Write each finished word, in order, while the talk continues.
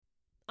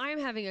I'm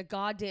having a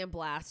goddamn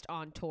blast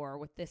on tour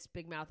with this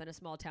Big Mouth and a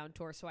Small Town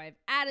tour. So I've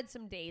added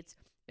some dates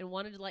and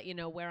wanted to let you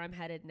know where I'm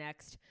headed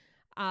next.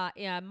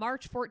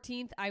 March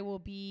 14th, I will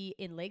be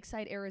in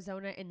Lakeside,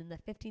 Arizona. And then the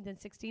 15th and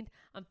 16th,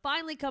 I'm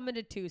finally coming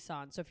to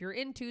Tucson. So if you're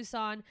in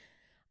Tucson,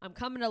 I'm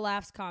coming to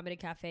Laughs Comedy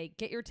Cafe.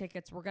 Get your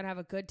tickets. We're going to have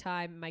a good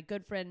time. My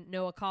good friend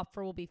Noah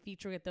Kopfer will be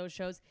featuring at those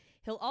shows.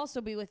 He'll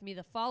also be with me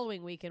the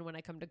following weekend when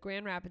I come to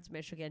Grand Rapids,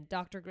 Michigan.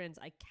 Dr. Grins,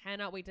 I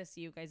cannot wait to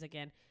see you guys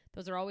again.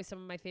 Those are always some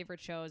of my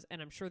favorite shows,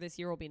 and I'm sure this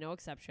year will be no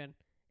exception.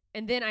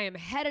 And then I am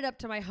headed up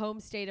to my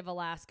home state of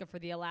Alaska for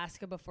the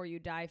Alaska Before You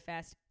Die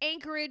Fest.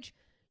 Anchorage,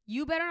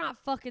 you better not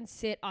fucking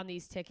sit on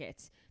these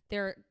tickets.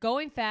 They're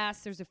going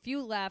fast. There's a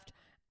few left.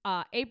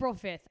 April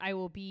 5th, I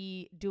will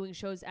be doing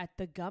shows at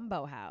the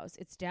Gumbo House.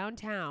 It's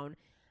downtown.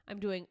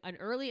 I'm doing an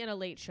early and a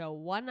late show,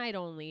 one night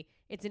only.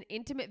 It's an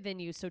intimate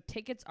venue, so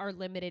tickets are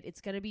limited. It's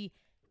going to be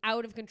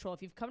out of control.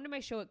 If you've come to my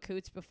show at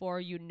Coots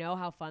before, you know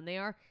how fun they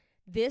are.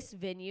 This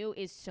venue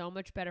is so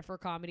much better for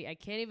comedy. I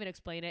can't even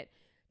explain it.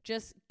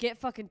 Just get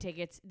fucking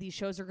tickets. These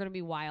shows are going to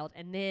be wild.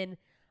 And then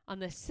on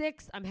the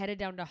 6th, I'm headed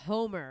down to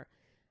Homer,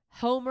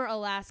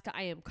 Alaska.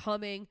 I am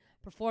coming,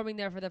 performing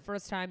there for the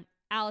first time.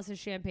 Alice's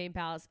Champagne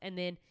Palace, and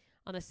then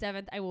on the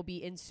 7th, I will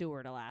be in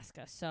Seward,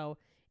 Alaska. So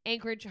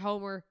Anchorage,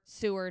 Homer,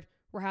 Seward,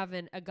 we're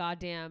having a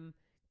goddamn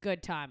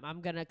good time. I'm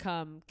going to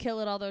come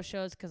kill at all those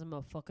shows because I'm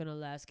a fucking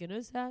Alaskan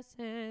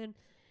assassin.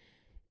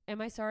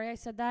 Am I sorry I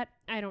said that?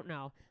 I don't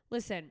know.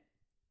 Listen,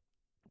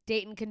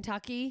 Dayton,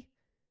 Kentucky,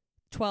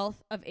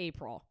 12th of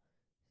April.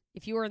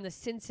 If you are in the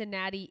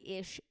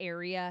Cincinnati-ish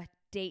area,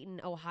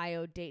 Dayton,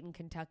 Ohio, Dayton,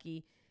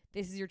 Kentucky,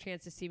 this is your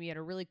chance to see me at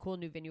a really cool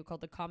new venue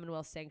called the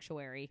Commonwealth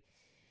Sanctuary.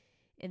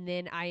 And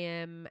then I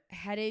am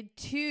headed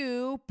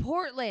to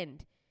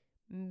Portland,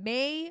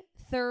 May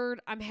 3rd.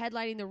 I'm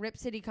headlining the Rip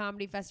City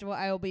Comedy Festival.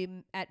 I will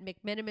be at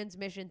McMenamin's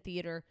Mission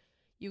Theater.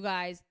 You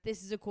guys,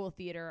 this is a cool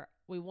theater.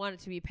 We want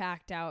it to be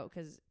packed out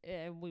because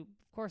of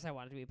course I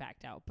want it to be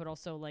packed out. But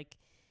also, like,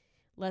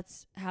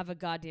 let's have a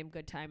goddamn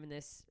good time in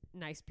this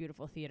nice,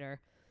 beautiful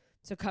theater.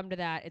 So come to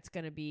that. It's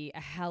going to be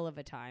a hell of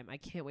a time. I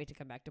can't wait to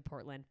come back to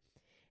Portland.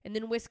 And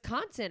then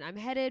Wisconsin, I'm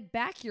headed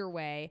back your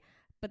way.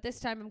 But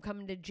this time I'm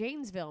coming to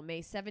Janesville,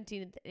 May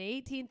 17th and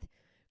 18th,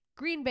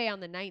 Green Bay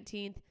on the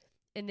 19th,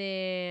 and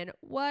then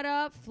what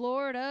up,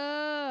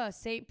 Florida,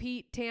 St.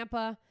 Pete,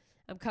 Tampa.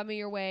 I'm coming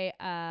your way.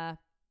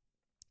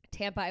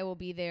 Tampa, I will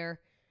be there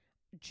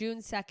June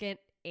 2nd,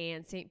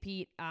 and St.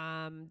 Pete,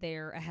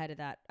 they're ahead of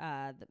that,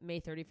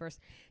 May 31st.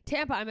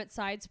 Tampa, I'm at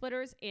Side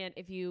Splitters, and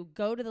if you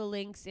go to the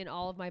links in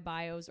all of my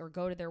bios or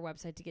go to their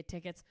website to get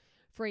tickets,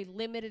 for a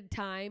limited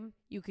time,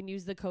 you can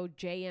use the code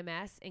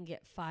JMS and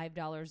get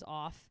 $5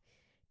 off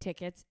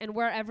tickets. And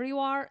wherever you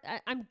are,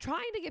 I'm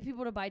trying to get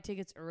people to buy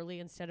tickets early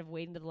instead of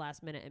waiting to the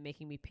last minute and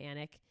making me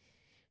panic,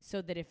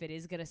 so that if it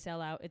is going to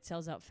sell out, it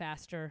sells out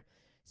faster,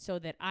 so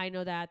that I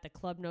know that, the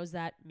club knows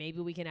that, maybe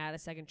we can add a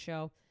second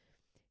show.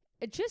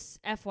 It just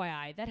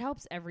FYI, that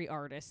helps every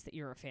artist that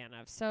you're a fan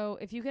of. So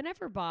if you can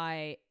ever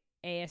buy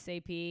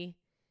ASAP,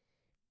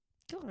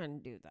 go ahead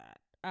and do that.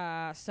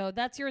 So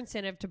that's your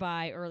incentive to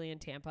buy early in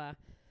Tampa.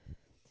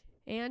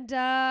 And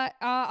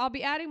I'll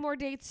be adding more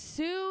dates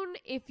soon.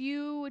 If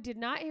you did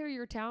not hear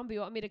your town but you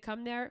want me to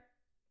come there,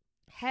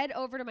 head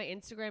over to my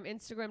Instagram,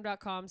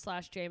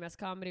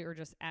 instagram.com/JMScomedy, or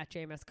just at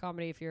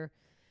JMScomedy if you're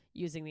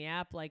using the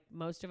app like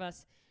most of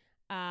us.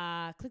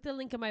 Click the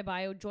link in my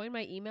bio. Join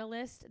my email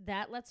list.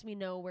 That lets me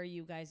know where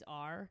you guys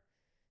are,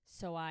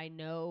 so I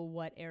know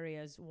what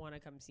areas want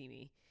to come see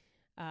me.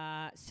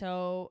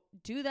 So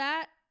do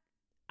that.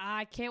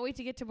 I can't wait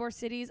to get to more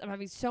cities. I'm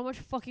having so much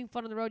fucking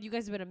fun on the road. You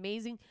guys have been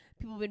amazing.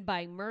 People have been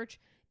buying merch.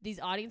 These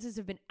audiences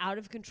have been out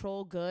of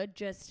control good,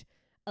 just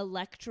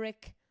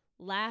electric,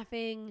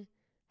 laughing,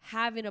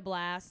 having a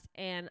blast.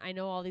 And I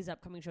know all these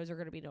upcoming shows are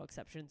going to be no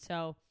exception.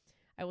 So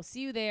I will see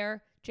you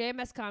there.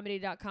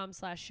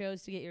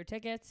 jmscomedy.com/shows to get your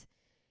tickets.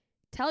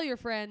 Tell your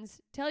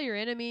friends. Tell your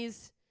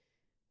enemies.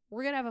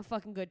 We're going to have a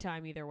fucking good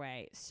time either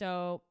way.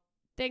 So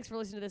thanks for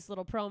listening to this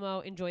little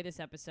promo. Enjoy this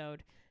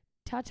episode.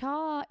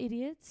 Ta-ta,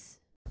 idiots.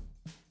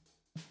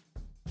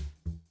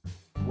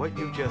 What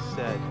you just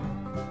said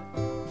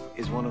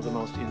is one of the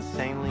most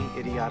insanely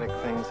idiotic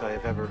things I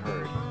have ever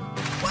heard.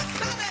 What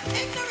kind of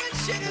ignorant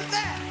shit is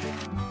that?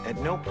 At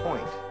no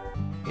point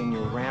in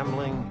your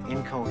rambling,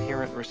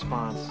 incoherent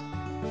response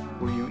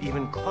were you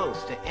even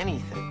close to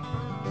anything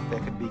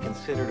that could be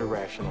considered a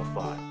rational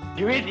thought.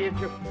 You idiot,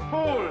 you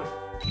fool!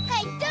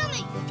 Hey,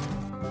 dummy!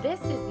 This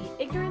is the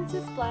Ignorance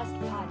is Blessed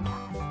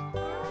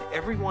podcast.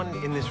 Everyone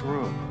in this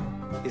room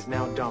is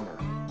now dumber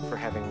for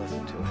having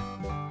listened to it.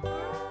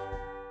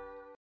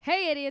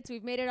 Hey, idiots.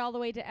 We've made it all the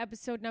way to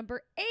episode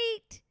number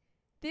 8.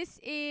 This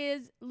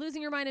is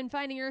Losing Your Mind and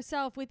Finding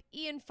Yourself with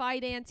Ian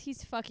Fidance.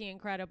 He's fucking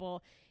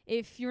incredible.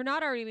 If you're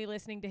not already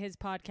listening to his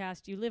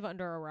podcast, you live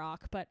under a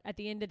rock. But at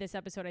the end of this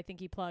episode, I think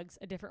he plugs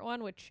a different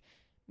one, which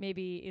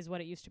maybe is what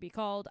it used to be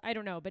called. I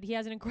don't know. But he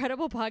has an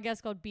incredible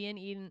podcast called Being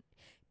Ian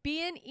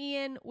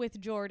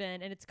with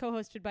Jordan. And it's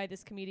co-hosted by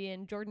this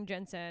comedian, Jordan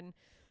Jensen,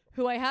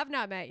 who I have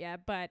not met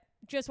yet, but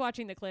just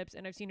watching the clips,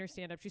 and I've seen her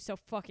stand up. She's so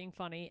fucking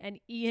funny, and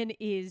Ian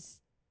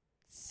is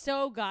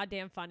so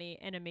goddamn funny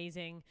and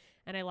amazing,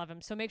 and I love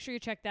him. So make sure you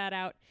check that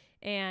out.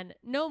 And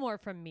no more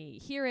from me.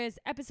 Here is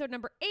episode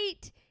number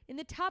 8 in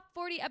the top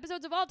 40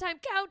 episodes of all time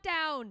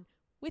countdown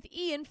with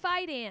Ian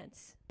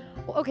Fidance.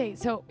 Okay,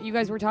 so you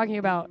guys were talking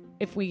about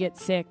if we get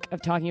sick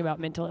of talking about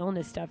mental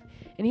illness stuff,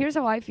 and here's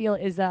how I feel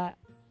is that,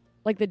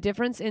 like, the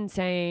difference in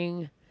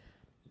saying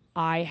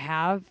I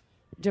have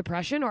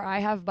depression or I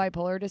have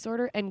bipolar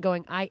disorder and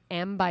going I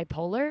am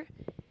bipolar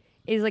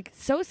is like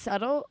so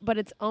subtle, but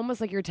it's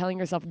almost like you're telling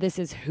yourself this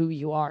is who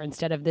you are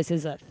instead of this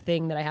is a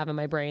thing that I have in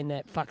my brain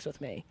that fucks with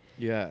me.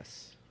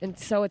 Yes. And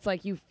so it's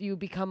like you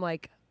become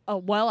like, oh,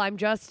 well, I'm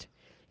just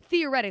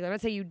theoretically, I'm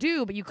not saying you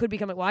do, but you could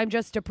become like, well, I'm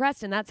just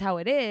depressed and that's how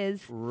it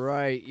is.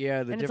 Right.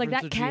 Yeah. The And it's like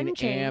difference that can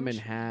between am and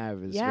change.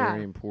 have is Yeah.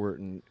 very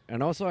important.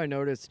 And also I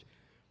noticed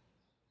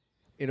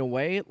in a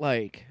way,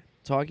 like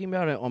talking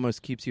about it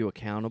almost keeps you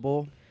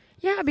accountable.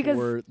 Yeah, because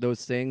for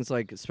those things,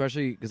 like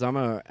especially because I'm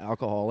an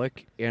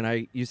alcoholic and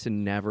I used to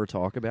never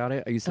talk about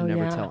it. I used to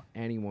never tell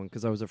anyone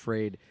because I was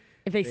afraid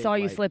if they saw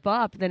you slip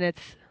up, then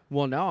it's...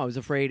 Well, no, I was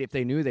afraid if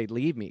they knew they'd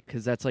leave me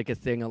because that's like a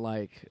thing of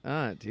like,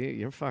 dude,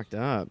 you're fucked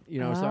up. You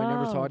know, so I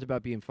never talked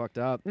about being fucked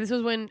up. This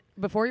was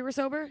before you were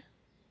sober?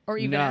 Or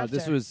even no, after?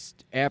 this was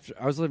after.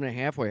 I was living in a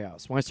halfway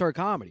house when I started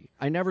comedy.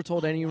 I never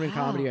told anyone in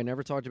comedy. I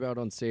never talked about it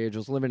on stage. I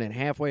was living in a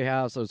halfway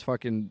house. I was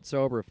fucking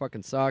sober. It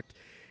fucking sucked.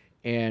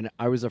 And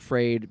I was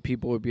afraid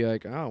people would be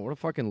like, oh, what a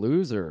fucking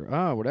loser.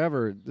 Oh,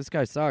 whatever. This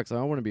guy sucks. I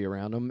don't want to be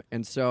around him.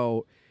 And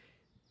so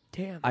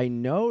I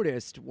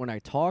noticed when I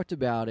talked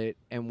about it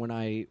and when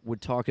I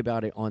would talk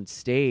about it on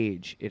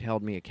stage, it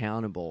held me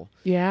accountable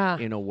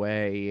in a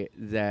way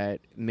that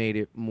made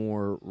it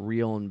more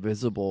real and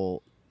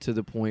visible to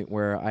the point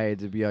where I had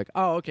to be like,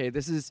 oh, okay,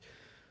 this is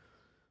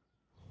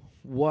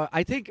what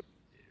I think.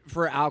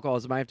 For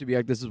alcoholism, I have to be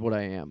like, this is what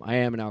I am. I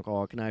am an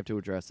alcoholic, and I have to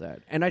address that.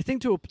 And I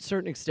think to a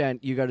certain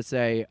extent, you got to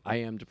say, I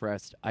am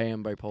depressed. I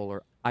am bipolar.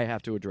 I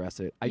have to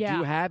address it. I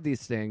do have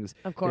these things.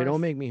 Of course. They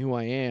don't make me who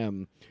I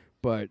am,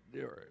 but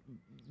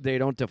they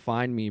don't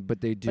define me,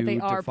 but they do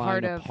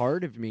define a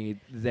part of me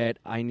that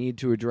I need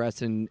to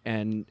address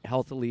and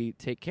healthily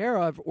take care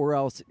of, or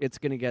else it's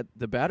going to get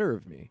the better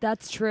of me.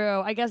 That's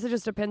true. I guess it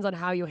just depends on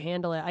how you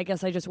handle it. I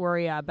guess I just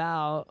worry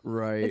about...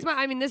 Right.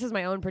 This is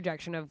my own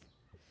projection of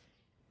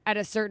at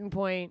a certain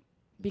point,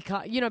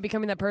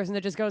 becoming that person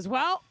that just goes,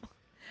 well,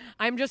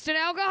 I'm just an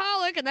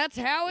alcoholic, and that's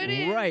how it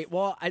is. Right.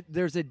 Well,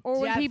 there's a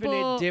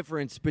definite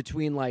difference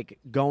between like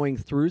going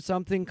through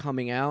something,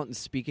 coming out, and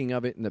speaking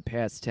of it in the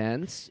past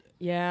tense,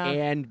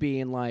 and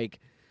being like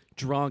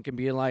drunk and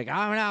being like,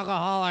 I'm an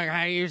alcoholic.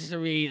 I used to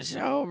be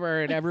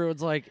sober, and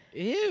everyone's like,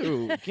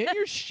 ew, get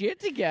your shit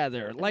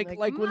together. Like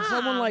when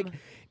someone like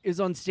is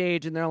on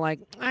stage and they're like,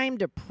 I'm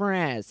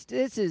depressed.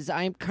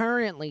 I'm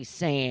currently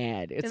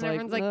sad. It's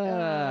and like,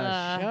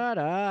 shut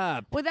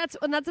up. Well, that's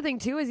the thing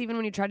too, is even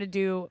when you try to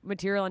do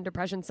material on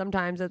depression,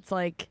 sometimes it's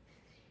like,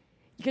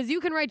 because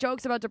you can write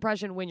jokes about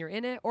depression when you're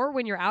in it or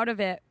when you're out of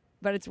it.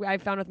 But I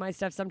found with my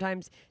stuff,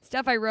 sometimes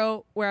stuff I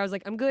wrote where I was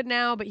like, I'm good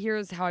now, but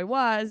here's how I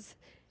was.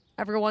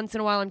 Every once in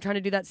a while, I'm trying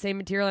to do that same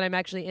material and I'm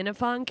actually in a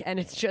funk, and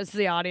it's just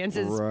the audience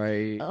is,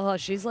 oh,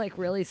 she's like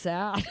really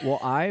sad. Well,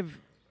 I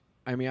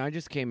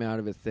just came out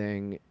of a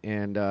thing,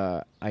 and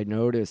I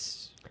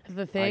noticed...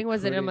 The thing?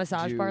 Was it a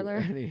massage parlor?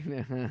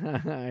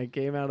 I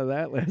came out of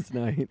that last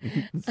night.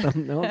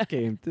 Something else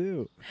came,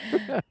 too.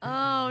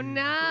 Oh,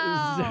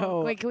 no.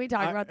 So, wait, can we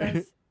talk about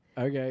this?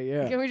 Okay,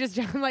 yeah. Can we just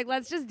jump? Like,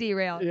 let's just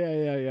derail.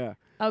 Yeah.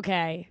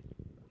 Okay.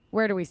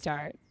 Where do we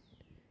start?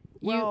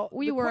 Well,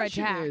 you were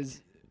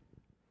attacked.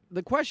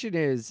 The question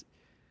is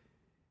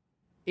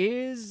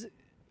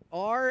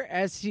are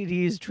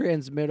STDs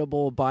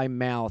transmittable by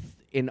mouth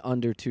in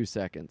under 2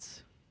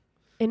 seconds?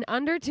 In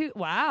under 2?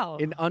 Wow.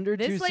 In under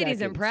 2 seconds. This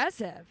lady's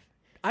impressive.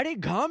 I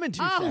didn't come in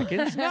 2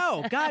 seconds.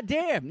 No,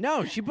 goddamn.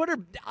 No,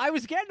 I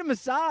was getting a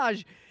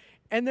massage.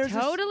 And there's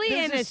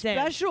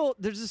innocent.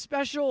 There's a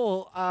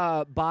special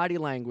body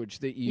language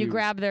that you use.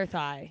 grab their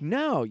thigh.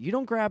 No, you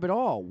don't grab at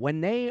all.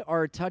 When they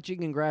are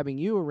touching and grabbing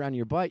you around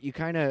your butt, you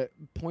kind of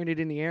point it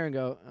in the air and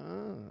go,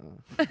 oh.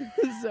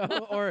 That's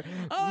the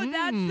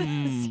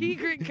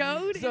secret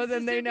code? So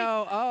then they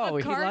know,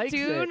 he likes it.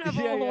 A cartoon of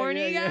a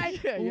horny guy?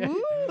 Yeah.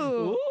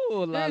 Ooh.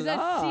 There's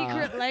la. a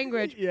secret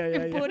language.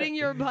 Yeah. Putting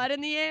your butt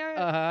in the air.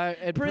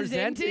 And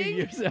presenting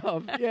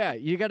yourself. Yeah,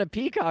 you got to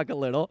peacock a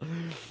little.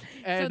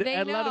 And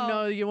let them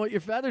know you want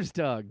your feathers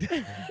tugged.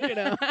 You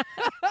know?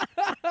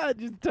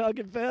 Just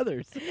tugging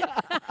feathers.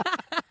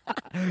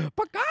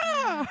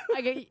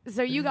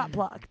 So you got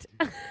plucked.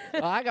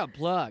 I got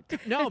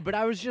plucked. No, but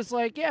I was just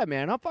like, yeah,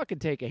 man, I'll fucking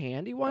take a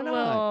handy. Why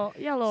not? A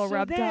little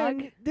rub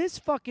tug. This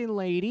fucking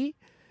lady,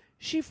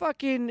 she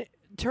fucking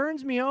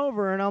turns me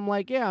over, and I'm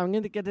like, yeah, I'm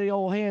going to get the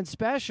old hand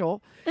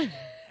special.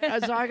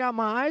 As I got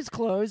my eyes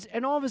closed,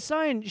 and all of a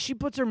sudden, she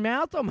puts her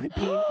mouth on my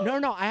penis.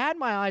 No, I had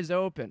my eyes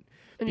open.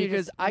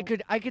 Because I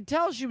could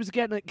tell she was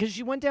getting it, because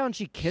she went down and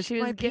she kissed my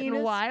penis. She was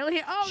getting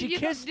wily. Oh, she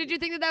kissed. Did you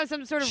think that was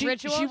some sort of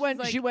ritual?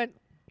 She went.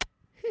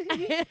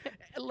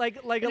 like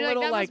a And you're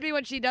little that like must be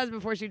what she does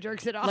before she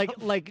jerks it off.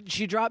 like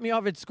she dropped me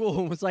off at school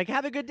and was like,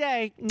 "Have a good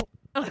day."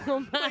 oh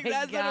my Like,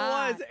 that's God.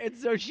 what it was. And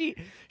so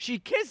she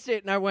kissed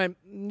it, and I went,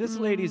 "This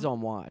lady's on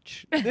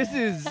watch. This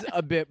is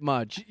a bit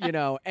much, you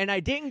know." And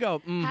I didn't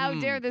go, How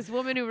dare this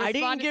woman who I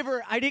responded?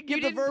 didn't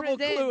give the didn't verbal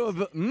present. clue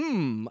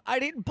of I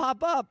didn't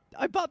pop up.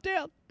 I popped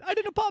down. I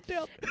didn't pop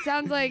down.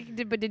 Sounds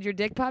like, but did your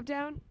dick pop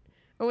down?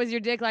 Or was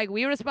your dick like,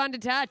 we respond to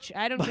touch?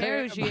 I don't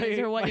care who she is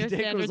or what my your dick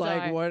standards was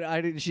like, are. what?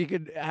 I didn't. She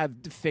could have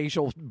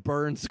facial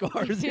burn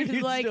scars. She and was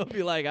you'd like, still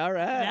be like, all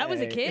right, that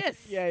was a kiss.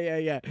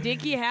 Yeah.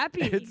 Dicky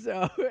happy.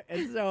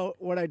 And so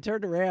when I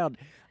turned around,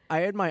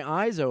 I had my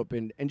eyes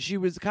open, and she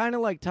was kind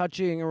of like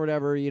touching or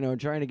whatever, you know,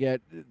 trying to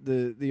get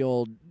the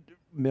old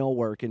mill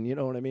working. You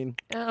know what I mean?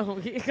 Oh,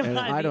 God, And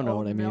I don't know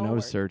old what I mean. I mill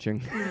was work.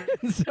 searching.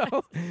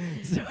 so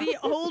The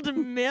old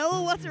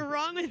mill? What's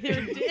wrong with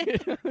your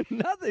dick?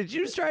 nothing.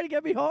 She was trying to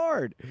get me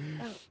hard.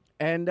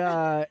 And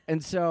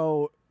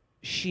so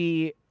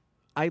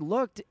I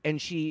looked, and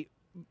she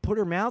put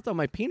her mouth on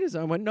my penis,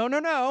 and I went, no.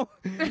 No.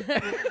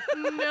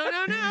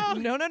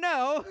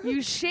 No.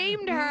 You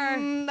shamed her.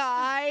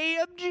 I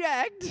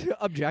object.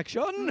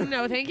 Objection.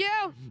 No, thank you.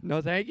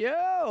 No, thank you.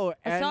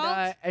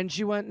 Assault? And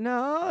she went,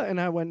 no. And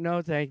I went,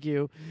 no, thank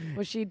you.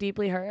 Was she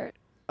deeply hurt?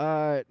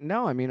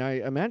 No, I mean,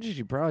 I imagine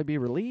she'd probably be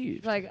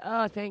relieved. Like,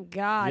 oh, thank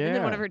God. And then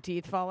Yeah. one of her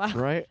teeth fall out.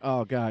 Right?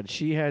 Oh, God.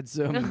 She had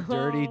some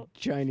dirty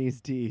Chinese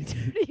teeth.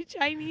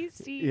 Chinese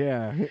teeth.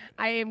 Yeah.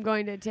 I am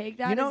going to take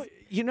that.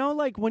 You know,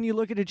 like when you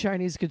look at a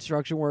Chinese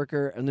construction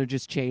worker and they're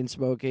just chain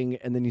smoking,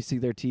 and then you see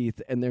their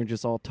teeth and they're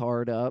just all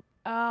tarred up.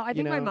 I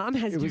think my know, mom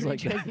has it was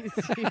dirty like Chinese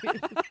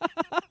teeth.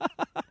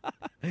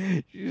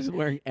 She was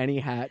wearing any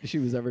hat she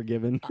was ever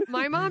given.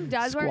 My mom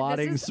does wear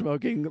Squatting, this is,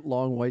 smoking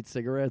long white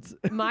cigarettes.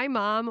 My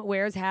mom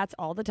wears hats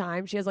all the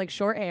time. She has like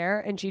short hair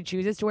and she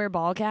chooses to wear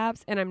ball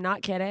caps, and I'm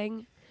not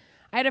kidding.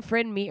 I had a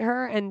friend meet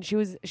her, and she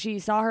was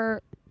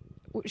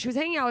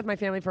hanging out with my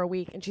family for a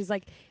week, and she's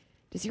like,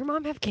 does your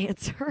mom have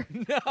cancer?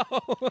 No.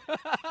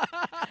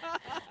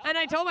 And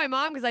I told my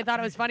mom because I thought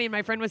it was funny, and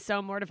my friend was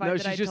so mortified No,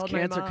 that I she's just told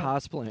cancer my mom.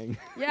 cosplaying.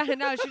 Yeah,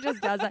 no, she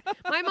just does that.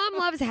 My mom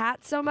loves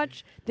hats so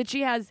much that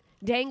she has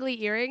dangly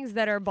earrings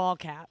that are ball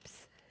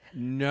caps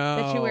No.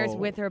 that she wears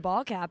with her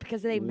ball cap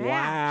because they match.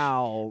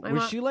 Wow. My Was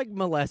mom- she like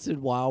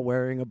molested while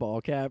wearing a ball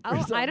cap or Oh,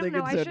 something? I don't know.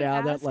 And I so should now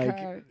ask that like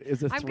her.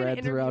 is a I'm gonna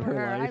thread throughout interview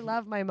her life. I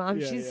love my mom.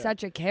 Yeah, She's yeah.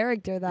 such a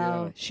character,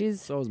 though. Yeah.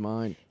 She's So is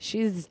mine.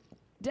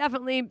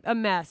 definitely a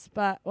mess,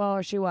 but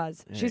or she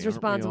was. Hey, She's aren't we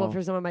responsible all?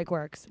 for some of my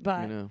quirks,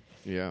 but You know.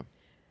 Yeah.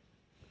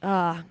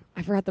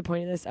 I forgot the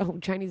point of this. Oh,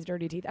 Chinese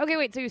dirty teeth. Okay,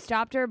 wait. So you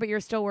stopped her, but you're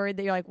still worried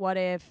that you're like, what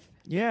if?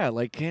 Yeah,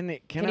 like can you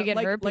I, get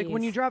like herpes?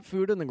 when you drop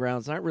food on the ground,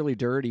 it's not really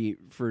dirty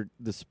for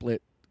the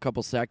split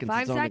couple seconds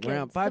 5 it's on seconds. the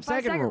ground. It's the 5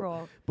 second rule.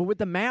 rule. But with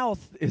the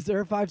mouth, is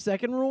there a 5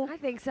 second rule? I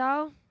think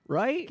so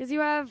Right? because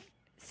you have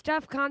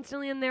stuff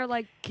constantly in there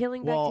like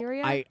killing Well,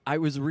 bacteria. I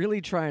was really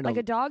trying Like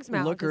to a dog's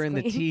mouth look her is in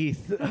the clean.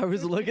 teeth. I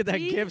was looking at that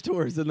Teeth? gift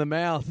horse in the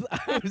mouth.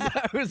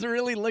 I was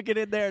really looking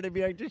in there to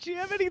be like, did she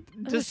have any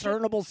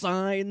discernible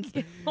signs?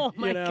 Oh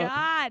my You know?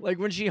 God. Like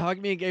when she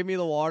hugged me and gave me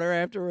the water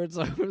afterwards,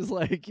 I was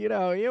like, you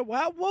know, yeah,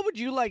 wow, what would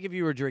you like if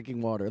you were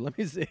drinking water? Let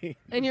me see.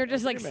 And you're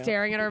just like Hey, man.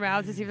 staring at her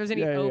mouth to see if there's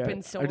any Yeah, open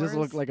yeah. sores. I just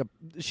looked like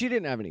she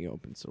didn't have any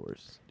open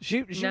sores.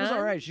 She was None?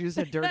 all right. She just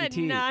had dirty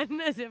teeth. None,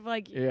 as if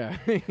like Yeah.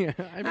 yeah. I mean,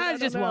 I that's don't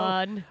just know.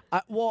 one.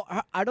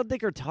 I don't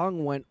think her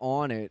tongue went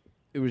on it.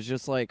 It was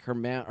just like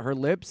her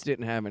lips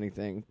didn't have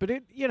anything. But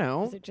it, you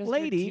know, Was it just her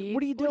lady, teeth?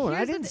 what are you Well, doing? I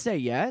here's the didn't thi- say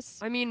yes.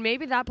 I mean,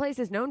 maybe that place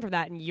is known for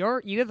that, and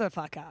you're the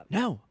fuck up.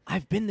 No,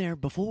 I've been there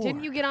before.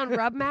 Didn't you get on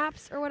Rub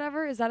Maps or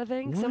whatever? Is that a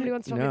thing? Somebody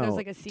once told me there's No.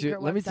 like a Dude,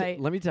 secret website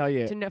let me tell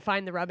you, to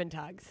find the rub and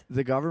tugs.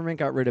 the government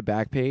got rid of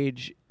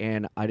Backpage,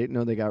 and I didn't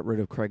know they got rid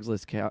of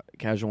Craigslist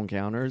casual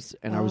encounters.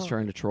 And I was Oh.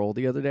 trying to troll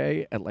the other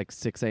day at like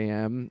 6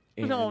 a.m.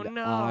 And Oh,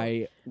 no.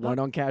 I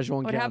went on casual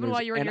What encounters. happened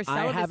while you were in and your I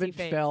celibacy haven't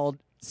phase? felt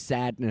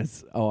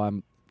sadness. Oh,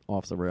 I'm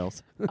off the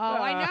rails. Oh,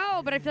 I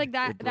know, but I feel like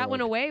that It went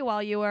broke. away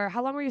while you were.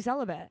 How long were you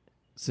celibate?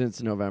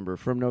 Since November,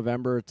 from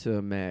November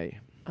to May.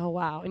 Oh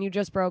wow, and you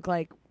just broke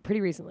like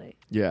pretty recently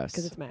Yes.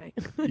 because it's May.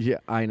 Yeah,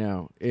 I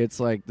know. It's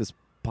like this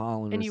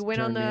pollen. And has you went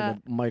on turned me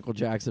into Michael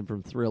Jackson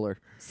from Thriller.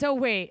 So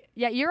wait,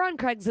 yeah, you're on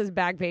Craigslist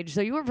Backpage,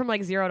 so you went from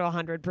like 0 to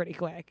 100 pretty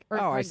quick. Or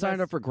I signed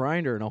Craigslist. up for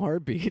Grindr in a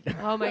heartbeat.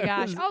 Oh my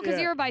gosh! Oh, because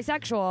Yeah. you're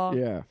bisexual.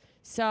 Yeah.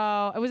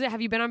 So was it?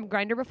 Have you been on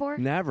Grindr before?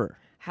 Never.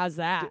 How's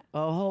that?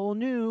 A whole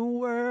new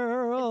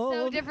world.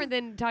 So different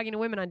than talking to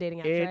women on dating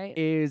apps, right? It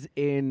is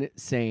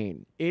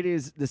insane. It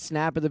is the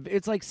snap of the.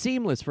 It's like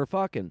seamless for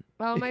fucking.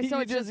 Oh my! So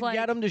you it's just just like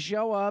get them to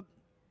show up.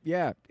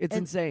 Yeah, it's It's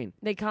insane.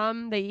 they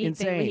come, they eat,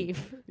 Insane. they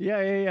leave.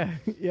 Yeah.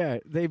 Yeah,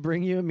 they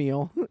bring you a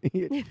meal.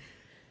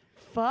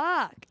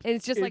 Fuck! And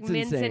it's just like It's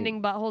men insane.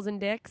 sending buttholes and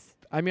dicks.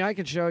 I mean, I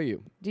can show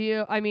you. Do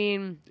you? I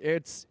mean,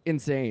 It's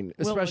insane,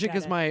 We'll especially look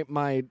at because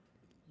my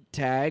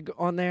tag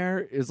on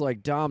there is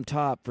like Dom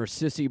top for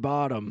sissy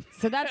bottom.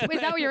 so that's is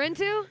that what you're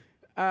into?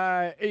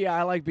 Yeah,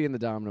 I like being the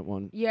dominant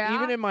one. Yeah?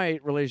 even in my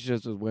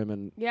relationships with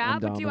women. Yeah, I'm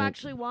but do you dominant.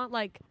 actually want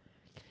like?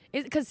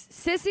 Because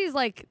sissies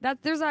like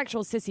that. There's an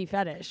actual sissy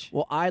fetish.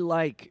 Well, I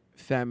like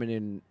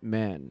feminine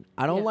men.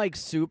 I don't Yeah. like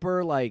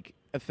super like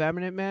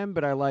effeminate men,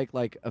 but I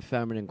like a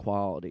feminine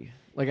quality.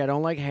 Like I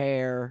don't like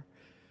hair.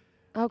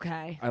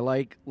 Okay. I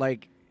like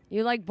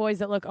You like boys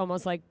that look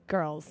almost like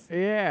girls.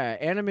 yeah,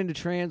 and I'm into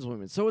trans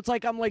women. So it's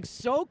like I'm like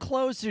so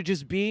close to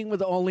just being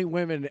with only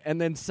women, and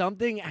then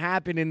something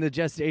happened in the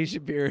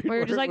gestation period Where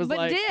you're just it like, was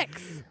but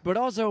dicks. but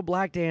also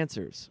black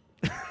dancers.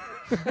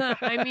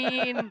 I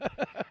mean,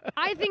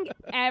 I think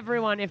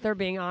everyone, if they're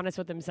being honest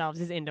with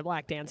themselves, is into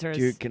black dancers.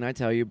 Dude, can I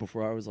tell you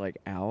before I was like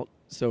out?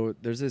 So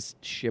there's this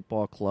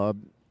shitball club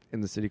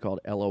in the city called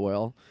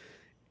LOL.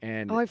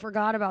 And Oh, I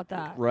forgot about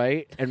that.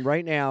 right? And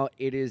right now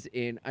it is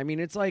in I mean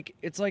it's like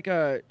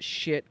a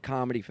shit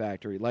comedy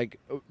factory. Like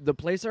the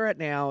place they're at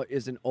now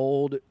is an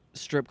old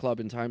strip club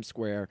in Times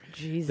Square.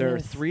 Jesus. There are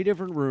 3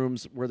 different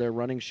rooms where they're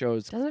running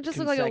shows Doesn't it just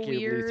look like a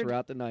consecutively weird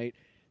throughout the night.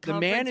 The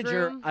conference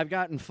manager room? I've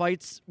gotten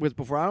fights with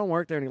before. I don't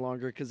work there any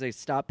longer because they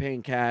stopped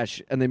paying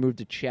cash and they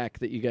moved a check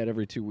that you get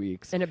every 2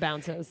 weeks. And it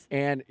bounces.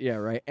 And yeah,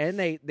 right. And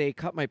they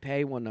cut my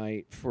pay one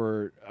night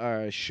for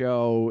a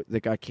show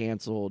that got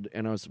canceled,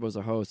 and I was supposed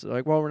to host. They're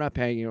like, well, we're not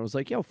paying you. I was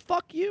like, yo,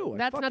 fuck you. I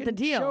That's not the fucking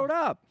deal. Showed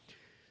up.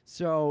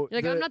 So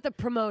You're like, I'm not the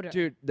promoter.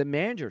 dude. The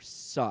manager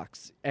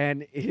sucks,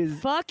 and his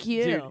Fuck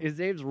you. dude. His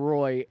name's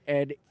Roy,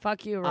 and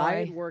Fuck you, Roy. I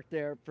had worked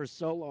there for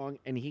so long,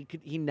 and he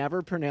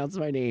never pronounced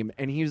my name,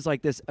 and he was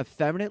like this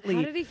effeminately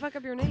How did he fuck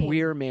up your name?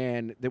 queer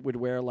man that would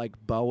wear like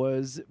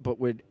boas, but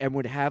would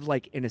have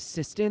like an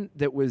assistant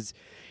that was,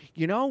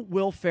 you know,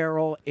 Will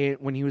Ferrell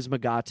when he was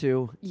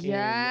Magatu.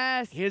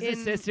 Yes, his in,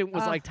 assistant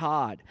was like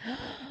Todd,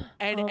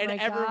 and Oh and my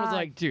everyone was God.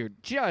 like,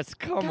 dude, just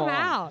come on.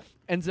 out.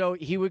 And so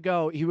he would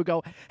go,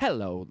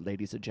 hello,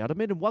 ladies and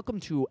gentlemen, and welcome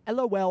to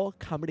LOL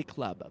Comedy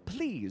Club.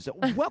 Please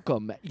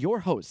welcome your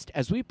host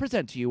as we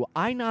present to you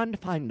Einan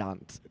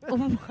Fidance.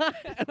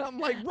 And I'm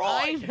like,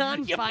 Roy,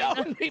 Einan you've Fidance.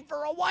 known me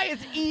for a while.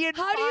 It's Ian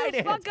How do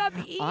you Fidance. fuck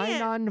up Ian?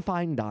 Einan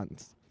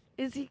Fidance.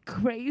 Is he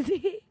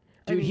crazy?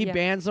 I Dude, mean, he yeah.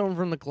 banned someone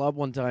from the club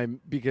one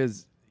time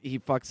because he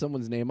fucked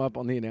someone's name up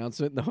on the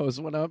announcement, and the host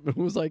went up and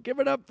was like, give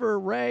it up for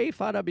Ray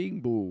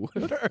Fadabingbu.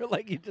 Or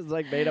like he just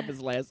like made up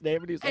his last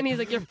name, and he's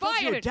like, you're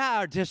 "Don't you fired.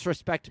 dare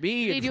disrespect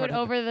me. Did in you do it front of-"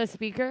 over the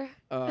speaker?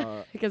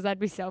 Because that'd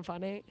be so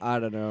funny. I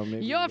don't know.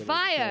 Maybe You're we're gonna-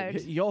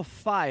 fired. You're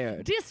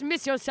fired.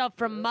 Dismiss yourself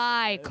from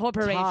my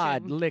corporation.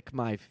 Todd, lick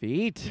my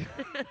feet.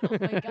 Oh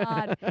my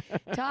God.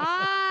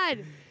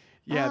 Todd.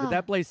 Yeah, Ah. but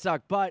that place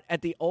sucked. But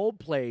at the old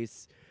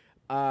place,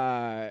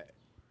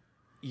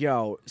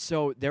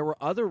 so there were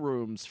other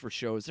rooms for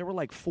shows. There were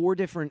like 4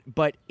 different,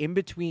 but in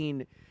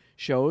between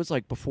shows,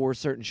 like before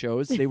certain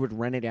shows, they would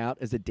rent it out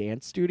as a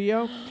dance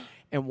studio.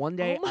 And one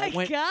day, Oh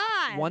my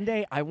God. One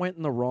day I went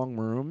in the wrong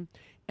room.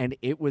 And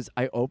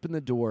I opened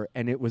the door,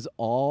 and it was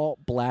all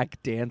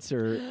black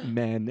dancer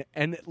men,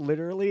 and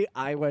literally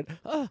I went,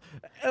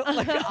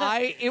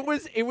 it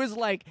was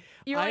like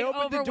You're I like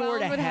opened the door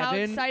overwhelmed to with how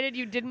heaven, excited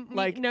you didn't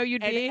like know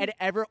you'd be. and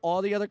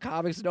all the other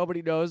comics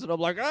nobody knows, and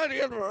I'm like,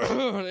 yeah,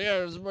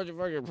 there's a bunch of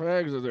fucking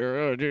fags in there.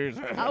 Oh, geez.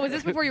 Oh, was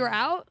this before you were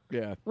out?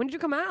 Yeah. When did you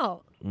come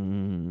out?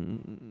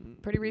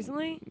 Pretty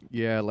recently?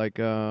 Yeah, like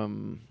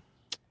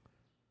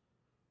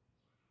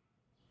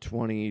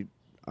 20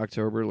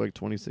 October, like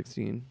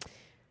 2016.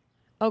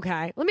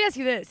 Okay. Let me ask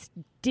you this.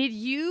 Did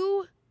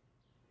you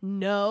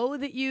know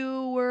that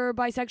you were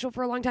bisexual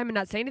for a long time and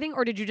not say anything?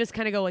 Or did you just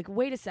kind of go like,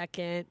 wait a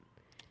second?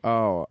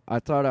 Oh, I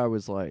thought I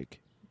was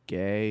like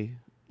gay,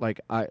 like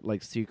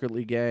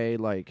secretly gay,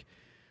 like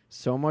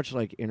so much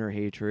like inner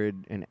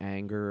hatred and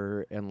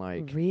anger and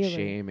like Really?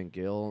 shame and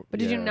guilt. But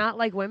did you Yeah. not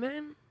like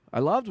women? I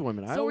loved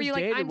women. I So were always you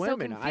like, dated I'm so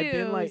women. I've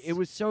been like, it confused.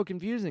 was so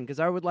confusing because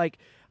I would like,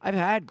 I've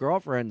had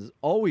girlfriends,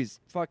 always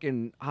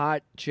fucking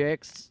hot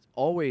chicks,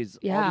 always all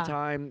Yeah. the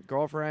time,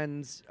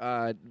 girlfriends,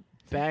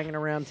 banging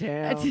around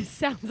town. It just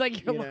sounds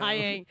like you're you know.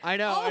 lying. I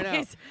know, I know.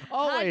 Always,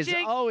 Always, hot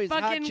chick, always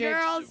hot fucking chicks.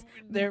 girls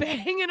They're-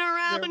 banging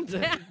around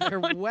they're, town. they're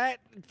wet.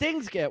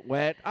 Things get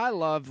wet. I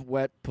love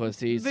wet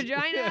pussies.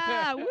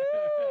 Vagina. Woo,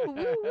 woo,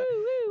 woo,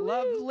 woo,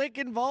 Love woo.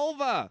 licking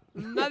vulva.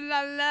 La,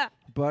 la, la.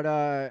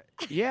 But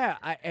yeah,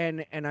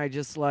 and I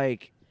just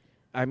like,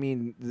 I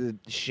mean, the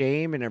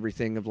shame and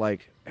everything of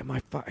like,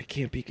 I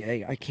can't be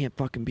gay. I can't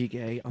fucking be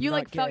gay. I'm You not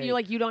like felt gay. you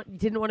like you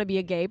didn't want to be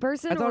a gay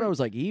person? I thought or it was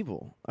like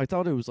evil. I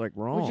thought it was like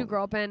wrong. Would you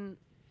grow up in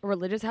a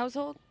religious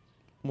household?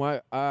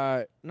 What?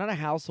 Not a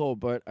household,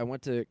 but I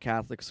went to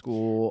Catholic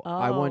school.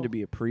 I Oh. wanted to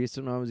be a priest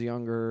when I was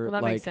younger. Well,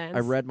 that like, makes sense. I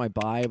read my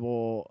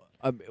Bible.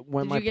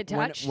 When Did my you get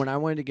touched? when I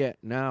wanted to get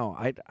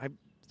I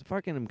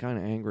fucking am kind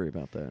of angry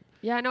about that.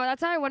 Yeah, no,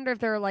 that's how I wonder if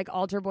there are like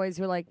altar boys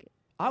who are like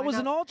I why was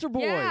not- an altar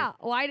boy. Yeah.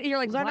 Why you're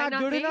like Was I why not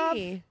good me?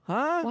 enough?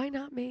 Huh? Why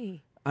not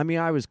me? I mean,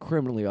 I was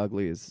criminally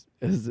ugly as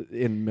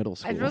in middle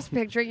school. I'm just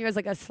picturing you as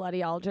like a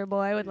slutty altar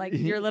boy with like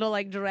your little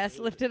like dress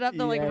lifted up,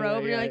 the like Yeah, robe,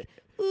 and you're yeah. like,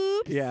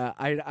 oops. Yeah,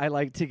 I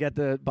like to get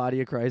the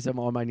body of Christ. I'm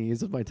on my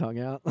knees with my tongue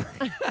out.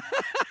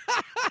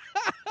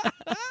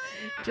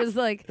 Just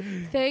like,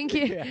 thank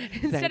you. Yeah.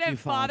 Instead Thank of you,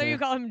 father, you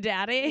Father. call him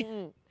daddy.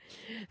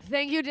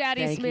 Thank you,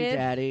 Daddy Thank Smith. you,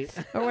 Daddy.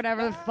 Or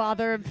whatever,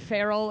 Father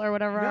Farrell or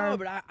whatever. No,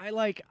 but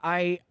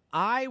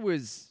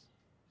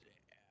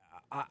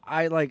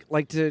I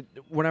like to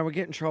when I would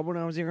get in trouble when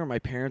I was younger, my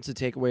parents would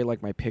take away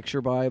like my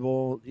picture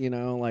Bible,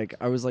 like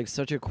I was like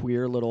such a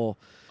queer little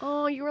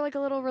Oh, you were like a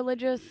little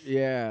religious.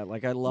 Yeah,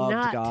 like I loved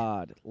Nut.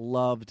 God.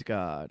 Loved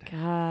God.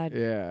 God.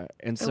 Yeah.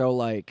 And so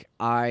like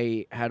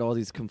I had all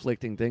these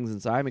conflicting things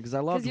inside me because I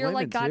loved Because you're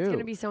women like, God's too. going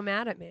to be so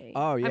mad at me.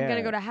 Oh, yeah. I'm going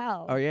to go to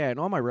hell. Oh yeah, and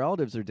all my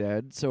relatives are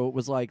dead, so it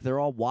was like they're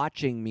all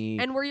watching me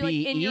And were you be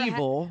like in your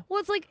evil. Well,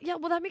 it's like, yeah,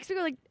 well, that makes me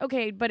go like,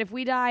 okay, but if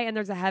we die and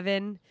there's a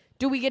heaven,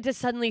 do we get to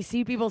suddenly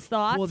see people's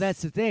thoughts? Well,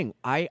 that's the thing.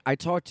 I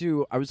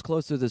was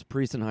close to this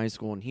priest in high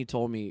school, and he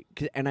told me,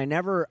 and I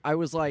never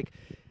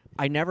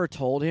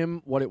told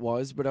him what it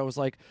was, but I was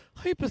like,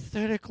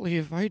 hypothetically,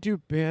 if I do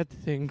bad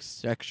things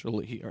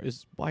sexually,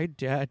 is my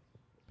dad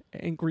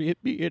angry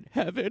at me in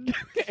heaven?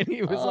 And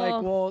he was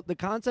like, well, the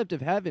concept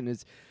of heaven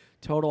is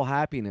total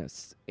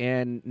happiness,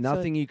 and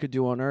nothing you could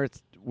do on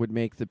earth would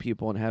make the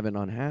people in heaven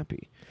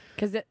unhappy.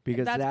 Because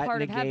that's that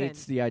part of heaven.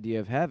 negates the idea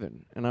of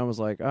heaven. And I was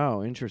like,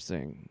 oh,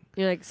 interesting.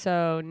 You're like,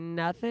 so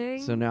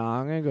nothing? So now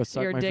I'm gonna go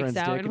suck Your my dick's friend's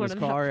out dick in in one his of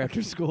the car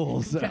after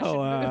school. So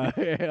yeah,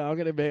 I'm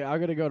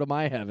gonna go to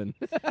my heaven.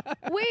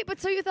 Wait, but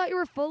so you thought you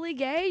were fully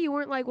gay? You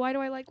weren't like, why do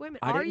I like women?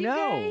 I Are didn't you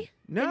know. gay?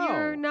 No, And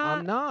you're not.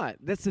 I'm not.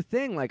 That's the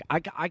thing. Like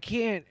I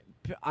can't.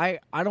 I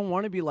don't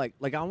want to be like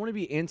I want to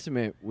be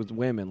intimate with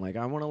women. Like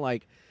I want to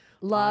like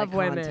Love eye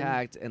women.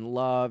 contact and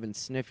love and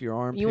sniff your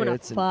armpits You wanna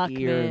and fuck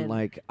ear men. and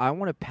like I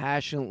want to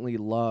passionately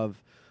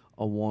love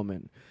a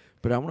woman,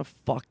 but I want to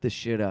fuck the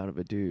shit out of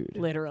a dude.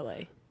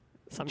 Literally.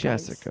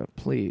 Sometimes. Jessica,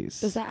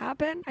 please. Does that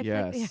happen?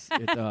 Yes,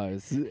 it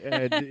does.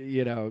 And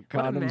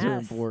condoms are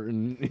mess.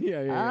 important.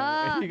 Yeah.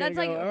 Ah, You that's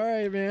gotta like- go, all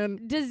right, man.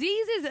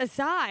 Diseases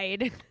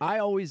aside, I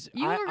always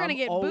You were gonna I'm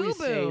get always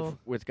boo-boo. safe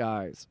with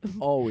guys.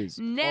 Always.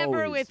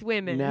 Never always. with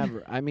women.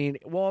 Never. I mean,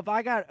 well, if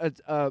I got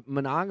a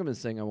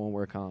monogamous thing, I won't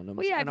wear condoms.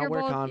 well, yeah, and if I'll you're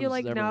wear both, condoms you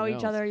like with know everyone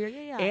each else. other.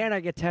 Yeah. And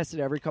I get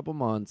tested every couple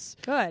months.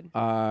 Good.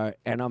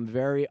 And I'm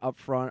very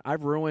upfront.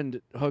 I've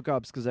ruined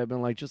hookups because I've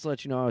been like, just to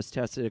let you know, I was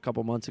tested a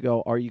couple months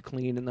ago. Are you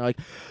clean? And they're like,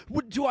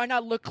 what, do I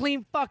not look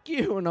clean? Fuck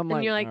you. And I'm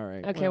And you're like, all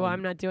right, okay, well,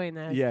 I'm not doing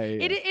this. Yeah.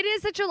 It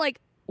is such a like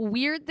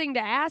weird thing to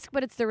ask,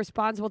 but it's the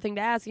responsible thing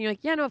to ask. And you're like,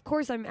 yeah, no, of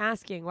course I'm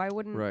asking. Why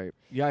wouldn't? Right.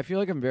 Yeah, I feel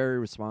like I'm very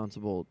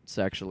responsible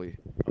sexually.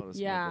 Oh, this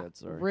is my Yeah. bad,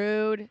 sorry.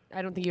 Rude.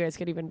 I don't think you guys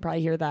could even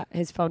probably hear that.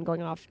 His phone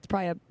going off. It's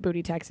probably a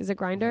booty text. Is it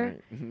Grinder?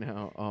 Right.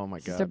 No. Oh my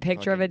god. Just a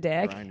picture of a Fucking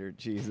dick? Grindr,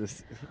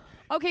 Jesus.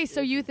 Okay,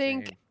 so you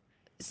think insane.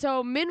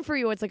 so? Men for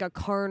you, it's like a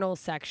carnal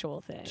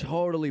sexual thing.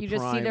 Totally. You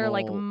just see their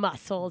like primal,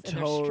 muscles and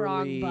their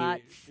strong totally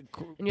butts,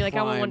 and you're like,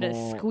 I want one to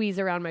primal. squeeze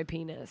around my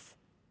penis.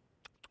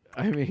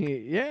 I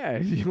mean, yeah,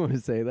 if you want to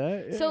say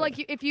that. So yeah. like,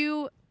 if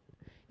you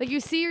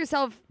see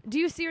yourself, do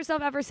you see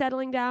yourself ever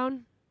settling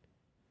down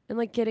and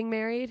like getting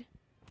married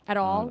at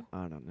all?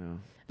 I don't know.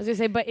 I was gonna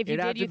say, but if you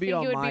It'd have did, to you be think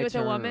on it would my be with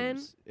a woman?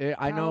 terms.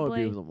 I know it would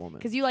be with a woman.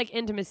 Because you like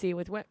intimacy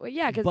with women.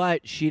 Yeah, because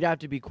But she'd have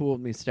to be cool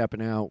with me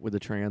stepping out with a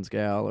trans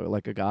gal or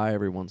like a guy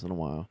every once in a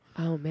while.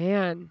 oh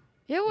man,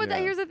 yeah. Well, Yeah.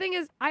 here's the thing: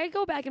 is I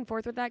go back and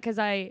forth with that because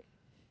I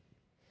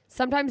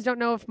sometimes don't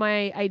know if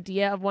my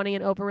idea of wanting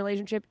an open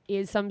relationship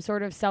is some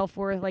sort of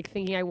self-worth, like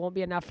thinking I won't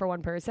be enough for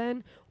one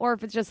person, or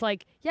if it's just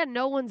like, yeah,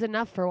 no one's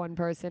enough for one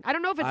person. I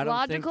don't know if it's I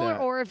don't think logical that.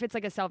 or if it's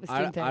like a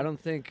self-esteem thing. I don't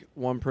think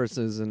one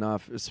person is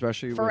enough,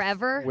 especially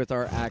Forever? with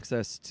our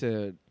access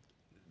to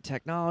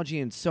technology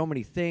and so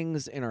many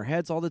things in our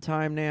heads all the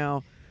time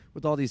now,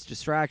 with all these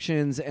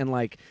distractions and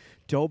like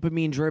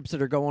dopamine drips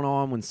that are going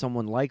on when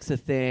someone likes a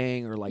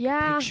thing or like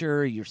Yeah. a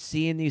picture, you're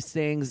seeing these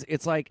things.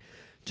 It's like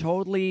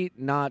totally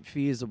not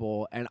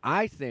feasible. And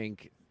I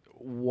think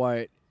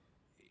what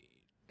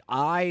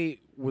I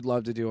would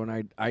love to do,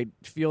 and I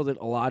feel that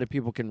a lot of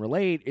people can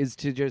relate, is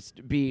to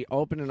just be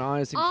open and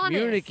honest and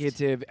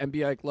communicative and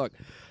be like, look,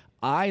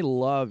 I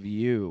love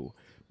you,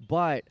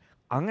 but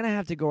I'm going to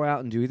have to go out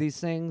and do these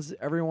things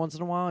every once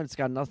in a while, and it's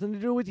got nothing to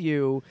do with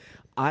you.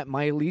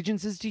 My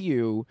allegiance is to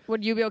you.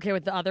 Would you be okay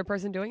with the other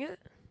person doing it?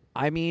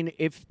 I mean,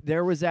 if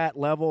there was that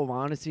level of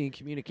honesty and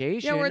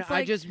communication, where it's I'd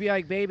like- just be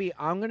like, baby,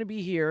 I'm going to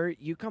be here.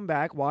 You come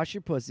back, wash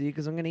your pussy,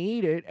 because I'm going to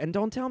eat it, and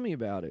don't tell me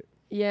about it.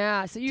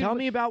 Yeah. So you Tell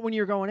me about when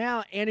you're going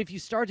out, and if you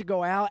start to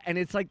go out and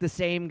it's like the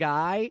same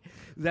guy,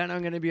 then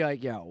I'm going to be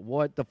like, yo,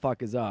 what the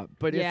fuck is up?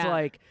 But it's Yeah.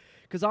 like,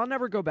 because I'll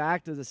never go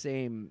back to the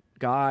same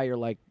guy or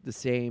like the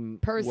same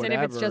Person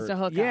if it's just whatever. a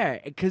hookup. Yeah,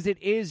 because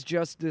it is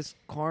just this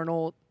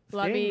carnal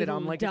Let thing me that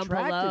I'm like dump a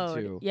attracted load.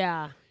 to.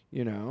 Yeah.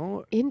 You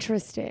know?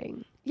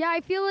 Interesting. Yeah,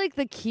 I feel like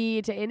the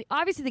key to any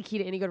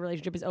good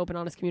relationship is open,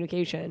 honest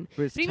communication.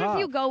 But it's even if tough.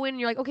 you go in and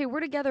you're like, okay, we're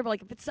together, but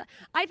like if it's,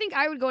 I think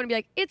I would go in and be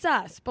like, it's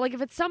us. But like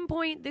if at some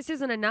point this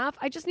isn't enough,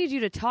 I just need you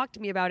to talk to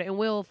me about it and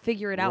we'll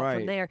figure it out Right.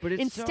 from there. But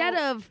it's Instead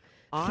so- of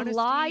honesty-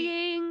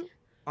 flying.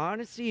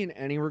 Honesty in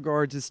any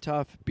regards is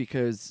tough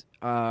because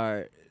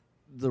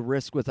the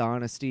risk with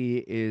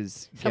honesty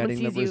is Someone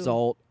getting the sees you-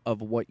 result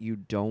of what you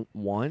don't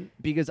want,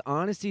 because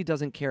honesty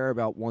doesn't care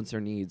about wants or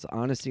needs.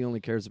 Honesty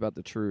only cares about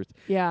the truth.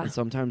 Yeah. And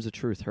sometimes the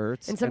truth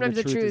hurts. And sometimes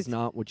the the truth is truth-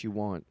 not what you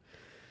want.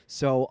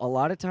 So a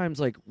lot of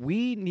times, like,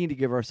 we need to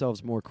give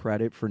ourselves more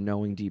credit for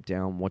knowing deep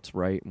down what's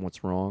right and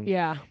what's wrong.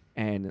 Yeah.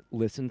 And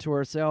listen to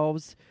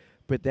ourselves.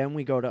 But then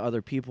we go to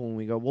other people and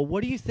we go, well,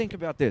 what do you think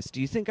about this? Do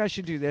you think I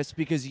should do this?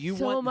 Because you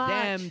So want much.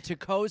 them to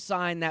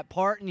co-sign that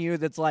part in you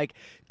that's like,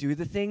 do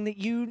the thing that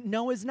you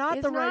know is not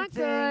It's the right not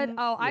good. thing.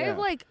 Oh, I Yeah. have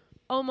like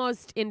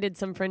almost ended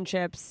some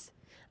friendships.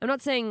 I'm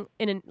not saying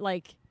in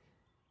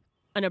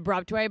an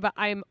abrupt way, but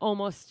I'm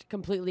almost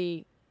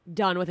completely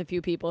done with a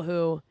few people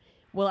who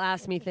will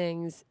ask me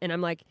things, and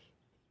I'm like,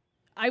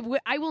 I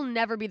will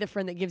never be the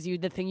friend that gives you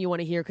the thing you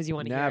want to hear because you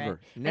want to hear it. Never.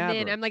 And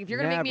then I'm like, if you're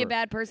gonna make me a Never.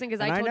 bad person because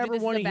I And told you never this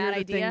is want a to bad hear the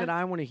idea. thing that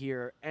I want to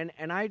hear. And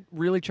I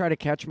really try to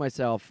catch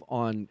myself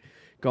on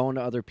going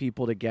to other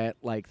people to get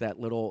like that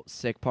little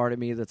sick part of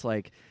me that's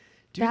like,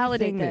 do the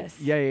Validate thing that- this.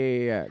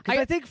 Yeah. Because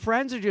I- I think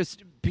friends are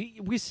just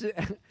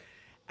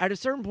at a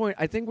certain point.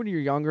 I think when you're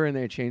younger, and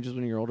then it changes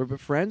when you're older. But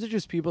friends are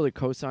just people that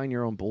co-sign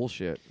your own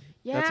bullshit.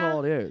 That's Yeah.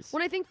 all it is.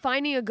 When I think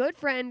finding a good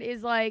friend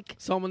is like,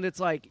 Someone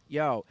that's like,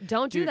 yo,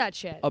 don't do dude, that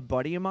shit. A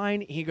buddy of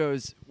mine, he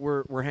goes,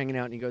 we're hanging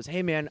out, and he goes,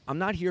 hey man, I'm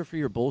not here for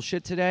your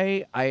bullshit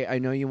today. I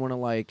know you want to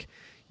like,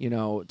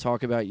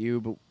 talk about you,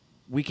 but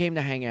we came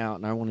to hang out,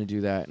 and I want to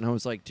do that. And I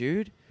was like,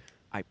 dude,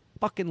 I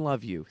fucking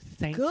love you.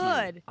 Thank you.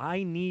 Good.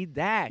 I need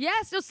that.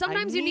 Yes, no,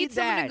 sometimes you need need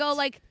someone to that. go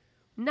like,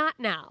 not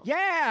now.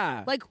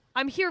 Yeah. Like,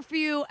 I'm here for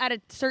you at a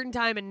certain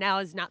time, and now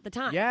is not the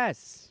time.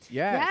 Yes.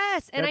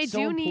 Yes, and That's I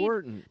do so need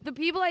important. the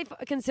people I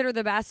consider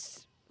the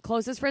best,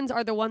 closest friends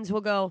are the ones who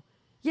will go,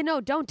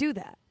 don't do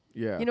that.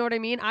 Yeah. You know what I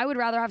mean? I would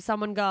rather have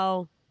someone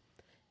go,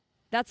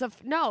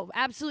 no,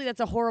 absolutely, that's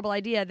a horrible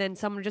idea, than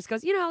someone just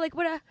goes, like,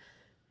 what a,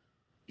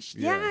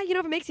 Yeah. if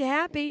it makes you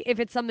happy, if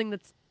it's something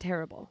that's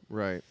terrible.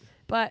 Right.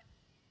 But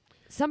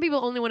some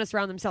people only want to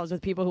surround themselves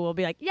with people who will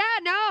be like, yeah,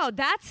 no,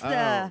 that's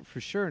the Oh,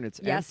 for sure, and it's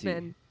yes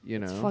empty, man. you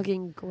know. It's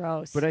fucking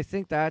gross. But I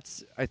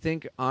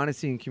think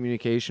honesty and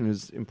communication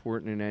is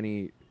important in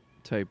any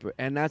type of,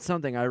 and that's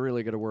something I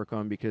really got to work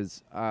on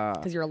because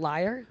you're a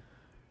liar.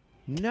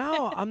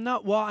 no, I'm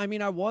not. Well, I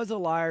mean, I was a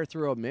liar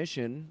through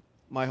omission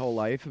my whole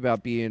life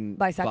about being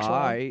Bisexual.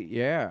 bi.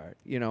 Yeah,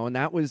 and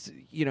that was,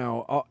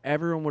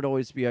 everyone would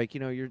always be like,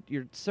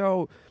 you're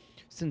so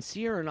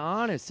sincere and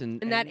honest and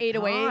that ate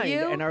away at kind. you?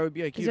 And I would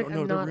be like, He's you like,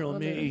 don't know "I'm the not real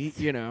me,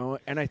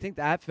 honest." and I think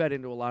that fed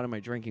into a lot of my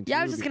drinking too. Yeah,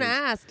 I was just gonna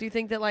because- ask. Do you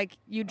think that like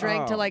you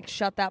drank to Oh. like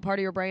shut that part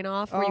of your brain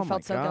off where Oh you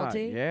felt my so God,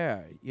 guilty?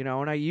 Yeah,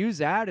 and I use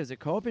that as a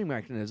coping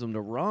mechanism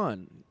to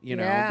run,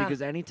 Yeah.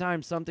 because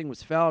anytime something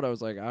was felt, I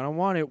was like, I don't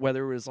want it,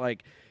 whether it was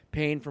like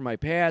pain from my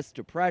past,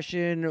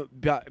 depression,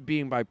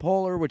 being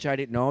bipolar, which I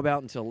didn't know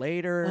about until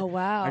later. Oh,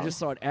 wow. I just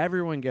thought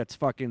everyone gets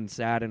fucking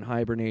sad and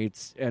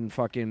hibernates and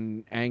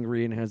fucking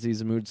angry and has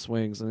these mood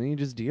swings, and then you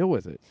just deal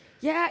with it.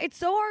 Yeah, it's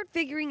so hard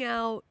figuring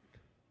out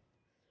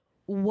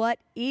what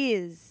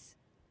is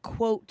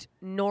quote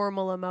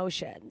normal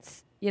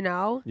emotions,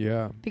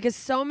 Yeah, because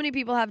so many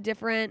people have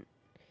different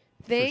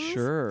things. for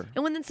sure.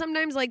 And when then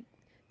sometimes like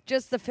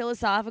just the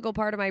philosophical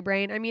part of my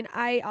brain, I mean,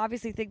 I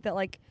obviously think that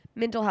like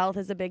mental health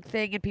is a big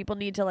thing and people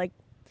need to like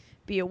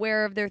be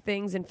aware of their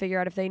things and figure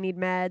out if they need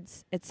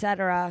meds,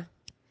 etc.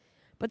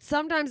 But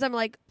sometimes I'm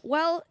like,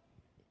 well,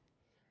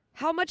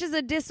 how much is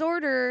a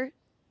disorder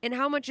and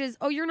how much is,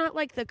 you're not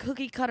like the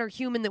cookie cutter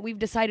human that we've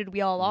decided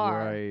we all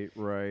are.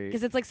 Right.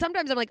 Because it's like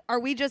sometimes I'm like, are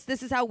we just,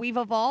 this is how we've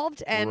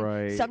evolved? And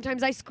Right.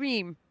 sometimes I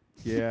scream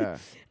Yeah,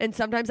 and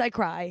sometimes I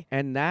cry.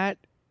 and that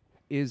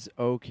is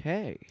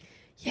okay.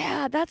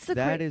 Yeah, that's the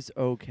That is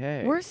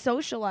okay. We're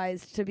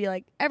socialized to be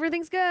like,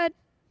 everything's good.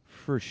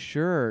 For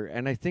sure.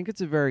 And I think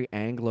it's a very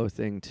Anglo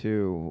thing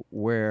too,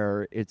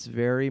 where it's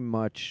very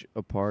much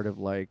a part of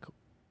like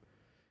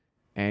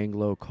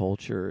Anglo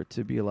culture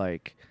to be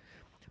like,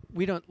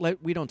 we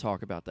don't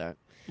talk about that.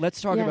 Let's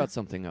talk Yeah. about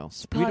something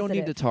else. We don't need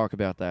to Positive. talk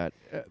about that.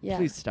 Yeah.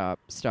 Please stop.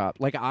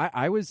 Like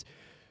I was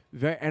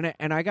very,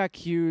 and I got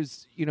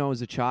cues,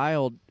 as a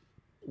child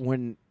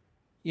when,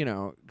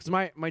 because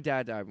my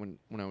dad died when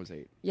I was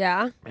 8.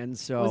 Yeah. And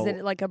so Was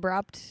it like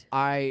abrupt?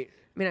 I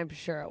I'm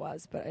sure it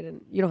was, but I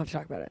didn't. You don't have to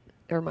talk about it.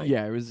 Never mind.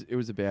 yeah, it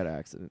was a bad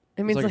accident.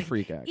 I It mean, was it's like a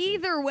freak accident.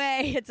 Either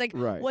way, it's like,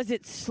 Right. was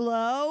it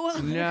slow?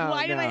 No,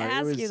 Why did I no, it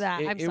ask was- you that?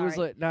 I'm it sorry. was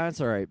like, no,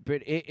 it's all right.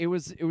 But it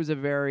was a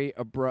very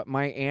abrupt.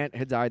 My aunt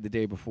had died the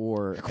day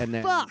before, and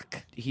then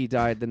Fuck. he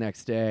died the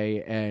next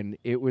day, and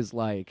it was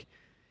like,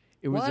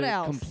 it was What a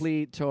else?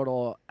 complete,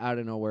 total, out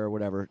of nowhere,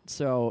 whatever.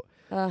 So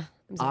I'm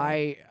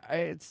sorry.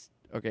 it's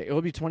okay.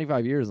 It'll be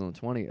 25 years on the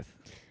 20th,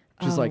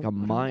 just like Oh, a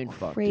mind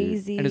fuck, dude.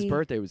 crazy. And his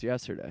birthday was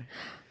yesterday.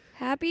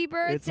 Happy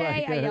birthday! It's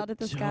like I a yelled at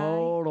the sky.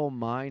 total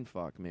mind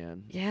fuck,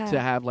 man. Yeah. To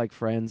have like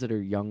friends that are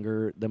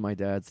younger than my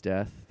dad's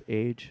death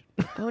age.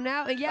 Oh,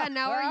 now are you?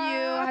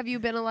 Have you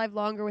been alive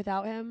longer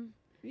without him?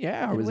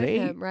 Yeah, I and was with 8.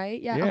 him,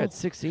 right? Yeah. Yeah, Oh, at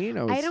 16,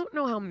 I was. I don't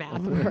know how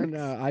math works.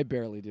 No, I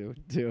barely do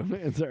too.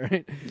 It's all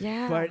right.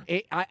 Yeah.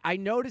 But I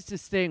noticed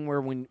this thing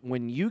where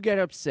when you get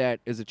upset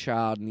as a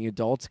child and the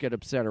adults get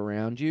upset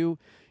around you,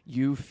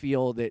 you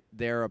feel that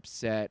they're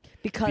upset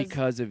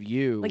because of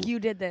you. Like you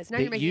did this. Now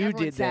that you're making you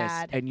everyone did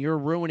sad. this, and you're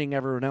ruining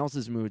everyone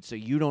else's mood. So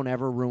you don't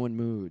ever ruin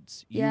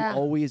moods. You Yeah.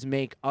 always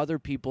make other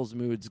people's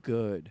moods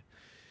good.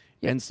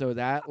 Yep. And so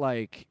that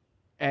like,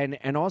 and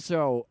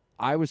also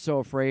I was so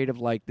afraid of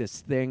like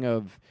this thing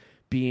of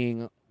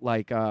being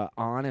like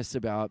honest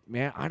about,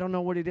 man, I don't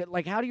know what it is.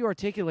 Like, how do you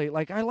articulate?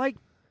 Like, I like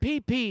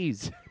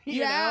PPs.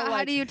 You yeah, know? how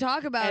Like, do you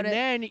talk about and it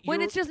then when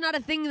you're- it's just not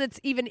a thing that's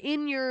even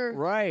in your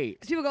right.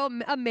 Because people go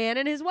a man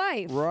and his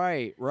wife.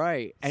 Right.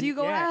 So you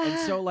go, yeah, and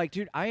 "Ah." so like,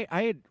 dude, I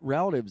had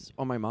relatives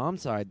on my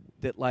mom's side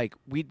that like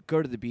we'd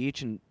go to the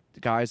beach and the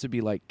guys would be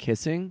like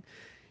kissing,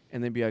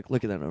 and they'd be like,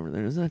 "Look at that over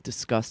there, isn't that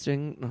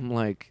disgusting?" And I'm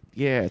like,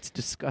 "Yeah, it's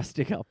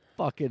disgusting how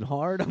fucking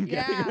hard I'm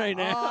getting right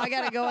now." Oh, I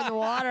gotta go in the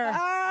water.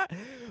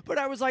 But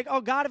I was like,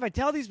 "Oh God, if I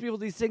tell these people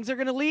these things, they're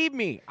gonna leave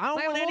me. I don't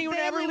My want whole anyone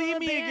to ever family leave will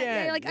me abandon- again."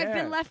 Yeah, you're like, I've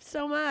been left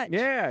so much.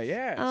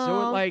 Yeah. So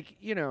Oh. it, like,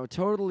 you know,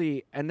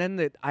 totally. And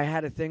then I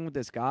had a thing with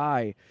this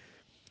guy.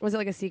 Was it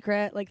like a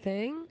secret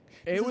thing?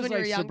 This It was was when you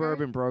like were younger?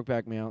 suburban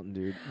Brokeback Mountain,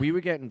 dude. We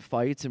would get in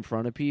fights in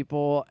front of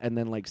people and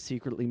then like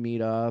secretly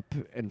meet up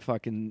and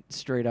fucking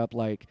straight up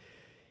like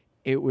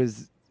it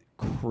was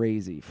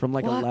crazy from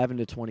like What? 11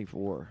 to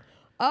 24.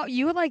 Oh,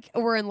 you like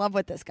were in love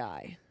with this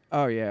guy.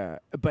 Oh yeah,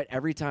 but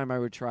every time I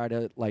would try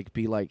to like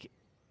be like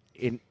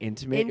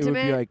intimate, it would be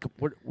Intimate? like,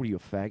 "What are you, a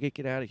faggot?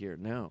 Get out of here!"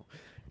 No.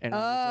 And I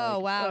was Oh,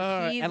 like, wow.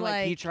 "Ugh." He's and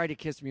like he like- tried to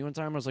kiss me one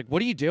time. I was like,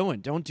 "What are you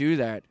doing? Don't do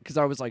that!" Because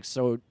I was like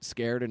so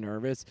scared and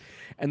nervous.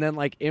 And then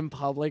like in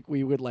public,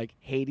 we would like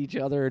hate each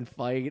other and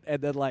fight.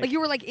 And then Like you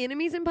were like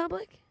enemies in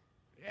public?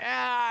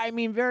 yeah, I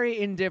mean, very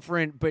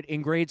indifferent. But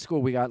in grade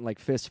school, we got in like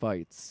fist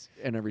fights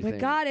and everything. My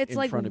God, it's in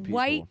like front of people.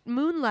 White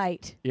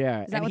Moonlight.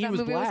 Yeah, Is that and what he that was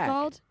movie black. was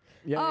called?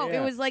 Yeah, Oh,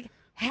 yeah. it was like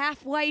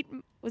half white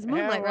was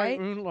Moonlight, Yeah, right?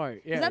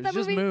 Moonlight. Yeah, that it was that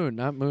just movie? Moon,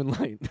 not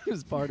Moonlight. It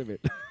was part of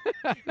it.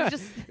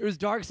 just- It was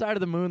Dark Side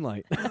of the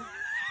Moonlight.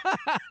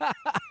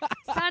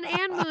 Sun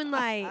and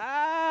Moonlight.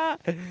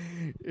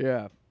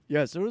 Yeah.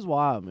 Yeah, so it was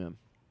wild, man.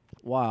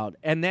 Wild.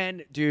 And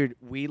then, dude,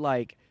 we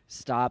like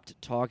stopped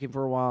talking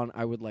for a while and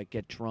I would like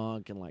get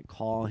drunk and like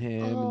call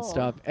him and Oh.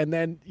 stuff. And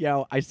then,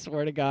 I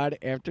swear to God,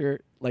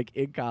 after like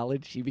in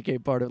college, she became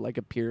part of like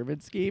a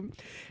pyramid scheme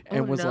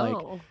and Oh, was like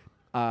no.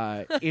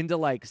 into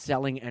like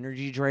selling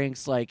energy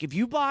drinks. Like, if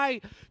you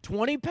buy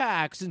 20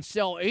 packs and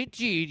sell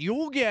 18,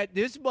 you'll get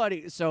this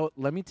money. So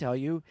let me tell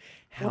you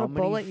how a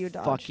bullet many you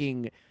dodged.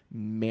 fucking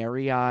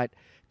Marriott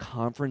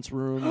conference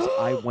rooms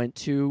I went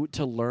to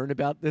learn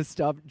about this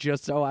stuff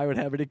just so I would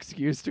have an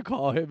excuse to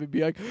call him and be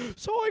like,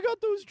 "So I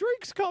got those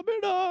drinks coming.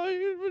 When are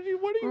you going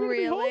to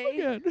be home Really?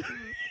 again?"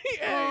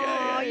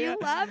 Oh, you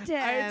loved him.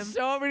 I had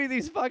so many of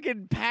these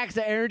fucking packs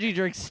of energy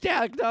drinks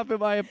stacked up in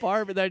my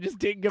apartment that I just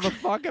didn't give a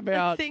fuck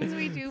about. Things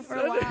we do for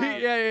So- a while.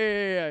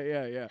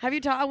 yeah. Have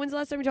you talked? When's the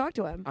last time you talked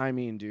to him? I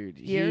mean, dude,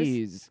 Years?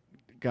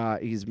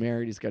 he's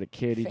married, he's got a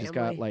kid, he just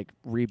got Family. like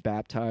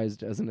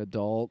rebaptized as an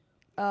adult.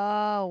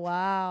 Oh,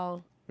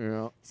 wow. You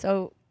know,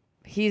 So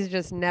he's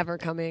just never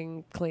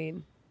coming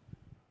clean.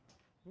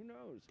 who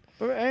knows?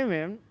 But hey,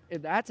 man,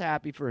 if that's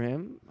happy for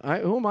him,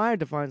 who am I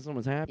to find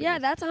someone's happy? Yeah,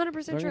 that's 100%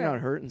 As long as true. you're not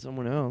hurting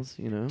someone else,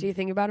 you know. Do you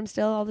think about him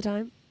still all the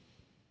time?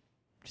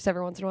 Just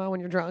every once in a while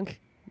when you're drunk?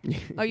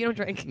 Oh, you don't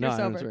drink. No, You're I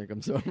sober. don't drink.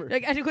 I'm sober.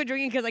 Like, I had to quit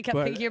drinking because I kept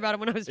But- thinking about him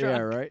when I was drunk.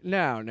 Yeah, right.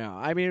 No.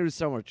 I mean, it was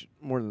so much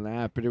more than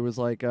that. But it was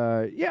like,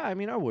 yeah. I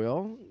mean, I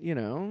will, you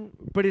know.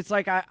 But it's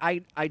like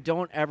I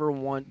don't ever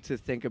want to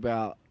think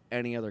about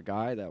any other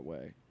guy that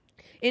way.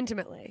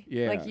 Intimately.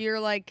 Yeah. Like, you're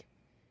like,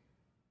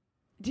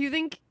 do you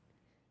think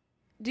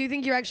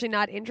you're actually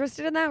not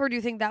interested in that? Or do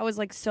you think that was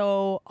like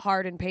so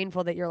hard and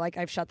painful that you're like,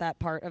 I've shut that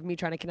part of me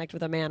trying to connect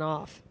with a man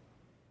off?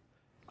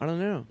 I don't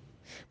know.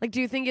 Like,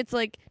 do you think it's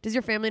like, does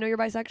your family know you're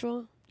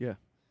bisexual? Yeah.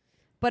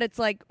 But it's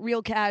like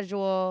real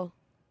casual.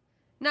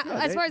 Not No,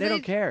 as far as they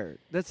don't care.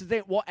 That's the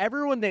thing. Well,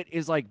 everyone that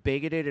is like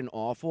bigoted and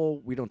awful,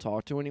 we don't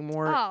talk to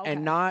anymore. Oh, okay.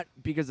 And not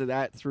because of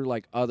that, through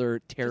like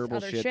other terrible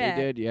other shit, shit.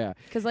 they did. Yeah.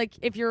 Because like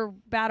if you're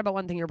bad about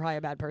one thing, you're probably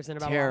a bad person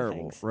about a lot of Terrible.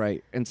 things.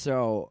 Right. And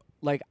so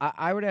like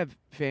I would have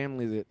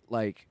family that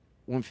like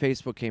when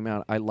Facebook came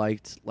out, I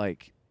liked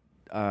like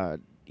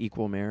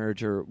equal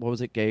marriage or what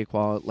was it, gay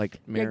equality, like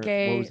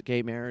gay- what was it,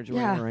 gay marriage or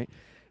Yeah. whatever, right?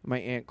 My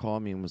aunt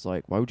called me and was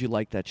like, "Why would you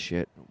like that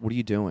shit? What are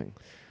you doing?"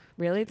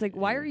 Really? It's like,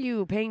 why are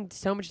you paying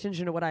so much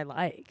attention to what I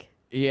like?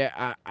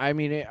 Yeah, I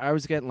mean, I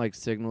was getting like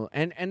signal,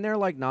 and they're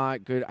like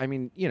not good. I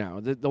mean, you know,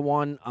 the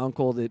one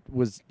uncle that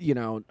was, you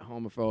know,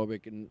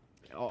 homophobic and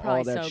all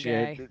Probably that so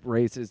shit. gay.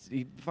 Racist.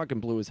 He fucking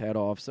blew his head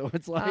off. So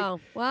it's like, Oh,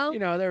 well. you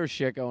know, there was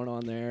shit going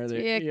on there.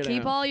 That,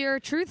 Keep all your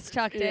truths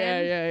tucked in.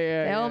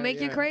 Yeah. They'll yeah, make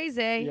you yeah.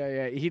 crazy.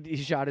 Yeah. He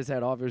shot his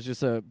head off. It was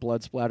just a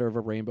blood splatter of a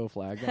rainbow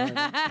flag behind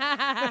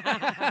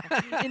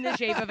him. In the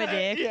shape of a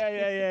dick.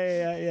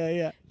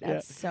 Yeah.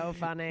 That's so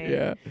funny.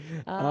 Yeah.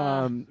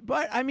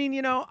 But I mean,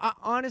 you know,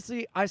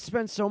 honestly, I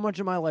spent so much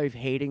of my life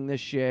hating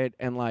this shit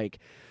and like,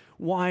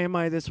 why am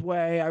I this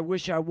way? I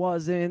wish I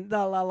wasn't.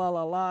 La la la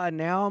la la.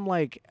 Now I'm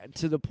like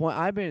to the point.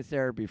 I've been in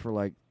therapy for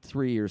like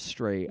 3 years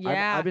straight.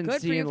 Yeah, I've been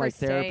good for you seeing for like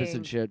therapists staying.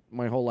 and shit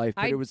my whole life.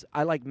 But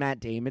I like Matt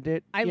Damon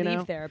it. I you leave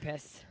know?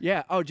 therapists.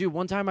 Yeah. Oh, dude.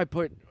 One time I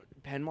put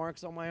pen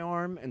marks on my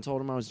arm and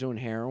told him I was doing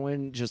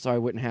heroin just so I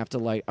wouldn't have to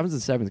like. I was in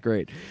 7th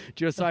grade,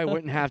 just so I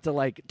wouldn't have to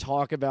like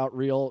talk about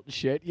real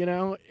shit. You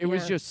know, it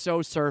was Yeah. just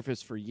so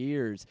surface for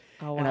years.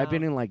 Oh, And I've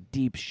been wow. in like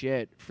deep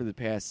shit for the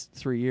past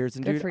 3 years.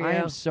 And Good dude, for I you.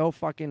 am so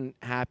fucking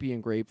happy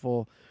and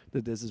grateful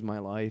that this is my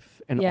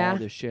life and Yeah. all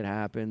this shit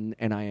happened.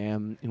 And I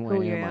am who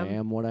Who I you am. I am.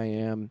 am what I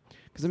am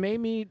because it made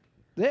me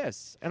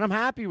this, and I'm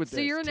happy with So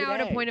this. you're now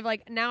at a today. point of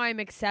like, now I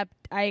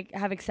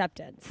have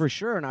acceptance. For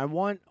sure, and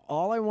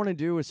all I want to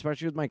do,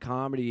 especially with my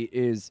comedy,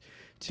 is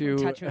to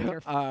Touch me with your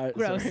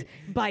gross sorry,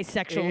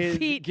 bisexual is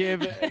feet.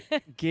 give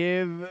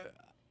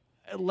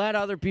let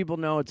other people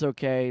know it's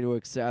okay to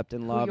accept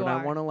and love, you and I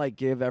are. want to like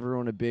give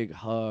everyone a big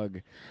hug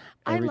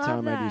I every love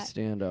time I do that.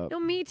 stand up. No,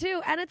 me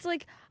too. And it's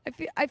like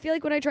I feel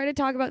like when I try to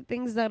talk about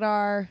things that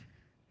are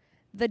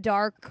the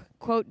dark,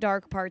 quote,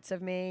 dark parts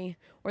of me,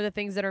 or the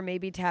things that are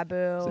maybe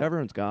taboo. So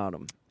everyone's got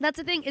them. That's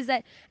the thing is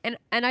that, and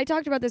I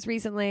talked about this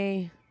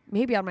recently,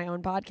 maybe on my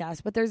own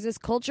podcast, but there's this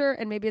culture,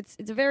 and maybe it's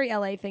a very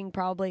LA thing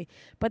probably,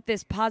 but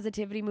this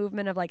positivity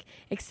movement of like,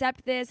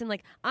 accept this, and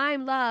like,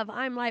 I'm love,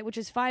 I'm light, which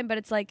is fine, but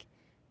it's like,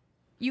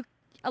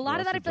 a lot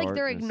of that I Also feel like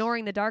they're darkness.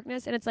 ignoring the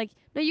darkness, and it's like,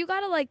 no, you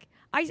gotta like,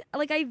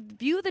 I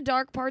view the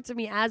dark parts of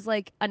me as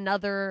like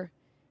another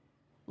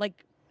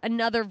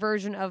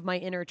version of my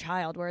inner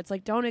child, where it's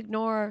like, don't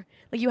ignore,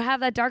 like, you have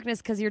that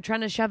darkness because you're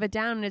trying to shove it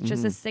down, and it's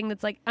just this thing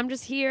that's like, I'm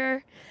just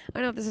here. I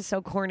don't know if this is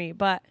so corny,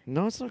 but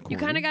No, it's not. you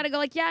kind of got to go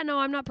like, yeah, no,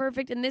 I'm not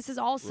perfect, and this is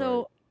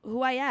also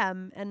who I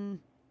am, and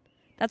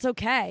that's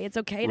okay. It's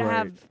okay to Right.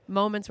 have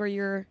moments where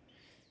you're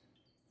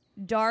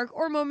dark,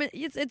 or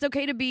it's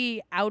okay to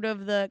be out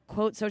of the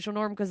quote social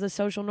norm, because the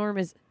social norm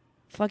is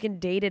fucking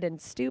dated and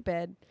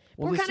stupid.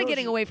 But Well, we're the kind of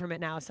getting social- away from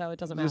it now, so it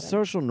doesn't The matter.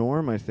 social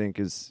norm, I think,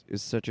 is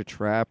such a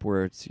trap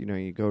where it's, you know,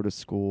 you go to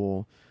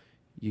school,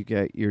 you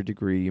get your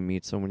degree, you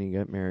meet someone, you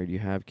get married, you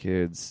have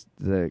kids.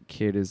 The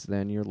kid is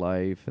then your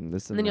life, and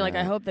this and then you're like,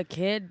 I that. hope the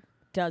kid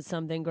does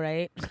something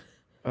great,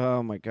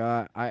 Oh my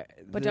god!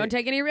 but don't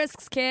take any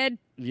risks, kid.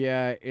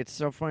 Yeah, it's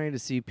so funny to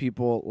see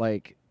people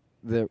like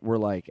that were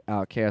like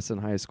outcasts in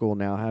high school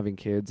now having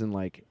kids and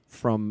like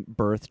from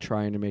birth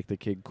trying to make the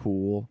kid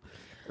cool,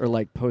 or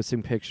like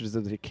posting pictures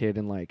of the kid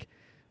in like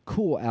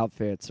cool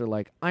outfits, or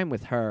like I'm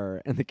with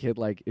her and the kid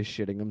like is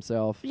shitting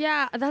himself.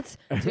 Yeah, that's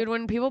dude.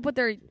 When people put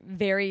their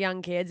very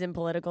young kids in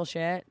political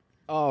shit,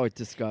 Oh, it's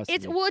disgusting.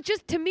 it's well, it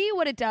just to me,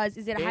 what it does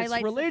is it It's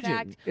highlights religion. the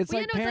fact. It's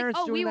well, like yeah, no, parents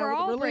it's like, oh, we doing that were with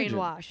all religion.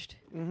 brainwashed,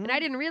 and I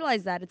didn't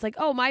realize that. It's like,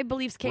 oh, my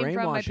beliefs came from my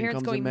Brainwashing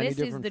parents comes in going, many "This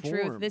is different the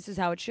truth. forms. This is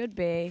how it should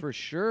be." for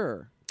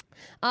sure.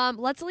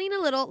 Let's lean a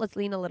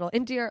little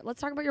into your. Let's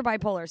talk about your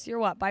bipolar. So you're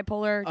what?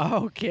 Bipolar?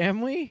 Oh,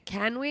 can we?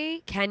 Can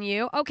we? Can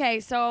you? Okay,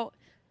 so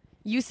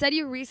you said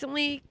you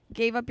recently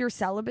gave up your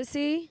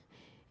celibacy.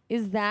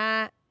 Is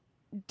that?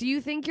 Do you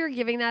think you're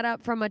giving that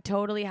up from a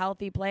totally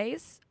healthy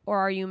place, or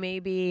are you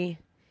maybe?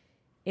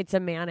 It's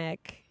a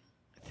manic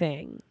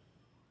thing.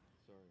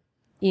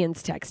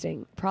 Ian's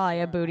texting. Probably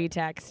a booty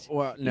text.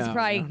 Well, He's no,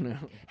 probably no.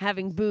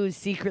 having booze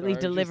secretly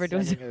Sorry, delivered to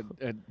just his. sending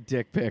a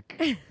dick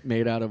pic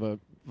made out of a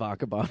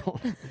vodka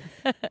bottle.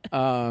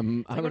 I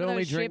one would of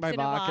only those drink my ships in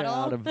a vodka bottle.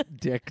 out of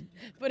dick.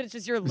 But it's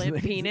just your limp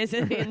penis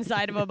in the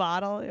inside of a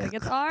bottle. You're like,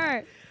 it's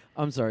art.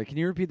 I'm sorry. Can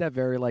you repeat that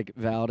very like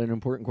valid and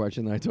important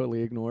question that I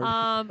totally ignored?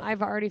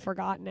 I've already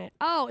forgotten it.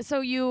 Oh,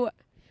 so you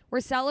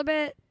were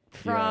celibate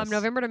from Yes.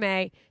 November to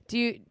May.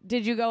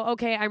 Did you go,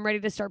 okay, I'm ready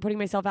to start putting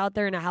myself out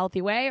there in a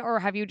healthy way, or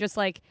have you just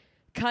like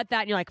cut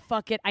that and you're like,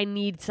 fuck it, I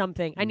need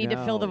something. I need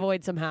to fill the No.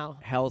 void somehow.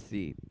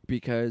 Healthy,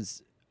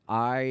 because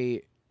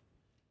I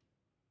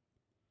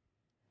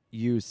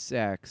use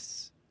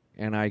sex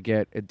and I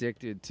get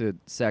addicted to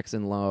sex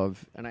and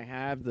love, and I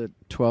have the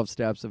 12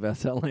 steps of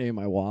SLA in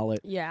my wallet.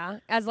 Yeah.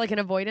 As like an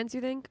avoidance,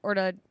 you think? Or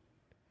to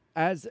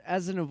As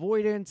an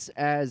avoidance,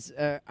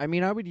 I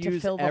mean, I would To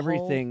use fill the hole?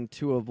 everything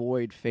to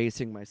avoid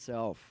facing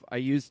myself. I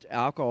used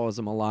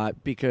alcoholism a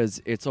lot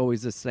because it's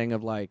always this thing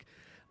of like,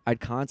 I'd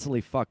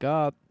constantly fuck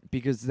up,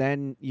 because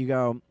then you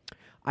go,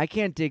 I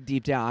can't dig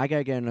deep down. I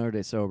gotta get another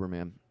day sober,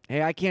 man.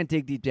 Hey, I can't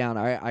dig deep down.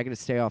 I gotta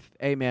stay off.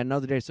 Hey, man,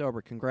 another day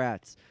sober.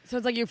 Congrats. so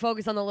it's like you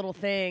focus on the little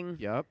thing.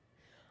 Yep.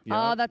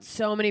 Oh, that's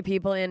so many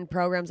people in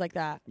programs like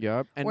that.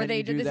 Yep. And Where then they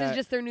you do this that. is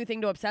just their new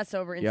thing to obsess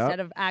over instead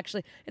of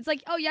actually. It's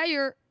like, oh yeah,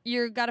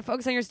 you're got to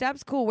focus on your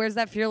steps. Cool. Where's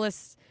that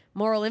fearless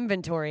moral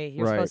inventory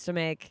you're Right. supposed to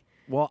make?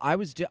 Well, I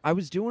was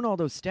doing all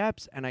those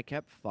steps and I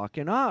kept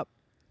fucking up.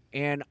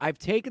 And I've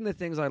taken the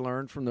things I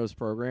learned from those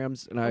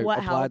programs and I What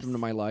applied them helps? to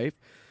my life.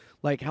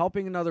 Like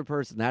helping another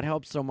person, that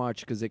helps so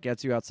much because it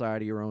gets you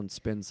outside of your own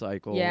spin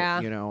cycle. Yeah.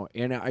 You know,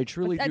 and I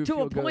truly But do to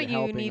feel a good point, you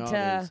helping need to-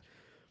 others.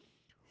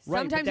 Right,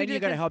 Sometimes but then do you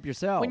it got to 'cause help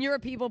yourself. When you're a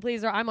people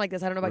pleaser, I'm like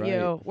this. I don't know about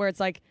you, Right. where it's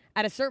like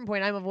at a certain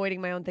point, I'm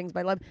avoiding my own things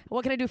by love.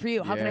 What can I do for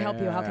you? How can I help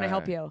you? How can I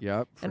help you?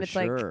 Yep, and for it's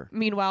sure. like,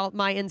 meanwhile,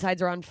 my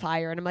insides are on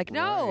fire, and I'm like,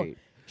 no, Right.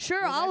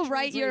 sure, Well, that I'll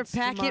write your translates to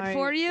packet my-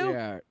 for you.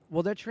 Yeah.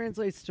 Well, that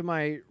translates to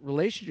my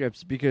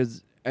relationships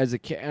because as a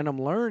kid, and I'm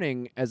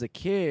learning as a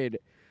kid,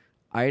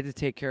 I had to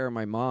take care of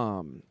my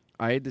mom.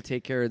 I had to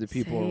take care of the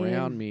people Same.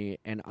 around me,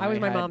 and I was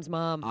my had- mom's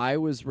mom. I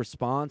was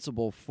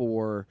responsible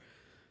for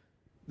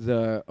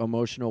the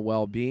emotional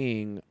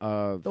well-being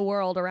of The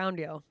world around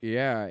you.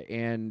 yeah,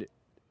 and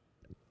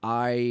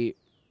I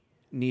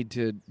need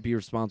to be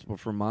responsible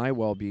for my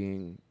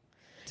well-being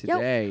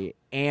today.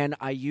 And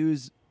I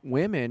use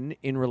women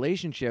in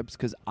relationships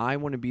because I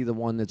want to be the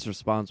one that's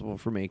responsible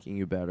for making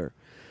you better.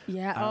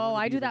 Yeah. I Oh, wanna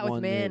I be do the that with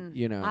one that, men.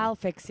 you know- I'll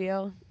fix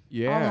you.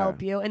 Yeah. I'll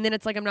help you. And then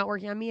it's like I'm not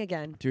working on me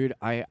again. Dude,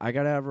 I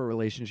got to have a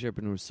relationship,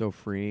 and it was so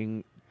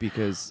freeing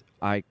because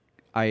I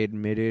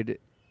admitted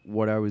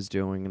what I was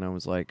doing, and I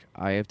was like,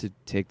 I have to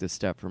take this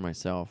step for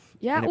myself.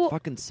 Yeah, and it well-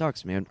 fucking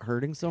sucks, man.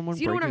 Hurting someone,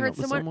 So you don't want to breaking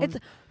hurt up with someone. It's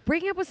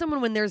breaking up with someone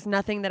when there's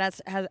nothing that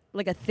has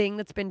like a thing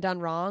that's been done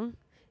wrong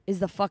is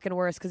the fucking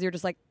worst because you're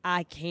just like,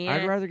 I can't.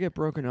 I'd rather get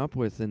broken up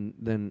with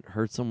than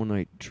hurt someone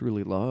I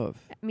truly love.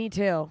 Me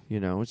too. You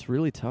know, it's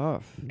really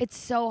tough. It's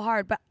so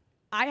hard, but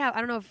I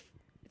don't know if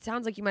it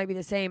sounds like you might be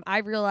the same. I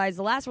realized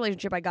the last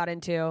relationship I got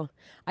into,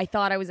 I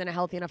thought I was in a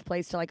healthy enough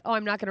place to like, oh,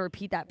 I'm not going to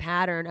repeat that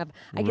pattern of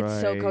I get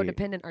so Right.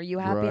 codependent. Are you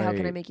happy? How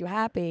can I Right. make you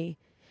happy?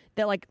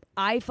 That like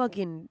I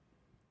fucking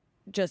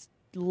just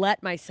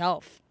let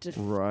myself to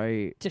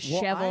Right.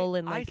 dishevel I,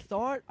 and like I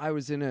thought I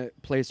was in a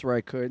place where I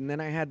could, and then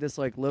I had this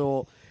like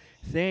little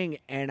thing,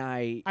 and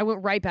I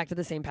went right back to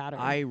the same pattern.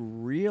 I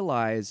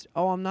realized,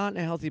 oh, I'm not in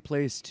a healthy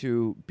place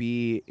to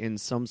be in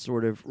some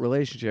sort of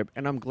relationship,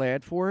 and I'm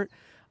glad for it.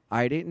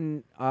 I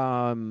didn't,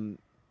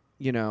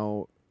 you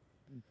know,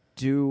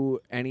 do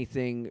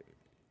anything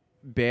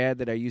bad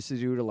that I used to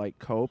do to like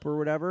cope or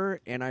whatever,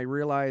 and I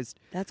realized,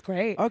 That's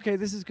great. okay,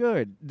 this is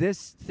good.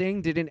 This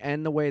thing didn't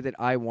end the way that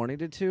I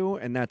wanted it to,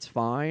 and that's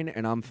fine,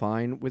 and I'm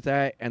fine with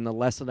that. And the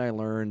lesson I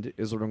learned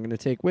is what I'm going to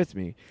take with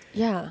me.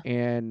 Yeah.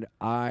 And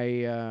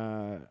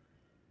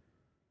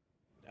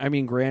I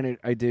mean, granted,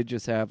 I did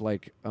just have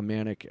like a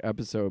manic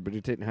episode, but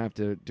it didn't have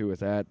to do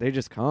with that. They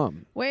just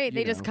come. Wait,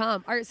 they you just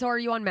know. come. So are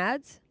you on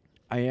meds?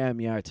 I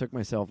am, yeah. I took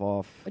myself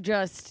off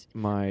Just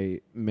my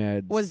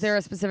meds. was there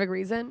a specific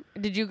reason?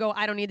 Did you go?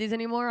 I don't need these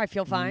anymore. I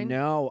feel fine.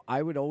 No,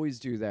 I would always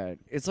do that.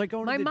 It's like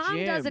going My to the mom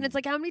gym. does, and it's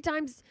like, how many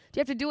times do you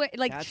have to do it?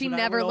 Like That's she what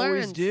never I would learns.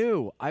 Always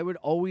do. I would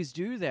always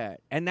do that,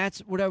 and that's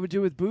what I would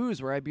do with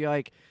booze, where I'd be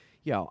like,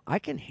 "Yo, I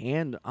can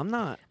handle. I'm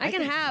not. I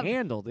can have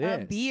handle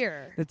this a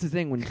beer. That's the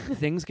thing. When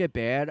things get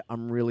bad,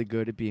 I'm really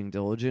good at being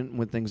diligent.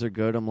 When things are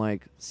good, I'm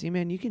like, "See,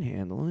 man, you can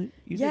handle it.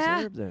 You Yeah.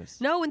 deserve this."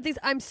 No, when things,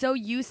 I'm so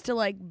used to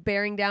like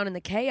bearing down in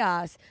the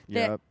chaos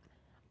that Yep.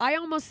 I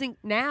almost think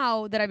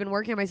now that I've been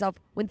working on myself,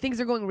 when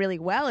things are going really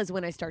well is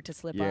when I start to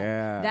slip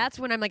Yeah. up. That's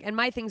when I'm like, and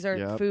my things are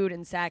Yep. food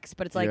and sex,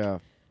 but it's like yeah.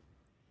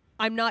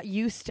 I'm not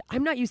used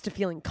to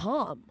feeling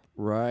calm.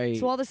 Right.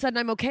 So all of a sudden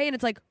I'm okay, and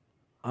it's like,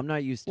 I'm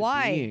not used to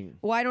why? being.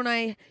 Why don't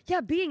I?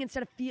 Yeah, being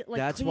instead of feel like.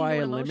 That's clinging why I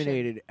to an emotion.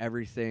 eliminated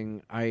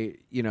everything.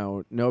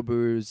 No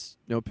booze,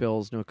 no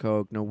pills, no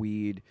coke, no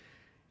weed.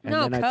 And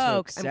No then I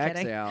coke. took I'm sex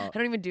kidding. out. I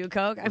don't even do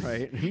coke. I'm,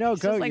 Right. No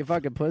it's just coke, like- you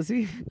fucking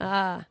pussy.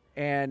 Ah,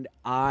 And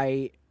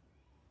I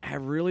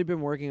have really been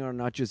working on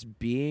not just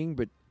being,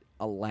 but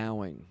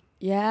allowing.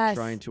 yes.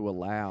 Trying to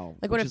allow.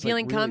 Like when which a is,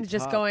 feeling really comes,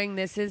 just tough. going,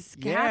 "This is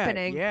Yeah,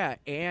 happening." Yeah.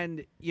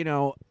 And,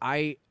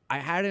 I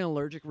had an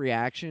allergic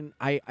reaction.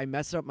 I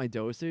messed up my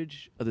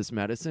dosage of this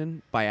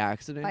medicine by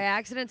accident. By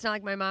accident, it's not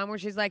like my mom, where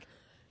she's like,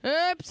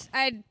 "Oops,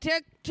 I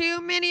took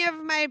too many of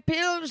my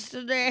pills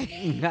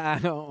today."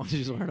 No,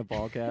 she's wearing a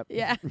ball cap.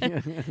 Yeah.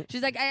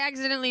 She's like, "I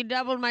accidentally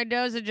doubled my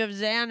dosage of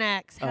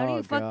Xanax." How do Oh,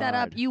 you fuck that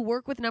up? God. You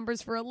work with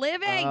numbers for a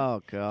living.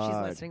 Oh, God.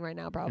 She's listening right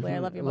now, probably. I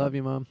love you, I Mom. love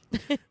you, Mom.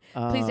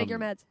 Please take your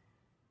meds.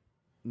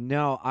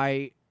 No,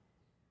 I'm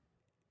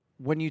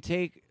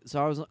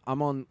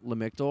on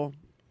Lamictal,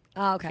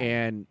 Oh, okay.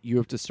 and you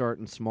have to start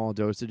in small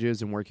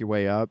dosages and work your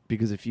way up,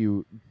 because if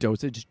you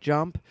dosage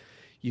jump,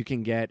 you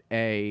can get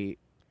a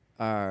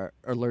rash,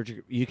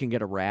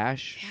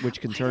 Yeah, which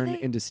can why do turn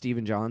they- into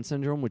Stephen John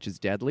syndrome, which is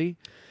deadly.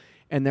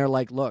 And they're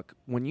like, look,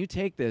 when you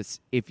take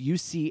this, if you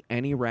see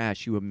any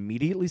rash, you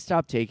immediately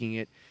stop taking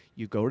it.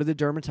 You go to the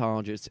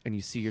dermatologist and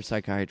you see your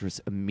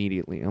psychiatrist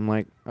immediately. I'm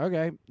like,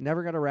 okay,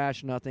 never got a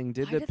rash, nothing.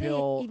 Did Why the do they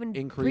pill even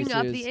increases?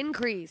 bring up the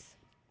increase?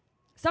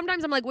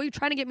 Sometimes I'm like, "Well, you're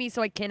trying to get me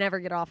so I can never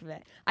get off of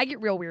it." I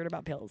get real weird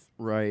about pills.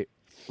 Right.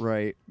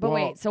 But Well,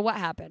 wait, so what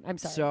happened? I'm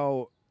sorry.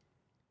 So,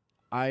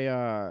 I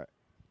at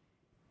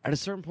a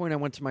certain point, I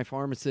went to my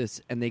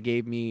pharmacist and they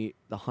gave me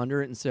the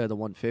 100 instead of the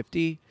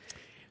 150,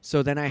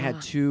 So then I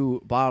had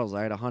 2 bottles.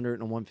 I had a 100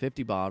 and a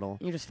 150 bottle.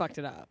 You just fucked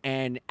it up.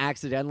 And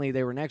accidentally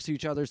they were next to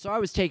each other. So I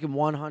was taking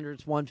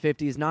 100s,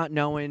 150s, not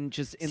knowing,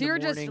 just in the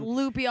morning. So you're just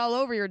loopy all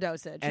over your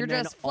dosage. And you're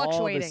then just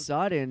fluctuating. all of a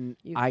sudden,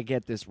 I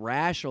get this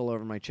rash all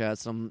over my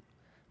chest.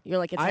 You're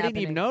like, it's I happening.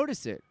 didn't even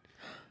notice it.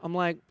 I'm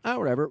like, oh,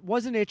 whatever.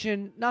 Wasn't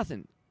itching,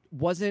 nothing.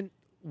 Wasn't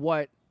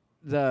what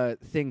the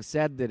thing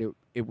said that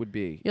it would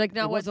be. You're like,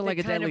 no, it wasn't like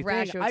a deadly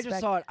rash thing. you I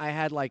just thought I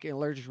had like an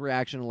allergic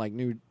reaction to like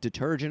new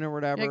detergent or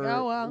whatever. You're like,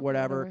 oh, well,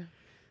 whatever.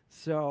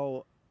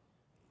 So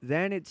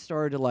then it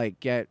started to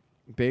like get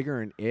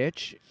bigger and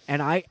itch,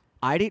 and I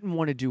didn't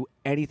want to do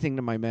anything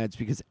to my meds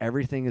because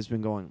everything has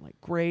been going like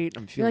great.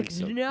 I'm feeling like,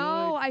 so no,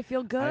 good. I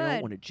feel good. I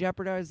don't want to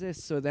jeopardize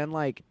this. So then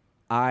like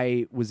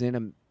I was in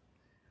a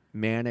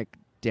manic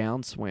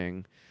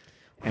downswing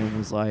and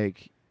was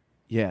like,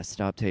 yeah,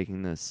 stop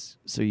taking this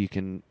so you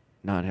can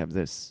not have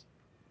this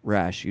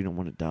rash. You don't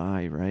want to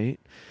die, right?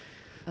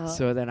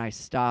 So then I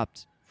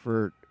stopped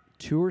for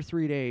 2 or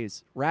 3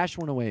 days. Rash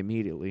went away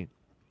immediately.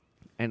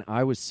 And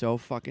I was so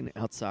fucking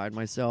outside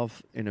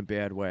myself in a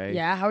bad way.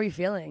 Yeah, how are you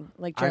feeling?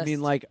 Like, just... I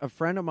mean, like, a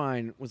friend of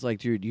mine was like,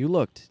 dude, you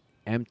looked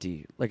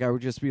empty. Like, I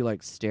would just be,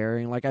 like,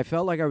 staring. Like, I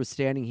felt like I was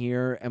standing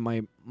here and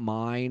my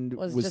mind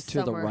was just to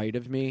somewhere. the right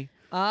of me.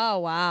 Oh,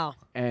 wow.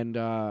 And,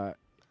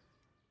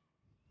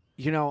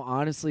 you know,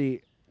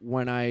 honestly,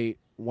 when I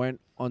went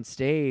on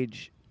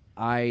stage,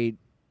 I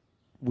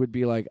would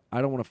be like,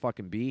 I don't want to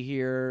fucking be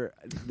here.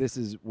 This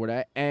is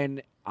what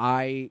and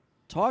I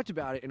talked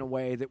about it in a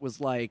way that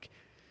was like,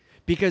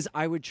 because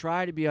I would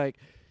try to be like,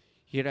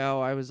 you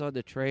know, I was on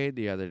the train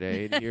the other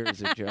day, and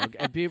here's a joke.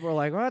 And people were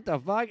like, what the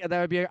fuck? And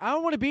I would be like, I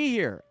don't want to be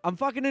here. I'm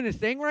fucking in a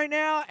thing right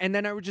now. And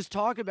then I would just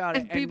talk about it.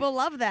 And people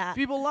love that.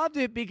 People loved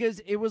it because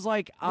it was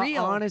like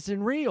Real. honest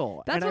and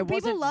real. That's and what I people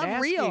wasn't love,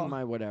 masking real.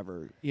 my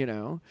whatever, you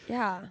know?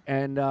 Yeah.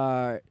 And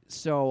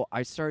so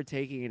I started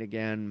taking it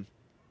again.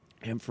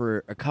 And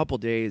for a couple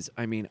days,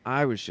 I mean,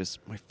 I was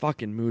just, my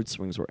fucking mood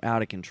swings were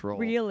out of control.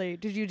 Really?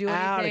 Did you do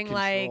Out of anything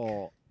like...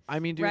 control. I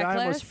mean, dude, I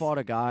reckless? almost fought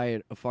a guy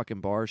at a fucking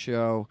bar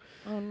show.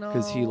 Oh, no.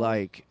 Because he,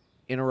 like,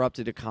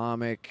 interrupted a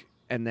comic,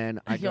 and then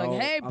I You're go,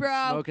 like, hey, I'm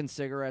bro. smoking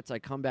cigarettes. I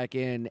come back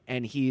in,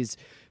 and he's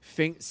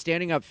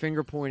standing up,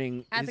 finger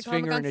pointing At his the comic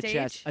finger on in his stage?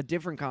 chest. A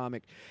different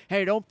comic.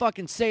 Hey, don't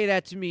fucking say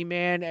that to me,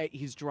 man.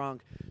 He's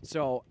drunk.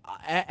 So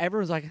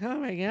everyone's like, oh,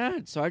 my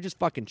God. So I just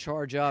fucking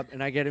charge up,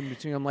 and I get in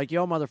between. I'm like,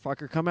 yo,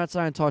 motherfucker, come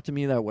outside and talk to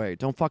me that way.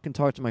 Don't fucking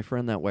talk to my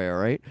friend that way, all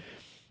right?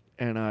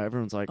 And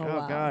everyone's like, oh,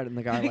 wow. God. And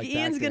the guy, like,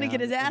 Ian's backed gonna down, get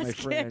his and ass my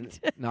friend-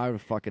 kicked. No, I would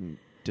have fucking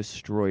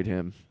destroyed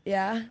him.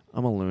 Yeah.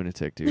 I'm a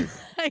lunatic, dude.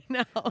 I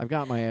know. I've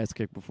got my ass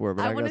kicked before,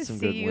 but I want got to some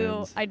see good you.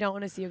 wins. I don't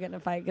want to see you get in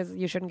a fight because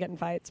you shouldn't get in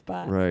fights.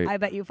 But Right. I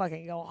bet you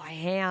fucking go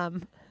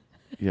ham.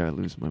 Yeah, I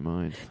lose my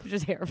mind. There's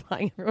just hair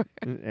flying everywhere.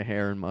 A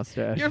hair and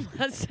mustache. Your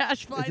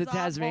mustache flies It's a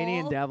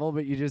Tasmanian awful. devil,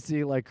 but you just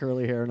see like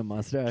curly hair and a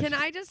mustache. Can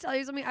I just tell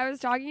you something? I was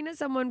talking to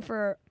someone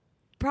for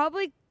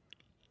probably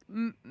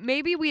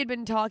maybe we had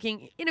been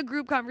talking in a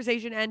group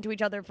conversation and to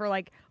each other for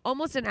like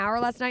almost an hour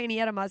last night, and he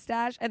had a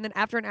mustache. And then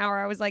after an hour,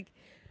 I was like,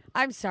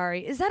 I'm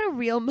sorry, is that a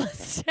real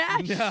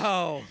mustache?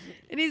 No.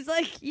 And he's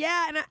like,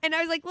 yeah. And I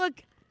was like,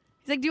 look.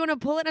 He's like, do you want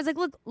to pull it? And I was like,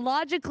 look,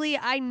 logically,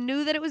 I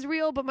knew that it was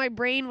real, but my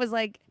brain was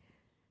like,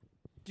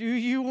 Do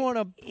you want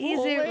to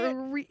pull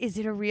is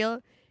it a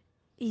real?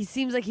 He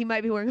seems like he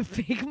might be wearing a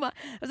fake I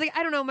was like,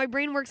 I don't know. My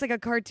brain works like a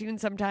cartoon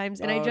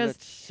sometimes. And I just,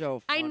 that's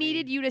so I funny.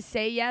 needed you to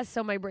say yes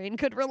so my brain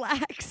could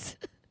relax.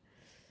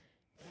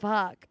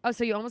 Fuck. Oh,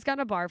 so you almost got in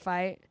a bar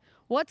fight.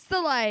 What's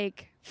the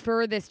like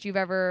furthest you've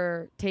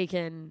ever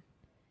taken?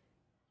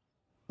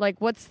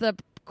 Like, what's the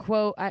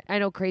quote? I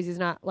know crazy is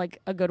not like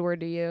a good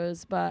word to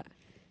use, but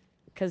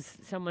because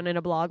someone in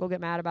a blog will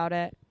get mad about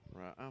it.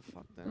 Right. Oh,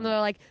 fuck that. And they're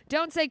like,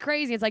 don't say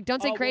crazy. It's like,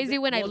 don't say Oh, well, crazy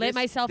when I lit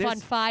myself on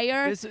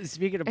fire. This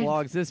speaking of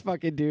blogs, this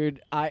fucking dude,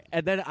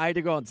 and then I had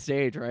to go on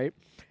stage, right?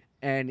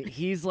 And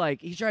he's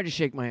like, he tried to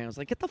shake my hand. I was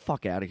like, get the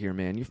fuck out of here,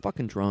 man. You're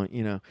fucking drunk,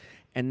 you know.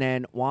 And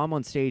then while I'm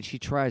on stage, he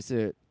tries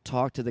to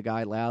talk to the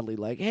guy loudly,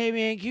 like, hey,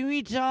 man, can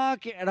we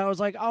talk? And I was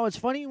like, oh, it's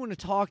funny you want to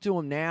talk to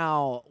him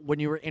now when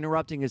you were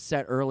interrupting his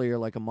set earlier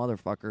like a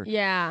motherfucker.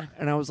 Yeah.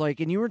 And I was like,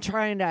 and you were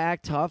trying to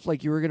act tough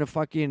like you were going to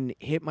fucking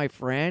hit my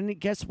friend?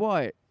 Guess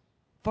what?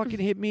 Fucking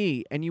hit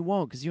me, and you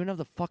won't because you don't have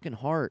the fucking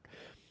heart.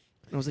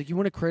 And I was like, you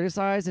want to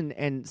criticize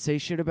and say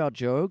shit about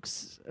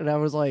jokes? And I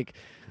was like,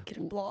 Get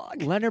a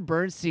blog. Leonard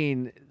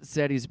Bernstein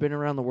said he's been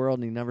around the world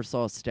and he never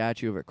saw a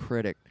statue of a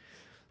critic.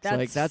 So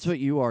like that's what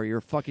you are. You're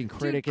a fucking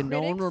critic, and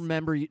no one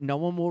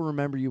will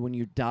remember you when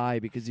you die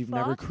because you've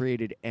never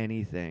created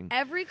anything.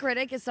 Every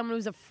critic is someone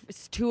who's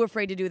is too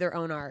afraid to do their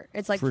own art.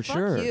 It's like, For fuck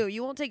sure. you.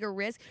 You won't take a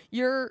risk.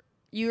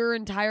 Your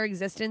entire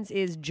existence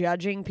is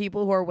judging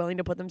people who are willing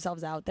to put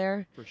themselves out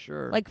there. For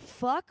sure. Like,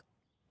 fuck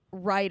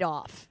right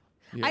off.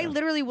 Yeah. I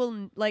literally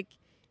will, like,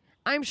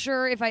 I'm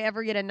sure if I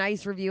ever get a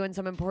nice review in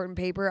some important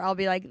paper, I'll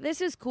be like,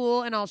 this is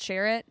cool, and I'll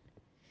share it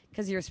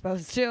because you're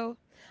supposed to.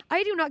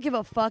 I do not give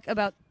a fuck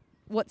about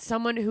what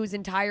someone whose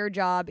entire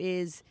job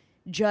is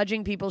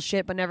judging people's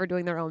shit but never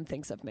doing their own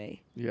thinks of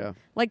me. Yeah.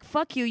 Like,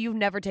 fuck you, you've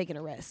never taken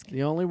a risk.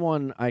 The only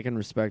one I can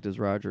respect is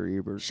Roger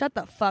Ebert. Shut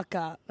the fuck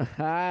up.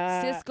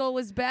 Siskel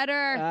was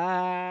better.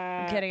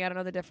 I'm kidding, I don't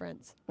know the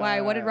difference.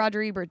 Why? What did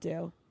Roger Ebert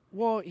do?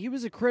 Well, he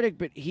was a critic,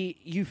 but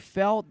you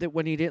felt that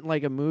when he didn't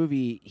like a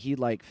movie, he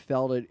like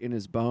felt it in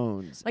his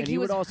bones. Like and he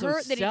would was also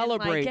hurt that he didn't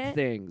like celebrate it?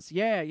 things.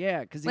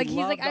 Yeah, because Like, he he's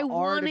loved like, the I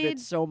art of wanted- it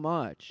so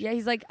much. Yeah,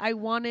 he's like, he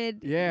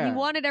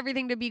wanted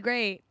everything to be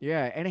great.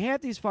 Yeah, and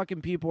half these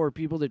fucking people are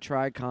people that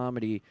tried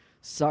comedy,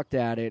 sucked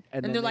at it,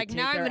 and then they're they like, take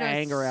now I'm their gonna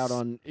anger out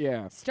on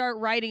Start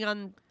writing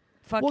on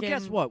fucking Well,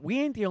 guess what? We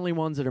ain't the only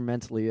ones that are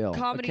mentally ill.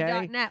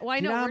 comedy.net. Okay? Well, I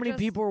Do you know, know how we're many just-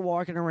 people are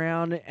walking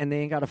around and they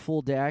ain't got a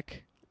full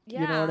deck?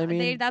 Yeah, You know what I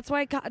mean? that's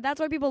why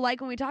people like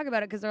when we talk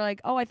about it, because they're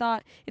like, oh, I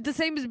thought it's the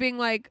same as being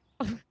like,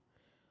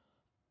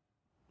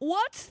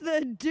 what's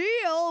the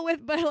deal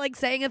with but like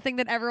saying a thing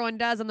that everyone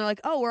does, and they're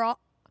like, oh, we're all,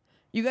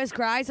 you guys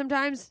cry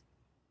sometimes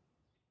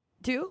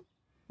too?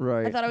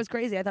 Right. I thought I was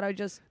crazy. I thought I would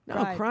just No,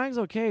 cry. crying's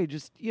okay.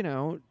 Just,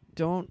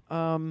 don't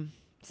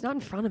It's not in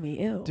front of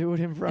me. Ew. do it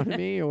in front of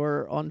me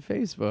or on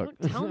Facebook.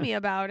 Don't tell me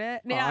about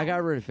it. Oh, Yeah. I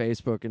got rid of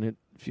Facebook and it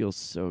feels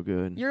so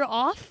good. You're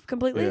off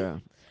completely? Yeah.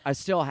 I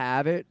still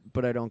have it,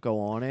 but I don't go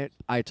on it.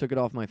 I took it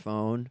off my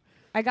phone.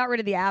 I got rid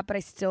of the app, but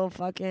I still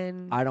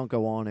fucking... I don't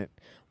go on it.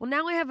 Well,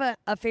 now I have a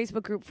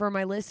Facebook group for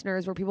my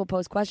listeners where people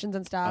post questions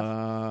and stuff.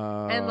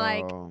 And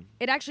like,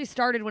 it actually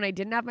started when I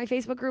didn't have my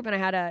Facebook group and I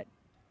had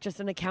just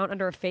an account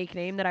under a fake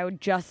name that I would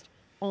just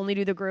only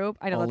do the group.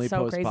 I know only that's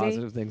so post crazy.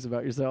 positive things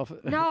about yourself.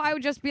 No, I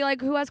would just be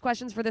like, who has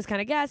questions for this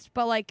kind of guest?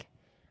 But like,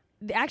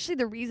 actually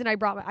the reason I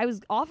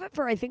was off it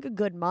for I think a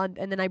good month,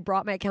 and then I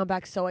brought my account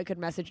back so I could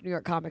message New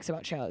York comics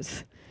about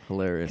shows.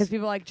 Hilarious. Because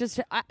people like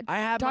I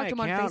have talk my to them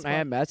on account. Facebook. I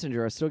have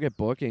Messenger. I still get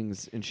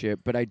bookings and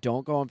shit, but I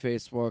don't go on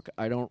Facebook.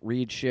 I don't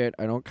read shit.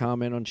 I don't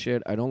comment on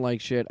shit. I don't like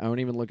shit. I don't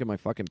even look at my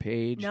fucking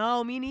page.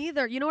 No, me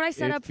neither. You know what I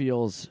set it up?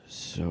 feels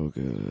so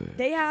good.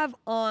 They have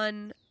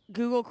on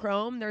Google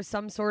Chrome, there's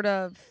some sort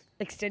of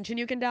extension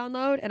you can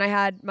download, and I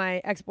had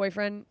my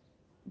boyfriend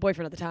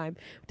at the time,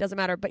 doesn't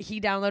matter, but he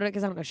downloaded it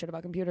because I don't know shit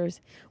about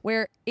computers,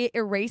 where it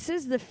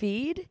erases the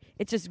feed.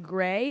 It's just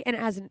gray, and it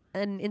has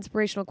an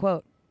inspirational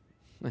quote.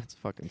 That's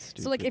fucking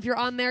stupid. So like if you're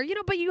on there,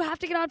 but you have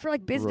to get on for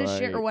like business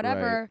shit or Right,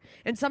 whatever. right.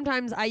 And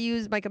sometimes I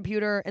use my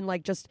computer and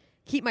like just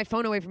keep my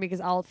phone away from me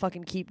because I'll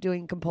fucking keep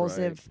doing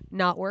compulsive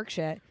not work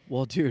shit.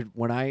 Well, dude,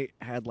 when I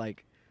had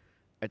like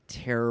a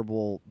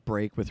terrible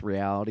break with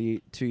reality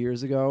 2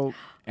 years ago,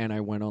 and I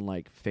went on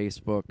like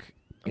Facebook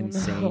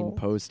insane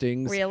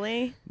postings.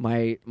 Really?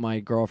 My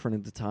girlfriend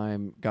at the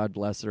time, God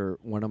bless her,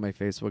 went on my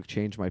Facebook,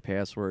 changed my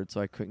password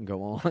so I couldn't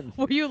go on.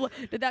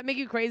 Did that make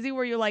you crazy?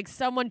 Were you like,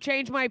 someone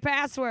changed my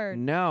password?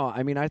 No,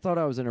 I mean, I thought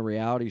I was in a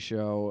reality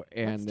show,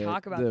 and Let's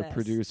talk about the this.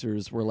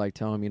 producers were like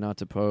telling me not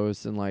to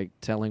post and like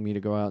telling me to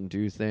go out and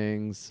do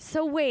things.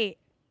 So wait.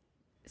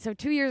 So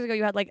 2 years ago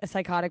you had like a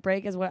psychotic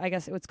break is what I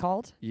guess it's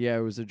called? Yeah,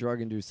 it was a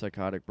drug-induced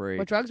psychotic break.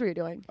 What drugs were you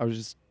doing? I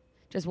was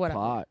Just what?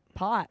 pot.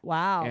 Pot.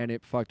 Wow. And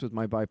it fucked with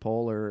my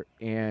bipolar.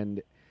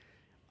 And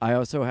I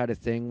also had a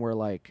thing where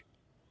like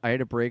I had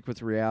a break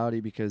with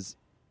reality because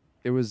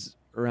it was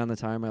around the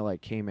time I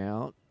like came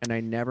out, and I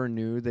never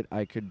knew that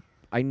I could.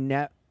 I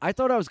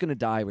thought I was gonna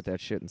die with that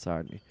shit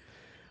inside me.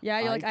 yeah,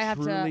 you're like, I have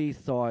to. truly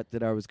thought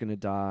that I was gonna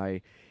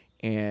die.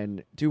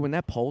 And dude, when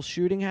that Pulse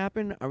shooting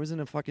happened, I was in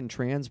a fucking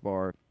trans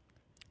bar,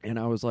 and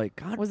I was like,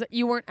 God. Was it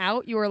you weren't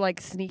out? You were like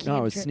sneaking. No, I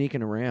in was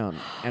sneaking around,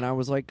 and I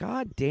was like,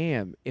 God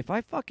damn! If I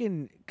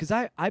fucking, because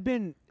I've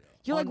been.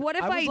 You're like, what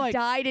if was I like,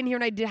 died in here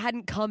and I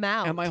hadn't come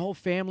out? and my whole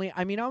family.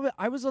 I mean,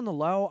 I was on the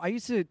low. I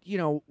used to,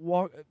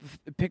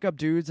 pick up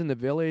dudes in the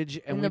village,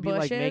 and In we'd the be like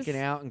bushes? making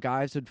out, and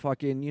guys would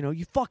fucking,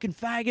 you fucking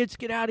faggots,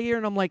 get out of here.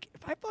 And I'm like,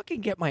 if I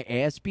fucking get my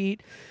ass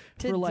beat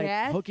To for like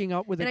death? hooking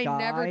up with and a guy, I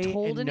never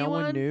told and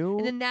anyone. no one knew,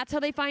 And then that's how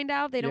they find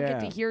out. They don't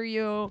get to Yeah. hear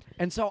you.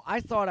 and so I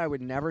thought I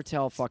would never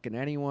tell fucking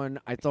anyone.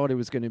 I thought it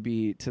was going to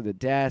be to the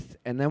death.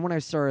 And then when I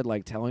started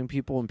like telling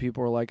people, and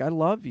people were like, I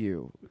love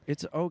you.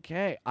 It's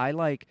okay. I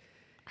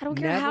don't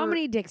care how Never-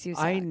 many dicks you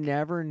suck. I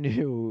never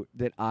knew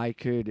that I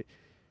could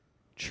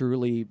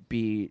truly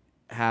be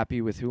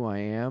happy with who I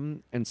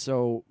am. And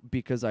so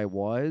because I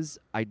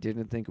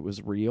didn't think it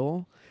was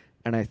real.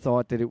 And I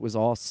thought that it was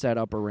all set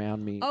up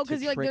around me. Oh, because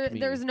because you're like,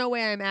 there's no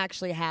way I'm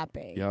actually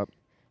happy. Yep.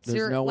 So There's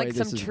you're no way like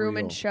this some is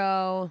Truman real.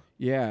 Show.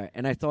 Yeah,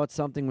 and I thought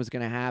something was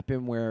going to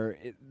happen where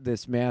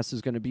this mask was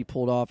going to be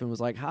pulled off and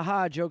was like,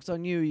 haha, joke's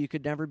on you. You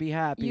could never be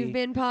happy. You've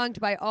been punked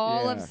by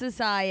all of Yeah.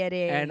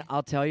 society. And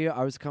I'll tell you,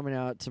 I was coming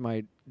out to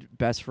my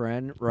best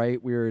friend,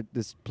 right? We were at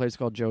this place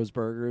called Joe's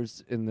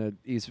Burgers in the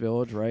East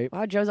Village, right?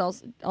 wow, Joe's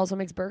also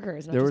makes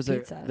burgers, not There just was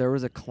pizza. there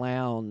was a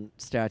clown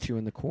statue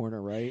in the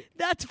corner, right?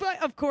 That's fine.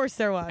 Of course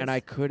there was. And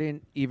I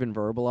couldn't even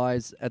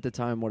verbalize at the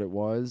time what it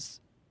was.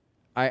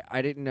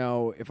 I didn't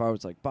know if I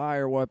was like bi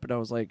or what, but I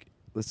was like,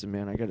 listen,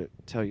 man, I gotta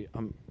tell you,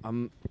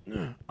 I'm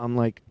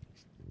like,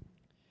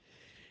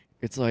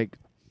 it's like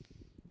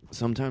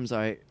sometimes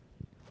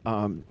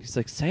he's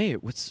like, say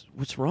it, what's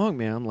wrong,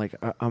 man? I'm like,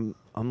 I'm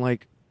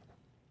like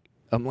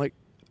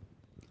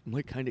I'm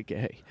like kind of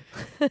gay.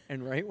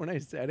 And right when I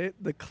said it,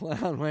 the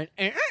clown went,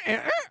 It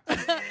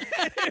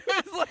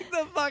was like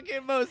the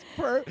fucking most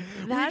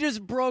we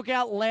just broke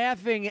out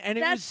laughing, and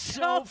it was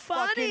so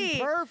funny.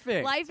 fucking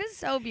perfect. Life is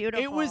so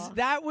beautiful.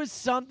 That was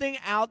something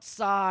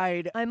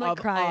outside I'm like of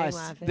crying us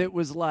laughing. that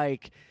was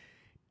like,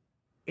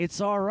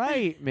 it's all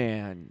right,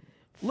 man.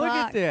 Look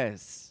at Fuck.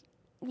 this.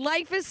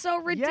 Life is so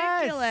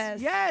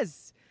ridiculous.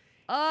 Yes.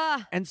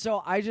 And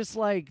so I just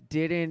like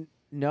didn't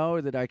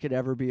know that I could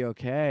ever be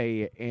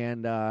okay,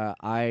 and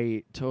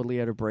I totally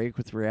had a break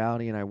with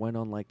reality, and I went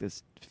on like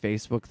this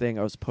Facebook thing.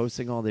 I was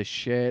posting all this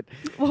shit.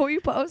 What were you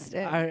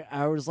posting?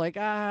 I was like,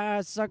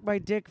 suck my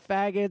dick,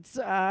 faggots.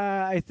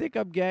 I think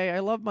I'm gay. I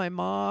love my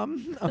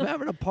mom. I'm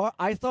having a party.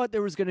 I thought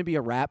there was going to be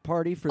a rap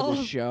party for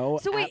the show.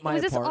 So wait, at my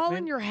was this all in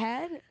apartment. your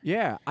head?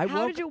 Yeah, I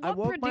How woke, did you- I what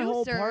woke my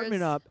whole producers?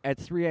 apartment up at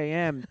 3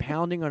 a.m.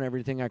 pounding on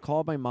everything. I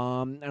called my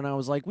mom, and I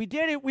was like, we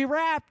did it. We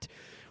rapped.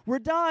 We're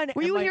done.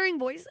 Were And you my- hearing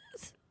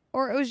voices?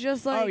 Or it was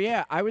just like... Oh,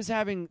 yeah.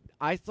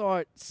 I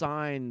thought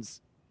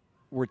signs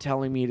were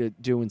telling me to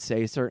do and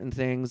say certain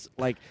things.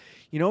 Like,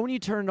 you know when you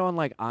turned on,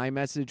 like,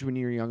 iMessage when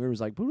you were younger? It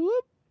was like, boop.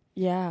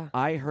 Yeah.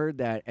 I heard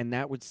that, and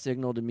that would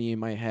signal to me in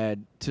my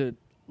head to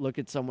look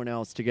at someone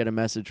else to get a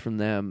message from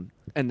them.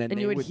 And then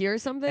And you would hear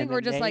something? and Or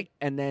then just they- like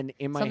and then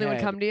in my something head,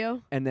 would come to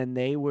you? and then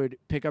they would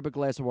pick up a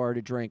glass of water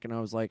to drink, and I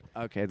was like,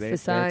 okay, the they're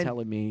sign.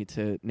 telling me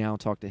to now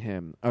talk to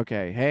him.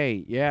 Okay,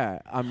 hey, yeah.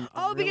 I'm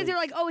Oh, because really- you're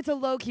like, oh, it's a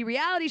low-key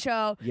reality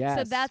show. Yes.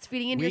 So that's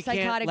feeding into your can't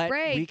psychotic let-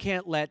 break. We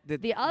can't let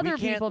The other we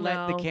can't people let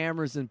know. the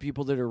cameras and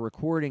people that are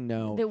recording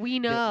know That we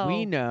know.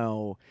 we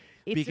know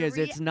It's a because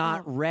it's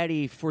not oh.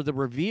 ready for the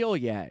reveal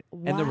yet.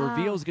 And the Wow.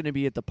 reveal is going to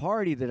be at the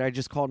party that I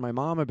just called my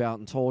mom about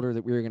and told her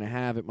that we were going to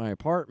have at my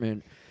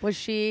apartment.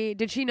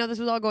 Did she know this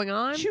was all going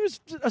on? She was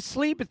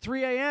asleep at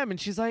 3 a.m. and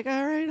she's like,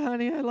 "All right,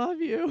 honey, I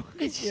love you."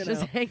 She You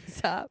just know?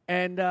 hangs up.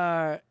 And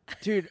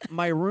dude,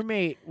 my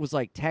roommate was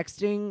like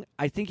texting.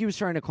 I think he was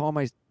trying to call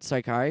my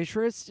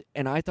psychiatrist,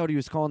 and I thought he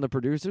was calling the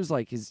producers.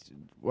 Like,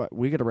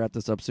 we got to wrap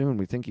this up soon.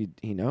 We think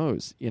he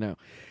knows, you know.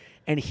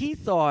 And he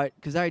thought,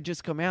 because I had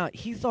just come out,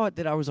 he thought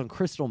that I was on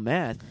crystal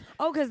meth.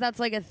 Oh, because that's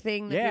like a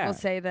thing that people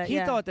say that. He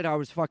thought that I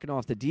was fucking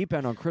off the deep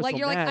end on crystal like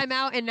you're meth. like, I'm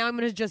out and now I'm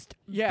gonna just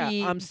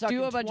I'm sucking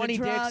do a bunch 20 of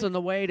dicks drugs. on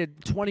the way to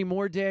 20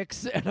 more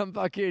dicks, and I'm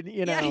fucking,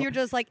 you know. Yeah, you're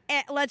just like,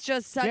 let's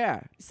just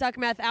suck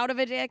meth out of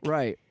a dick.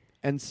 Right.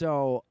 And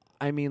so,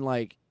 I mean,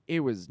 like, it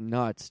was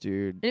nuts,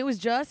 dude. And it was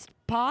just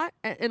pot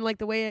and like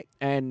the way it.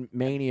 And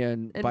mania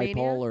and mania?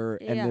 bipolar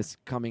Yeah. and this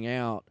coming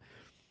out.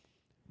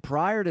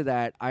 Prior to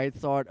that, I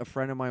thought a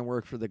friend of mine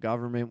worked for the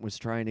government was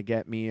trying to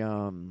get me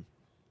on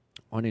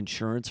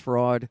insurance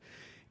fraud.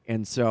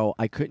 And so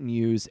I couldn't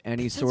use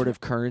any sort of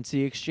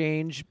currency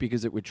exchange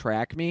because it would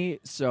track me.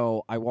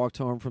 So I walked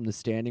home from the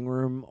standing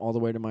room all the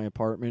way to my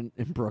apartment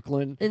in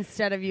Brooklyn.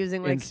 Instead of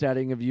using like. Instead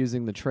of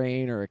using the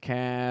train or a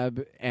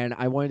cab. And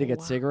I wanted to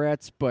get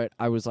cigarettes, but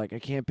I was like, I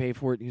can't pay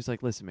for it. And he was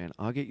like, listen, man,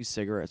 I'll get you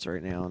cigarettes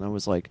right now. And I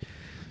was like,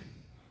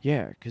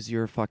 yeah, because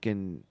you're a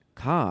fucking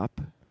cop.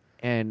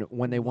 And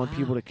when they want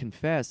people to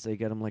confess, they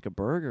get them like a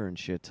burger and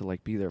shit to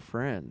like be their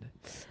friend.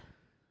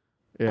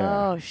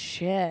 Yeah. Oh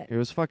shit! It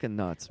was fucking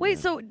nuts. Wait, man.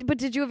 so but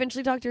did you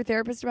eventually talk to your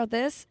therapist about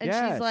this? And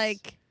Yes. she's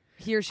like,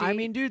 he or she. I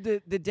mean, dude,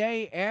 the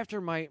day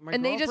after my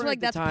And they just were girlfriend like, at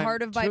the that's time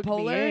part of took me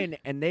bipolar? in,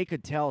 and they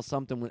could tell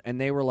something, and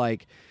they were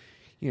like,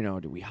 you know,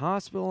 do we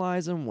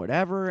hospitalize him,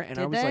 whatever? And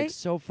I Did was they? like,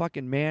 so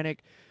fucking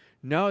manic.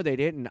 No, they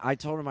didn't. I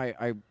told them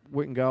I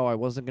wouldn't go. I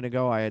wasn't gonna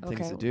go. I had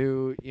things Okay. to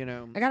do. You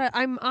know.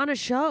 I'm on a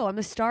show. I'm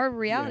the star of a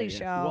reality Yeah,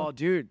 show. yeah. Well,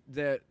 dude,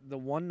 the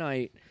one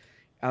night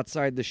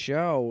outside the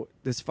show,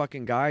 this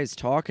fucking guy is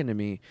talking to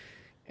me,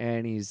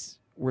 and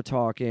we're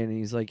talking, and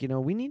he's like, you know,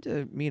 we need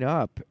to meet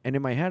up. And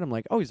in my head, I'm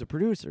like, oh, he's a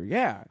producer.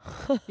 Yeah,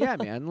 yeah,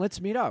 man,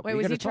 let's meet up. Wait, we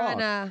was gotta he trying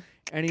talk. to?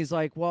 And he's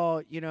like,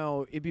 well, you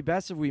know, it'd be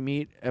best if we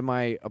meet at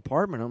my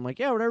apartment. I'm like,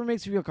 yeah, whatever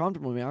makes you feel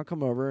comfortable, man. I'll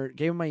come over.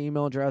 Gave him my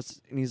email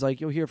address, and he's like,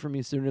 you'll hear from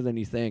me sooner than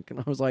you think. And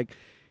I was like,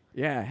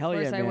 yeah, hell Of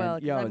course yeah, I man. will,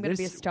 'cause Yo, I'm gonna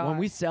be a this- star. when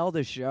we sell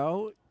this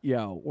show,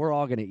 yo, we're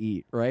all gonna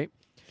eat, right?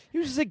 He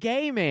was just a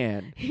gay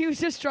man. He was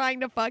just trying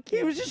to fuck you.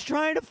 He was just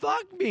trying to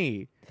fuck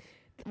me.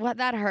 What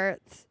that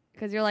hurts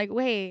because you're like,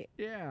 wait,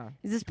 Yeah.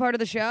 is this part of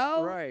the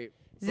show? Right.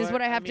 Is this But,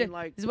 what I have mean, to?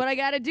 like, This is what I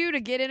got to do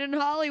to get in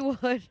Hollywood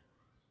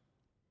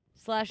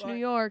 / New But-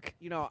 York.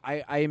 you know,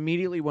 I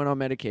immediately went on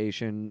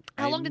medication.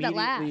 How long did that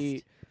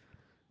last?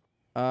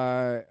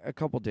 A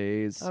couple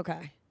days.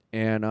 Okay.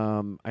 And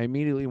I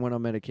immediately went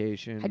on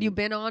medication. Had you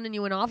been on and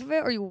you went off of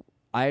it, or you?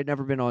 I had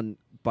never been on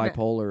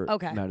bipolar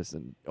Okay.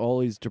 medicine.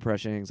 Always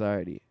depression,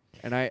 anxiety,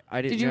 and I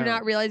didn't. Did you know.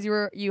 not realize you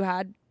were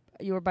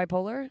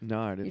bipolar? No,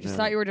 I didn't. You just know.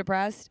 thought you were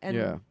depressed, and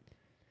Yeah.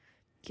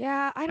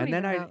 yeah, I don't. And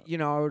then even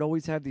know. I would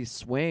always have these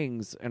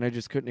swings, and I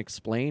just couldn't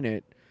explain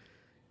it.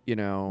 You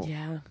know.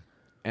 Yeah.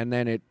 And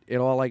then it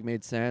all like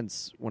made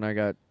sense when I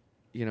got,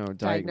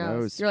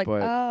 diagnosed. You're like,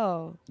 but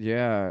oh.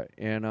 yeah,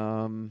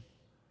 and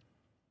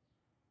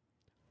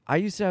I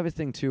used to have a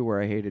thing too where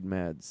I hated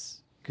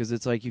meds because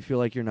it's like you feel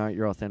like you're not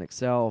your authentic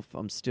self.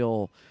 I'm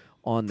still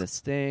on this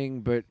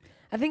thing, but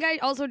I think I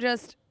also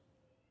just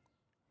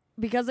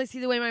because I see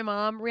the way my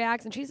mom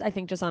reacts, and she's, I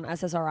think, just on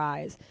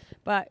SSRIs.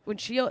 But when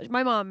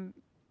my mom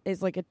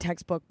is like a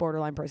textbook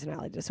borderline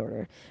personality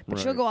disorder, but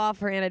she'll Right. go off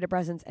her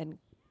antidepressants and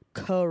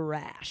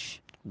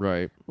crash.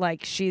 Right.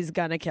 Like she's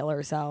gonna kill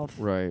herself.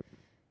 Right.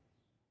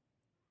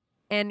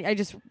 And I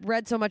just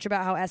read so much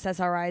about how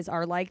SSRIs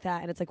are like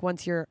that, and it's like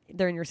once they're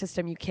in your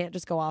system, you can't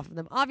just go off of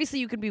them. Obviously,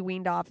 you can be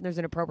weaned off, and there's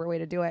an appropriate way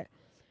to do it.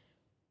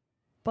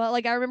 But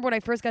like I remember when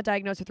I first got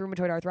diagnosed with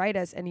rheumatoid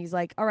arthritis, and he's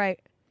like, "All right,"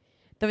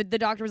 the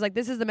doctor was like,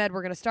 "This is the med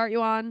we're gonna start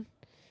you on,"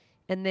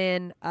 and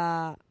then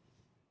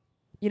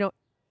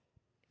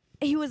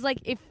he was like,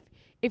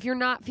 "If you're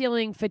not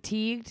feeling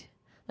fatigued,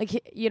 like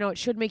it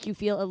should make you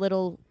feel a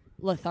little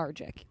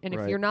lethargic, and if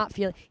Right. you're not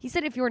feeling," he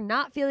said, "if you're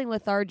not feeling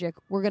lethargic,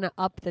 we're gonna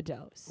up the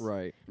dose."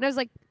 Right. And I was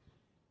like,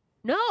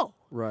 "No,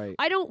 Right.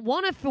 I don't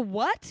want to feel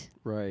what?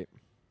 Right.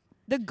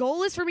 The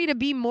goal is for me to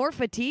be more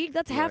fatigued.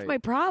 That's half Right. my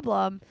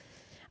problem."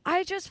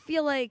 I just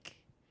feel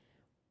like,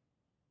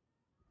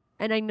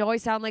 and I know I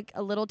sound like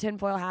a little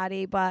tinfoil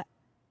hatty, but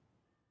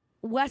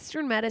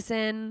Western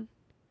medicine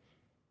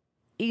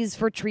is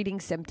for treating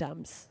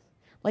symptoms.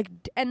 Like,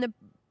 and the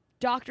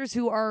doctors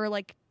who are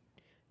like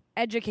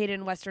educated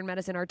in Western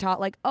medicine are taught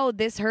like, oh,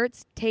 this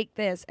hurts, take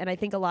this. And I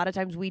think a lot of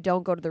times we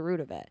don't go to the root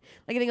of it.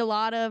 Like, I think a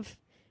lot of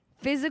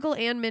physical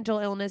and mental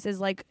illness is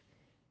like,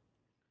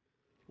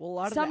 Well, a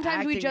lot of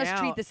sometimes we just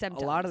treat the A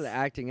lot of symptoms. the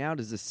acting out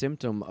is a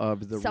symptom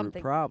of the Something.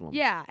 root problem.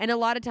 yeah. And a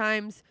lot of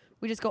times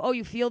we just go, oh,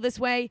 you feel this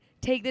way,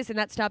 take this, and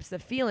that stops the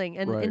feeling.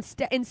 And Right.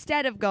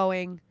 instead of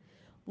going,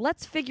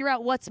 let's figure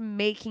out what's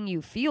making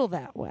you feel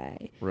that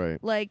way.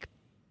 Right. Like,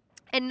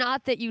 and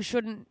not that you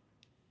shouldn't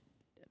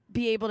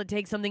be able to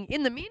take something.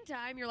 In the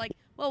meantime, you're like,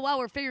 well, while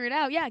we're figuring it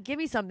out, yeah, give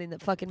me something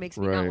that fucking makes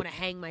me not Right. want to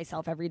hang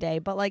myself every day.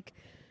 But like,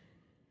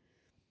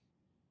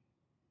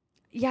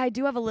 yeah, I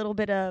do have a little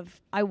bit of,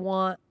 I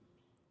realize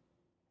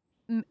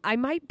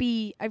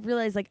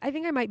like, I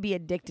think I might be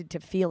addicted to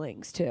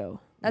feelings too.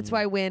 That's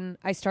why when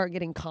I start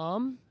getting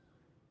calm,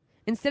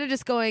 instead of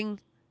just going,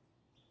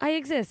 I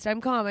exist, I'm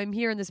calm, I'm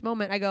here in this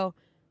moment,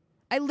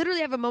 I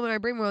literally have a moment in my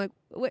brain where I'm like,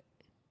 what?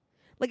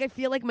 Like I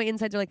feel like my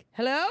insides are like,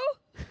 hello?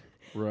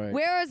 Right.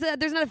 Where is that?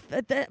 There's not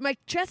my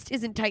chest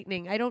isn't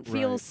tightening. I don't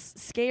feel Right.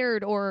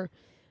 scared or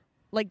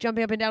like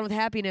jumping up and down with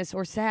happiness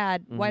or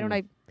sad. Why don't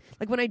I,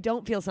 like when I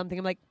don't feel something,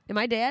 I'm like, am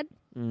I dead?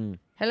 Mm.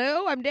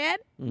 Hello, I'm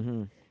dead?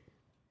 Mm-hmm.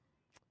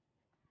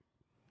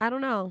 I don't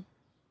know.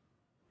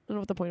 I don't know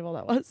what the point of all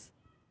that was.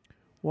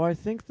 Well, I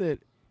think that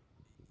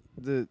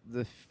the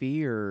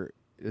fear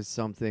is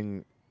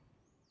something.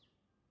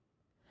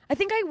 I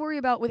think I worry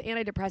about with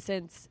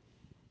antidepressants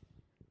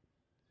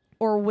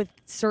or with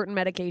certain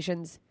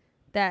medications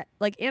that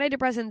like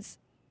antidepressants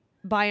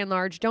by and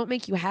large don't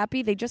make you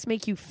happy. They just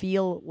make you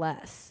feel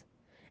less.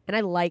 And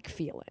I like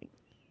feeling.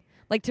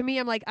 Like to me,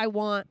 I'm like, I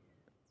want,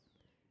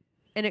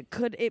 and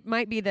it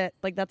might be that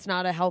like that's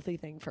not a healthy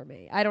thing for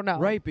me. I don't know.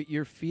 Right, but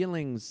your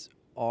feelings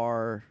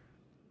are.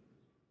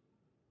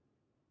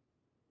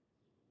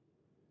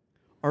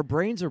 Our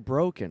brains are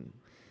broken.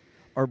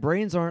 Our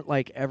brains aren't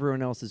like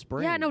everyone else's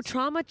brains. Yeah, no,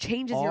 trauma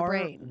changes your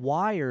brain.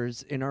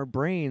 Wires in our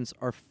brains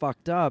are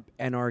fucked up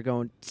and are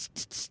going. Tss,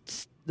 tss, tss,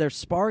 tss. They're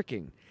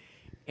sparking,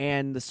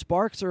 and the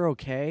sparks are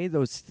okay.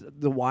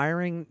 The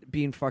wiring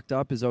being fucked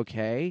up is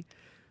okay,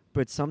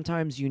 but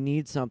sometimes you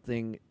need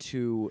something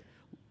to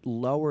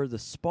lower the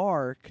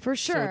spark For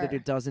so sure. that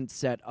it doesn't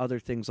set other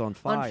things on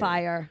fire. On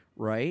fire.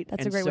 Right?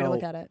 That's And a great way to so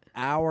look at it.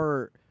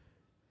 Our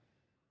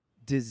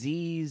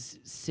disease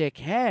sick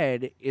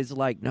head is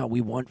like, no,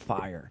 we want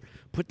fire.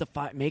 Put the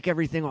fire, make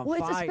everything on Well,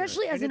 it's fire.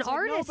 especially as And an it's like,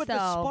 artist, no, but though.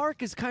 the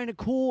spark is kind of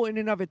cool in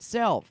and of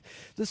itself.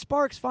 The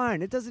spark's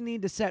fine. It doesn't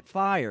need to set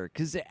fire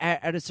because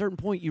at a certain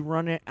point you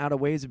run out of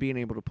ways of being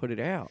able to put it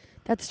out.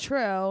 That's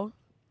true.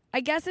 I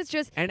guess it's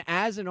just And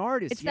as an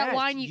artist, It's that yes,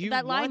 line you-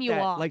 that line want you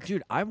that. walk. Like,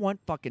 dude, I want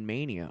fucking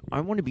mania.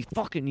 I want to be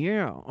fucking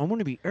I want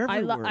to be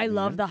everywhere. I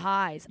love man. the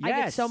highs. I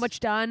get so Yes. much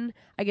done.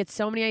 I get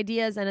so many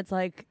ideas, and it's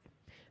like,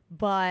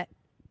 but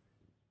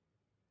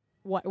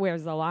what?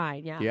 Where's the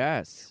line? Yeah.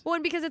 Yes. Well,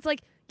 and because it's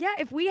like, yeah,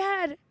 if we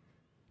had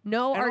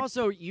no And art,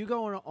 also, you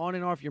going on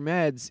and off your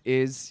meds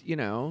is,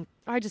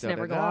 I just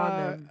never go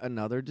on them.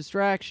 another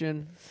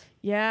distraction.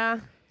 Yeah.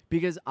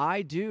 Because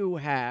I do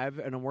have,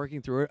 and I'm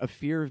working through it, a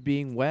fear of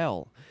being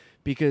well.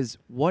 Because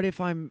what if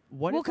I'm?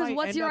 What Well, if 'cause I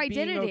what's end your up being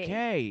identity?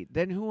 okay?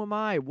 Then who am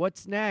I?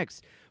 What's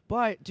next?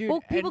 But dude,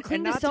 Well, people and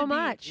cling to not so be-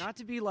 much. Not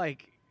to be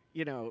like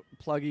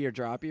pluggy or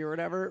droppy or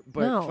whatever.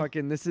 But No.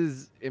 fucking, this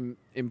is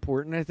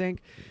important. I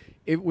think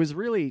it was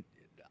really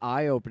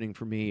eye opening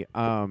for me.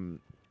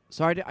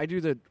 So I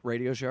do the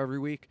radio show every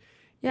week.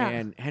 Yeah.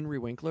 And Henry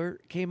Winkler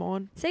came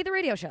on. Say the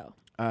radio show.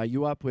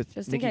 You up with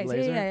Just in Nikki case.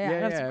 Glaser? Yeah.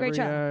 That's a great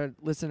show.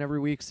 Listen every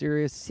week,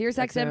 Sirius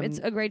XM, it's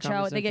a great show.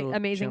 Comedy They get Central,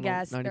 amazing Channel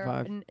guests.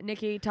 95.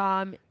 Nikki,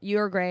 Tom,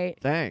 you're great.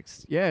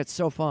 Thanks. Yeah, it's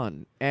so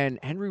fun. And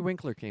Henry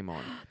Winkler came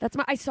on.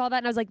 I saw that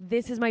and I was like,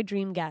 this is my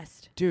dream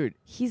guest. Dude,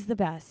 He's the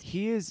best.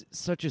 he is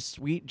such a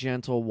sweet,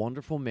 gentle,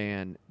 wonderful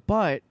man,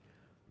 but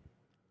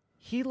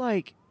he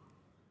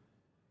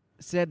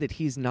said that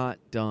he's not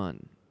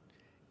done.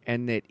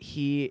 and that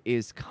he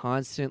is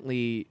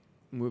constantly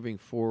moving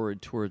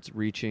forward towards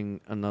reaching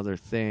another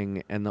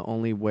thing, and the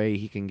only way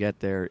he can get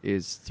there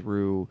is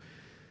through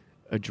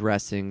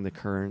addressing the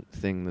current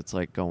thing that's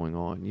like going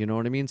on. You know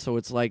what I mean? So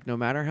it's like no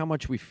matter how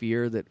much we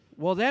fear that,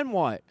 well, then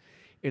what?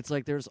 It's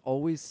like there's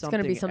always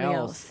something, be something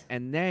else.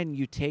 And then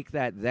you take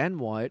that then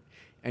what,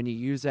 and you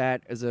use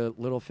that as a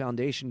little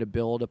foundation to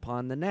build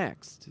upon the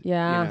next.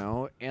 Yeah. You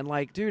know? And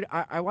like, dude,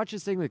 I watched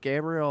this thing with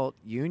Gabrielle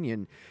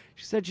Union.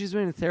 She said she's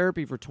been in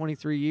therapy for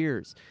 23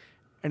 years.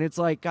 And it's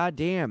like,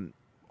 goddamn,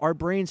 our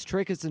brains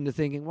trick us into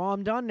thinking, well,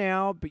 I'm done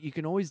now, but you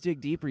can always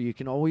dig deeper. You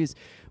can always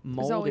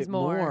mold always it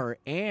more. more.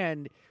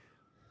 And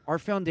our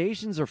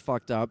foundations are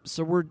fucked up.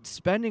 So we're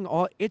spending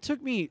it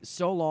took me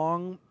so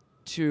long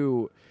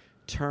to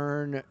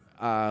turn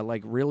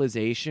like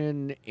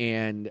realization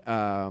and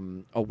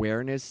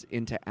awareness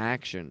into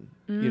action.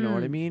 You know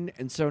what I mean?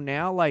 And so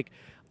now like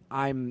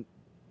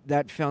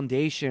that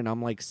foundation,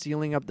 I'm like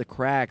sealing up the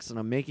cracks and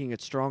I'm making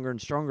it stronger and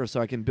stronger so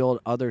I can build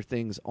other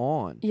things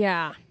on.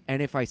 Yeah.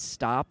 And if I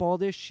stop all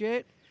this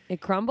shit,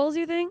 It crumbles,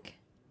 you think?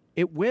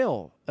 it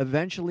will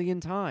eventually in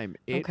time.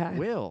 It Okay.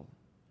 will.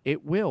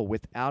 It will,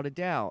 without a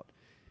doubt.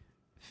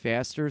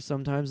 Faster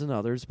sometimes than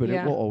others, but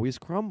Yeah. it will always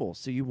crumble.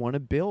 So you want to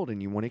build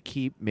and you want to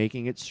keep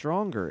making it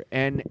stronger.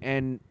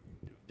 And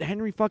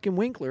Henry fucking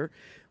Winkler,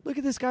 look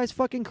at this guy's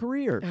fucking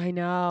career. I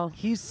know.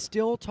 He's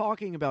still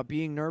talking about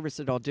being nervous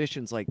at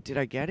auditions. Like, did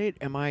I get it?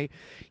 Am I,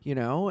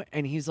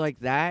 And he's like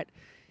that.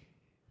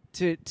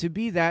 To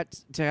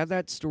have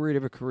that storied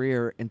of a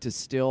career and to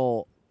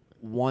still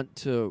want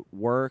to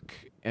work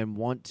and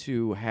want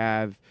to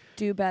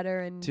Do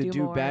better and do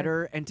more.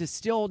 better and to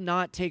still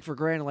not take for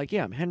granted, like,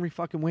 yeah, I'm Henry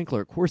fucking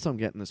Winkler. Of course I'm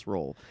getting this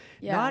role.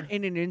 Yeah. Not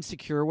in an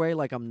insecure way,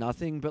 like I'm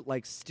nothing, but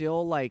like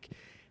still like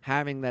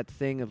having that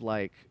thing of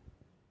like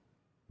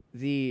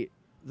the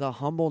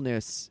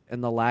humbleness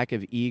and the lack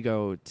of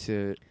ego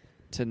to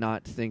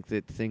not think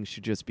that things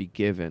should just be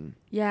given.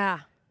 Yeah.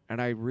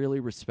 And I really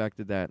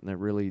respected that, and that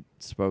really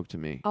spoke to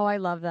me. Oh, I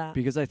love that.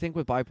 Because I think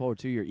with bipolar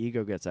 2, your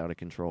ego gets out of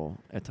control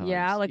at times.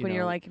 Yeah, like when know?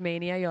 you're like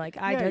mania, you're like,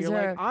 I Yeah, deserve.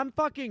 you're like, I'm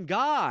fucking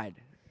God.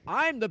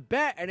 I'm the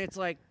best. And it's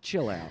like,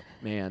 chill out,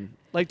 man.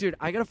 Like, dude,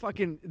 I got a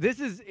fucking, this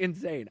is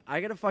insane.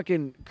 I got a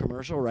fucking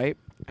commercial, right?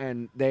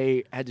 And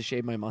they had to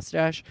shave my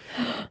mustache.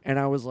 And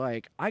I was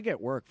like, I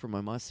get work for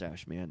my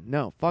mustache, man.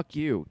 No, fuck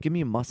you. Give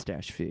me a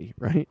mustache fee,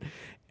 right?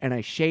 And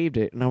I shaved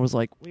it. And I was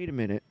like, wait a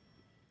minute.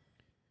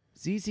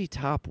 ZZ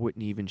Top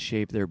wouldn't even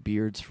shave their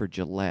beards for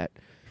Gillette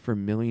for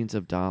millions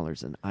of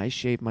dollars. And I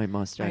shaved my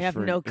mustache have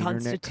for no an internet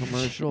constitution.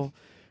 commercial.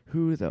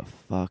 Who the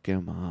fuck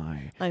am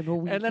I? I'm a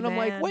weak And then I'm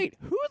like, man. wait,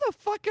 who the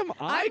fuck am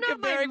I I'm not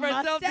comparing my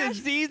myself to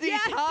mustache. ZZ Yeah,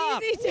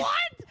 Top? ZZ Top.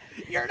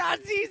 What? You're not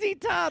ZZ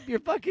Top. You're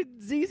fucking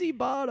ZZ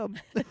Bottom.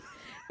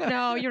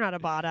 No, you're not a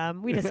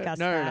bottom. We discussed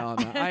no, that. no,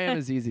 I'm not. I am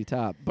a ZZ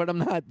Top, but I'm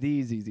not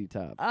the ZZ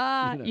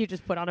Top. You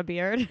just put on a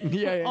beard.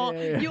 Yeah, Oh,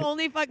 yeah. You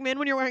only fuck men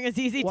when you're wearing a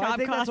ZZ Well, Top I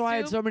think costume. that's why I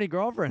had so many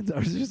girlfriends. I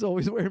was just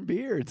always wearing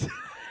beards.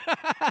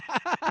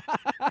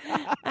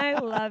 I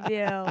love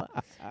you.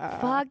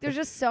 Fuck, there's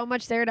just so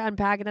much there to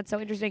unpack, and that's so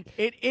interesting.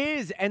 It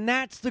is, and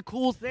that's the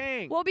cool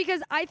thing. Well,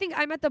 because I think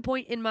I'm at the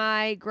point in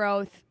my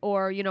growth,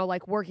 or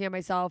like working on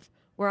myself,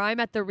 where I'm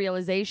at the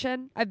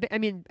realization. I've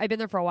been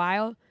there for a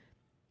while,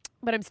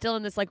 but I'm still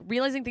in this like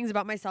realizing things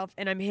about myself,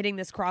 and I'm hitting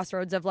this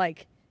crossroads of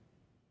like,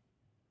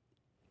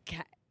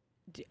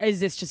 is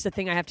this just a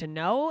thing I have to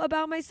know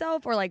about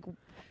myself, or like,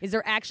 is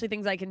there actually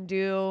things I can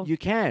do? You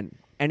can.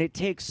 And it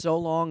takes so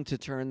long to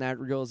turn that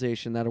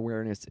realization, that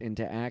awareness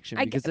into action.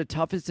 Because the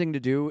toughest thing to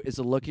do is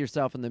to look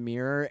yourself in the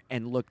mirror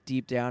and look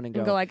deep down and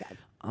go like,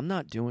 I'm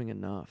not doing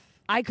enough.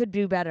 I could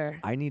do better.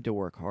 I need to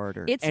work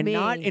harder. It's and me.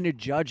 not in a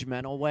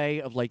judgmental way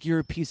of like, you're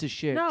a piece of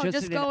shit. No,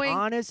 just in going- an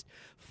honest,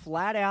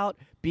 flat out,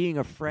 being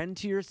a friend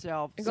to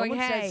yourself. And going,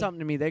 Someone hey. said something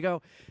to me. They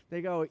go,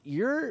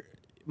 you're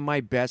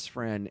my best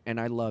friend and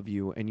I love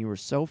you and you are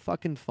so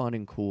fucking fun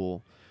and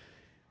cool.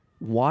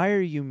 Why are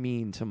you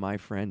mean to my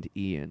friend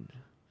Ian?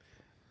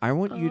 I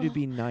want you to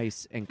be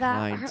nice and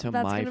kind to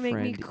that's my gonna make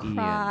me friend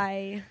cry.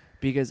 Ian.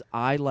 Because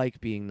I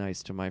like being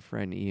nice to my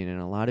friend Ian,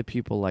 and a lot of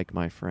people like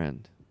my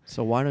friend.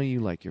 So why don't you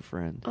like your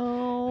friend?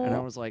 Oh, And I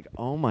was like,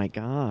 oh my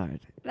God.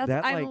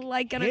 I'm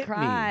like gonna hit me,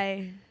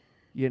 cry.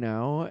 Yeah.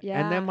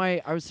 And then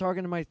I was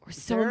talking to my We're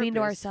so mean to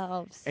therapist.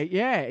 ourselves.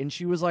 Yeah, and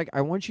she was like, I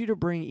want you to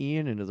bring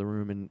Ian into the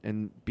room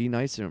and be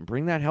nice to him.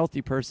 Bring that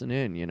healthy person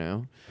in,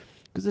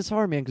 Because it's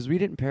hard, man, because we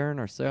didn't parent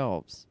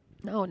ourselves.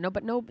 No,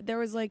 but there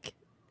was like.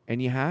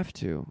 And you have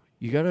to.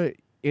 You gotta.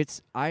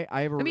 It's. I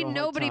have a. I mean, real hard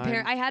nobody time.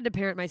 parent. I had to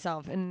parent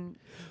myself, and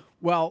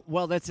Well,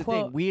 that's the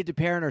Quote- thing. We had to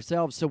parent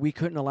ourselves, so we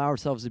couldn't allow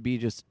ourselves to be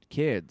just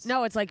kids.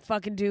 no, it's like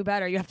fucking do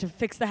better. You have to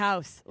fix the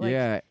house. Like,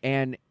 yeah,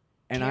 and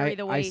carry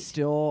the I weight.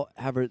 still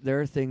have.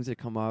 There are things that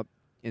come up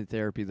in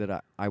therapy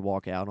that I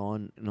walk out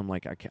on, and I'm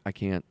like, I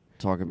can't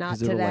talk about Not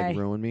because it'll like today.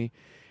 ruin me.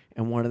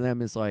 And one of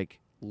them is like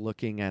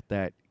looking at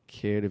that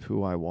kid of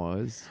who I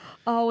was.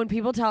 Oh, when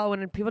people try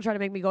to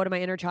make me go to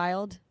my inner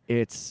child,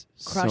 It's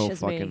Crushes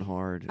so fucking me.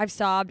 hard. I've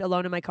sobbed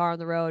alone in my car on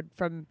the road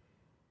from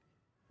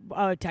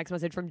a text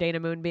message from Dana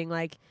Moon being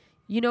like,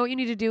 You know what you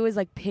need to do is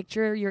like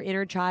picture your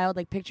inner child,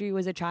 like picture you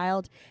as a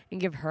child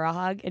and give her a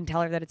hug and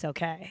tell her that it's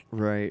okay.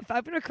 Right. If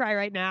I'm going to cry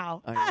right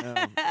now. I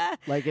know.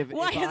 Like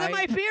Why isn't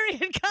my period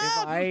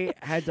come? If I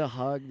had to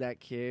hug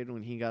that kid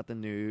when he got the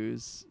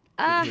news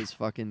that his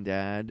fucking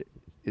dad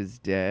is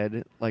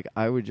dead, like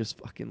I would just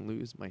fucking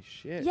lose my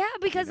shit. Yeah,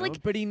 because you know?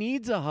 like, but he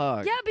needs a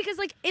hug. yeah, because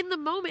like in the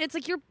moment, it's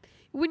like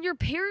when your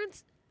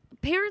parents,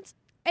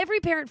 every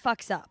parent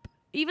fucks up.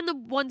 Even the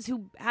ones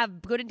who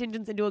have good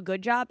intentions and do a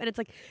good job, and it's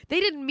like they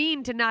didn't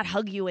mean to not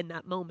hug you in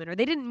that moment, or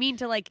they didn't mean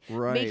to like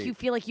make you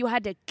feel like you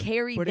had to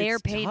carry but their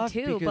it's pain tough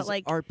too. Because but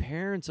like our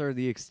parents are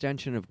the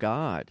extension of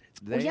God.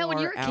 They yeah, when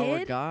are you're a our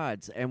kid,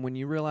 gods, and when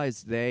you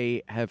realize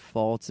they have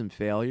faults and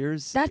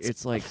failures, that's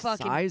it's like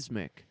fucking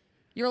seismic.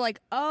 You're like,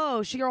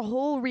 oh, so your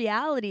whole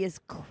reality is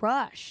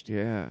crushed.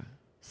 Yeah.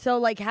 So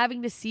like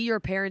having to see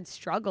your parents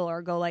struggle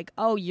or go like,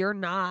 oh, you're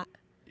not.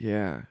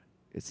 Yeah.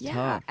 It's Yeah,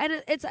 tough.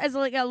 and it's as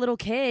like a little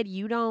kid,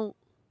 you don't.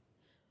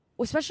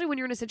 Especially when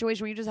you're in a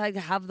situation where you just like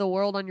have the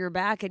world on your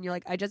back and you're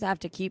like, I just have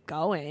to keep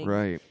going.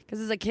 Right. Because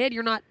as a kid,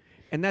 you're not.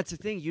 And that's the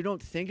thing. You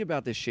don't think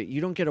about this shit.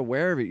 You don't get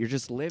aware of it. You're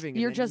just living.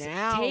 You're and then just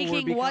now taking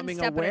we're one becoming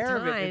step at a aware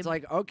of it. time. It's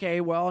like,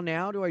 okay, well,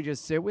 now do I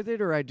just sit with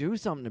it or I do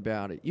something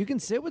about it? You can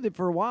sit with it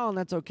for a while and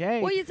that's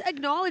okay. Well, it's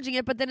acknowledging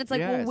it, but then it's like,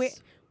 Yes. well,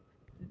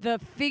 the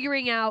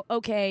figuring out,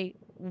 okay,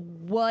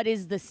 what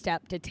is the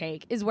step to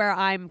take is where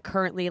I'm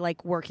currently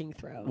like working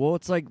through. Well,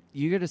 it's like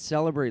you got to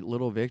celebrate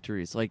little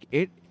victories. Like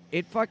it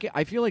fucking.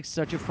 I feel like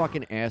such a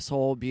fucking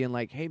asshole being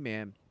like, hey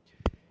man,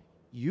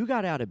 you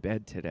got out of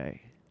bed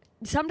today.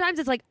 Sometimes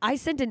it's like I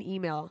sent an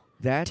email.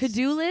 That's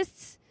To-do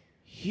lists.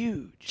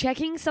 huge.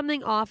 Checking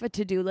something off a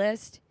to-do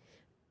list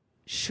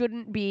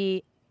shouldn't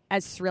be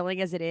as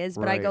thrilling as it is,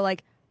 but I Right. go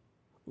like,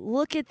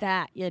 look at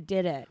that, you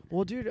did it.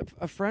 Well, dude,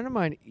 a friend of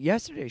mine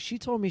yesterday, she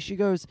told me, she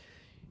goes,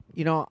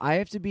 you know, I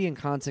have to be in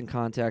constant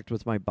contact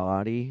with my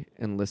body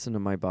and listen to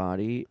my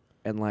body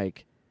and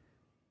like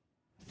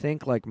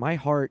think like my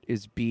heart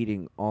is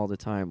beating all the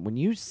time. When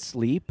you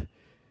sleep,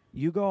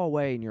 you go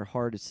away and your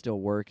heart is still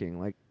working.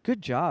 Like,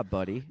 good job,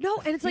 buddy. No,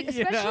 and it's like,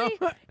 You especially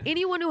know?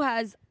 anyone who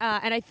has,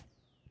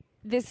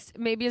 this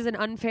maybe is an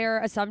unfair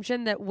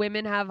assumption that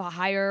women have a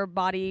higher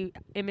body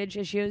image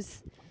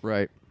issues,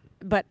 Right.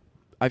 but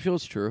I feel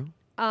it's true.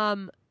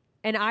 and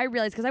I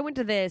realized because I went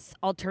to this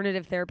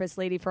alternative therapist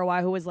lady for a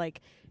while who was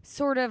like,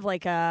 sort of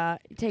like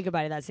take a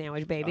bite of that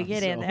sandwich, baby. I'm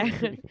Get in so there.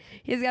 hungry.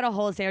 He's got a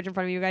whole sandwich in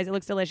front of you guys. It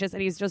looks delicious,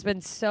 and he's just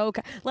been so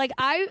like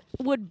I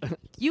would.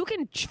 You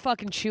can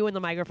fucking chew in the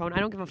microphone. I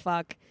don't give a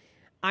fuck.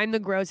 I'm the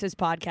grossest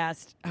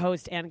podcast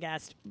host and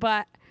guest,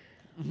 but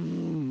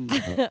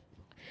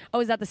oh,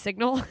 is that the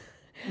signal?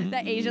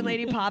 That Asian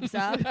lady pops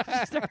up.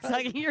 She starts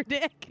sucking your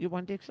dick. You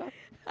want dick suck?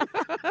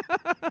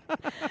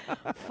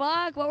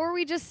 Fuck, what were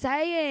we just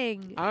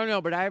saying? I don't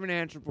know, but I have an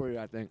answer for you,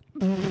 I think.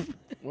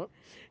 What?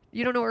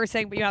 You don't know what we're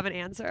saying, but you have an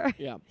answer.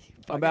 Yeah.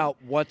 About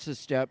what's the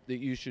step that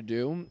you should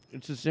do.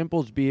 It's as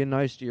simple as being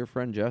nice to your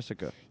friend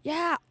Jessica.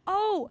 Yeah.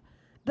 Oh,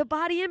 the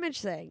body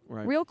image thing.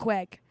 Right. Real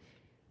quick.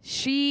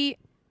 She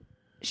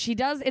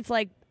does, it's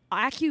like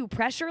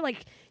acupressure.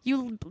 Like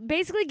you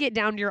basically get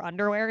down to your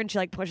underwear and she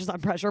like pushes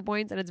on pressure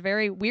points and it's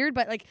very weird,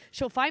 but like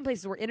she'll find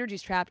places where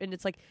energy's trapped and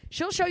it's like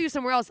she'll show you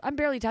somewhere else. I'm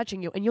barely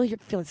touching you and you'll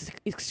feel this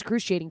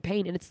excruciating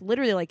pain and it's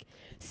literally like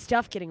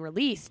stuff getting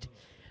released.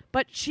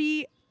 But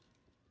she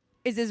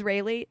is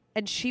Israeli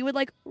and she would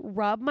like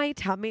rub my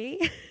tummy.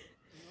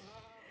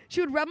 She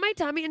would rub my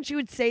tummy and she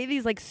would say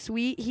these like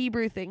sweet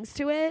Hebrew things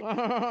to it.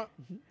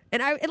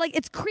 And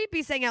it's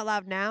creepy saying out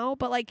loud now,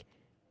 but like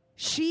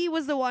she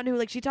was the one who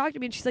like she talked to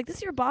me and she's like, this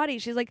is your body.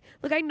 She's like,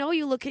 look, I know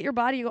you look at your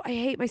body. You go, I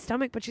hate my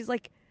stomach, but she's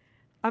like,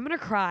 I'm gonna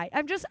cry.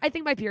 I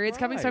think my period's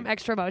coming, so I'm Right.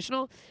 extra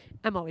emotional.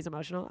 I'm always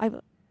emotional.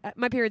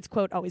 My period's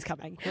quote always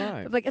coming.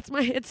 Right. I'm like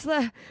it's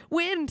the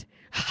wind.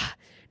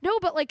 No,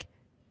 but like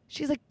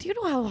she's like, do you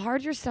know how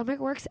hard your stomach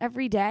works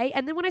every day?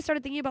 And then when I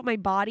started thinking about my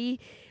body,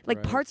 like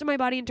Right. parts of my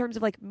body in terms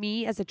of like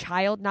me as a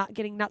child, not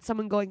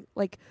someone going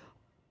like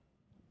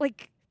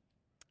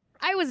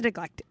I was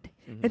neglected.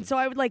 Mm-hmm. And so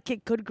I would like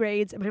get good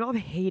grades and my mom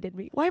hated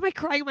me. Why am I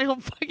crying on my own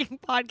fucking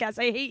podcast?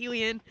 I hate you,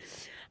 Ian.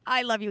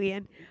 I love you,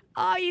 Ian.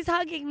 Oh, he's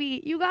hugging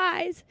me, you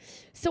guys.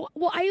 So,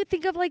 well, I would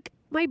think of like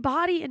my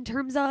body in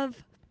terms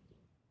of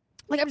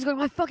like I'm just going,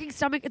 my fucking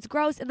stomach, it's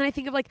gross. And then I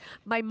think of like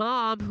my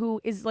mom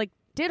who is like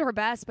did her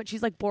best, but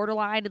she's like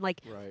borderline and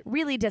like Right.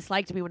 really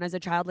disliked me when I was a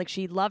child. Like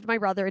she loved my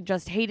brother and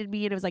just hated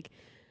me. And it was like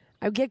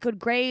I would get good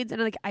grades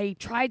and like I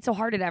tried so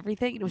hard at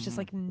everything and it was just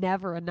like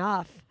never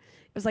enough.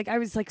 It was like I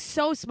was like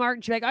so smart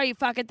and she'd be like, oh, you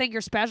fucking think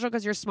you're special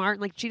because you're smart.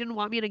 And like she didn't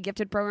want me in a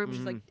gifted program.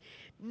 She's like,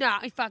 no,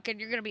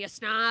 you're gonna be a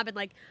snob. And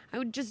like I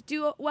would just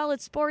do well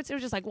at sports. It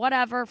was just like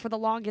whatever for the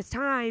longest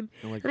time.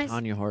 And like And I s-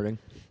 Tanya Harding.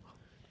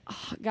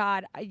 Oh,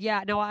 God,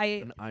 yeah, no,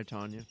 And I,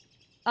 Tanya.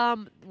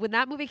 when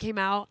that movie came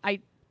out, I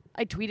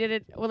tweeted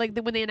it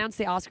when they announced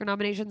the Oscar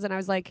nominations, and I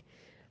was like,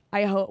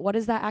 I hope. What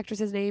is that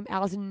actress's name?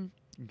 Allison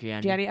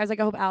Gianni. I was like,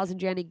 I hope Allison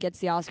Janney gets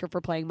the Oscar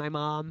for playing my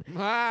mom.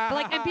 But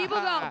like, and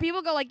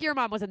people go like, your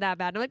mom wasn't that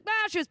bad. And I'm like,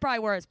 she was probably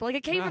worse. But like,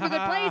 it came from a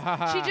good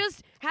place. She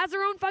just has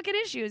her own fucking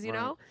issues, you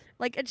know?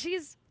 Like, and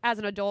she's, as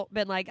an adult,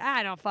 been like,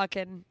 I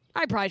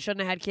probably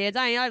shouldn't have had kids.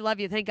 I love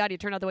you. Thank God you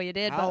turned out the way you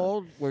did. How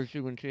old was she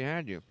when she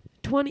had you?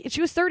 20.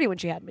 She was 30 when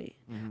she had me.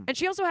 And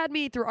she also had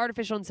me through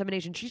artificial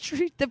insemination.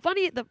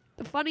 The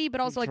funny,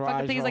 but also like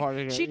fucking thing is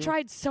like, she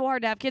tried so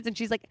hard to have kids, and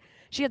she's like,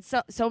 she had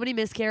so many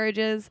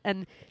miscarriages,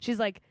 and she's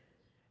like,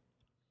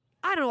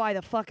 I don't know why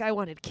the fuck I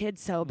wanted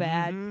kids so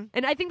bad.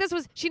 And I think this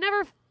was,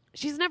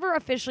 she's never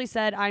officially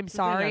said, I'm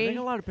sorry. I think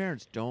a lot of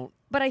parents don't.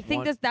 But I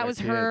think that was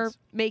kids. her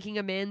making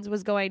amends,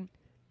 was going,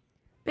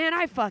 man,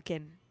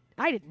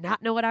 I did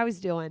not know what I was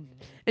doing.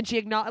 And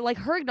she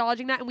her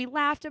acknowledging that, and we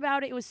laughed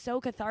about it. It was so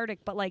cathartic.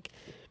 But like,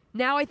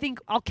 now I think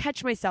I'll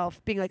catch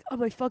myself being like, oh,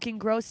 my fucking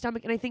gross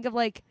stomach. And I think of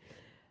like,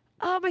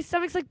 oh, my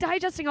stomach's like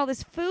digesting all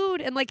this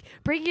food and like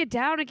breaking it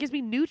down. It gives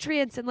me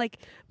nutrients, and like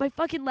my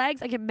fucking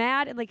legs, I get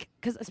mad, and like,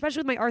 because especially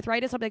with my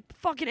arthritis, I'm like,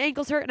 fucking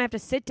ankles hurt, and I have to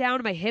sit down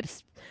and my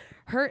hips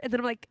hurt. And then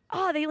I'm like,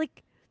 oh,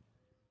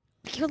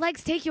 your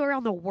legs take you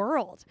around the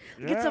world.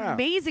 Like, it's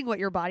amazing what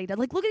your body does.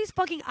 Like, look at these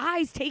fucking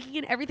eyes taking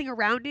in everything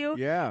around you.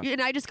 Yeah.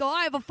 And I just go,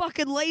 I have a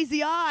fucking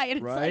lazy eye. And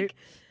it's like,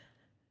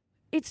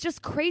 it's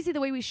just crazy the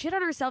way we shit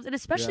on ourselves, and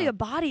especially a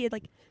body.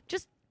 Like,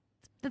 just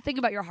the thing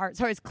about your heart.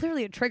 Sorry, it's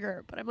clearly a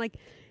trigger, but I'm like,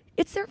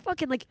 it's their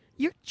fucking, like,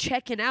 you're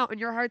checking out, and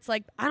your heart's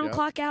like, I don't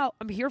clock out.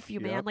 I'm here for you,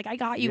 man. Like, I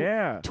got you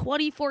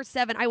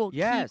 24/7. I will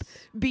keep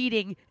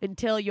beating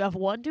until you have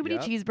one too many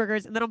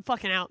cheeseburgers, and then I'm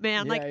fucking out,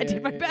 man. Like, I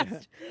did my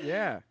best.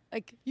 Yeah.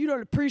 Like, you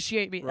don't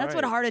appreciate me. That's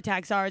what heart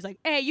attacks are. It's like,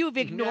 hey, you've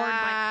ignored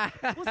my...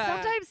 Well,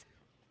 sometimes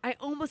I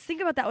almost think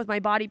about that with my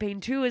body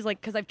pain, too, is like,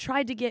 because I've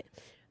tried to get...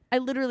 I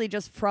literally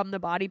just, from the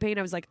body pain,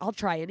 I was like, I'll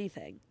try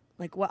anything.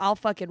 Like, what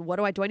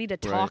do I need to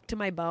talk to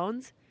my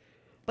bones?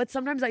 But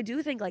sometimes I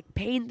do think, like,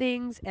 pain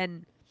things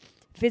and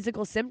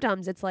physical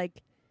symptoms, it's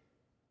like,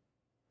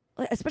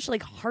 especially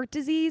like heart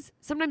disease.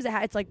 Sometimes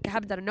it's like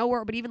happens out of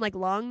nowhere, but even like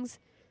lungs.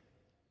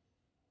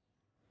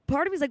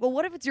 Part of me is like, well,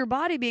 what if it's your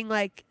body being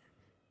like,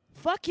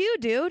 fuck you,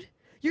 dude.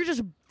 You're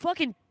just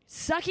fucking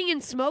sucking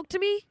in smoke to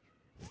me?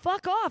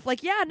 Fuck off.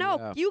 Like,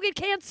 you get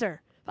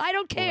cancer. I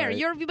don't care.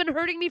 You've been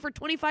hurting me for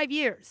 25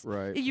 years.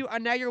 Right.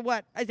 Now you're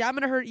what? I'm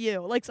going to hurt you.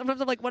 Like, sometimes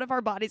I'm like, what if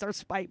our bodies are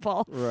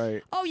spiteful?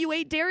 Right. Oh, you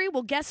ate dairy?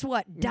 Well, guess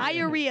what?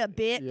 Diarrhea,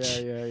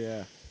 bitch.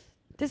 Yeah.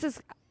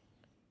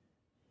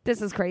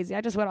 This is crazy.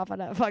 I just went off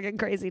on a fucking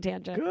crazy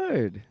tangent.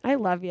 Good. I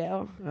love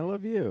you. I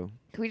love you.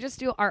 Can we just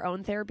do our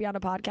own therapy on a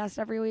podcast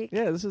every week?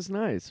 Yeah, this is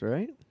nice,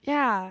 right?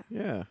 Yeah.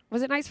 Yeah.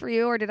 Was it nice for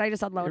you, or did I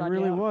just unload on you?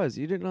 It really was.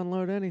 You didn't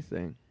unload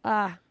anything.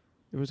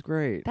 It was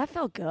great. That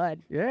felt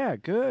good. Yeah,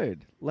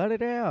 good. Let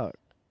it out.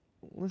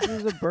 Listen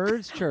to the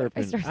birds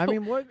chirping. I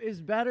mean, what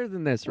is better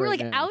than this We're right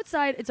like now?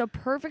 outside. It's a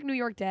perfect New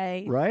York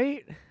day.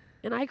 Right?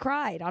 And I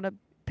cried on a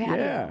patio.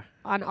 Yeah.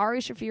 On Ari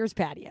Shafir's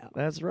patio.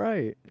 That's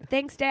right.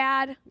 Thanks,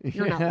 Dad.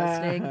 You're not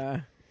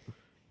listening.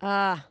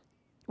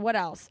 What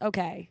else?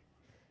 Okay.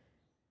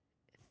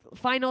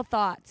 Final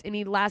thoughts.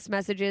 Any last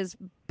messages?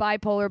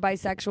 Bipolar,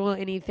 bisexual,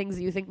 any things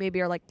that you think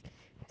maybe are like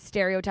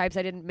stereotypes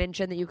I didn't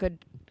mention that you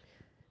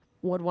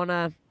would want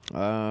to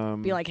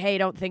be like, hey,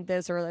 don't think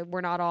this, or like,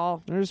 we're not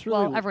all.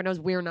 Everyone knows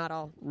we're not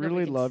all.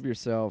 Really love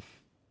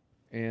yourself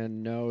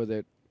and know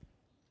that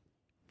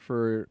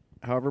for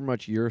however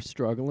much you're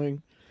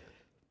struggling,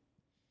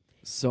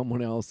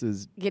 someone else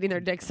is getting their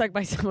dick sucked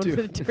by someone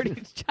with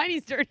dirty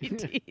Chinese dirty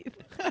teeth.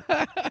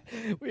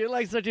 We had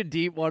like such a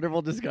deep,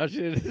 wonderful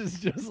discussion. It's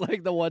just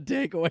like the one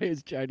takeaway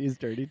is Chinese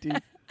dirty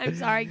teeth. I'm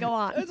sorry, go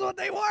on. That's what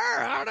they were.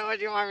 I don't know what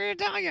you want me to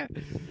tell you.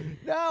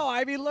 No,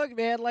 I mean, look,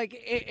 man, like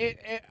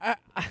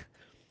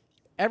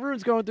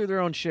everyone's going through their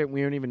own shit. And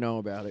we don't even know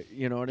about it.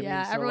 You know what I mean?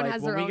 Yeah, So, everyone like,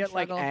 has when their we own get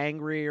struggle. like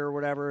angry or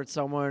whatever at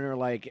someone or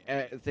like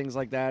things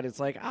like that, it's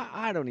like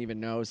I don't even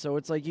know. So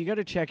it's like you got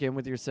to check in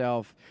with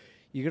yourself.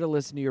 You got to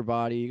listen to your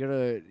body. You got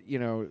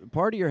to,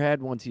 part of your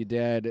head wants you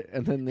dead,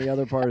 and then the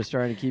other part is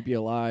trying to keep you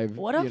alive.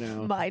 What a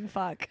mind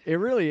fuck. It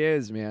really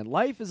is, man.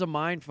 Life is a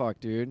mind fuck,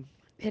 dude.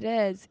 It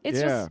is. It's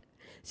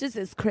just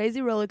this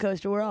crazy roller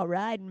coaster we're all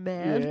riding,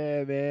 man.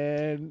 Yeah,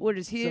 man. We're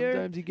just here.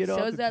 Sometimes you get so off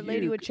is and that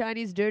lady puke. with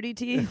Chinese dirty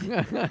teeth.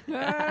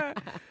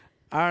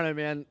 I don't know,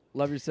 man.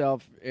 Love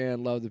yourself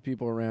and love the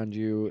people around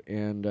you,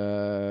 and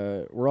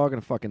we're all gonna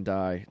fucking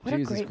die. What a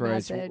Jesus great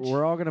Christ, message.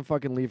 we're all gonna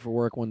fucking leave for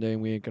work one day,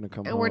 and we ain't gonna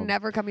come And home. we're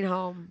never coming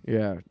home.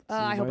 Yeah. So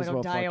I you hope might I as don't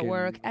well die at fucking-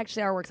 work.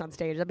 Actually, our work's on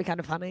stage. That'd be kind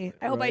of funny.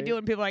 I hope I Right? do,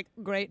 and people are like,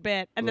 great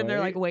bit. And then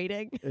they're like Right?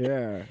 waiting.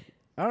 Yeah.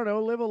 I don't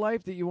know. Live a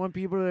life that you want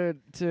people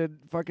to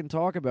fucking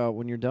talk about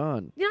when you're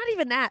done. Not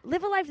even that.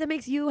 Live a life that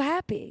makes you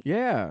happy.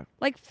 Yeah.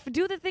 Like,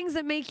 do the things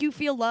that make you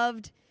feel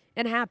loved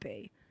and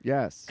happy.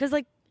 Yes. Because,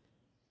 like,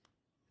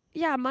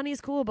 yeah,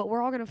 money's cool, but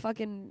we're all going to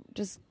fucking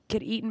just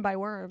get eaten by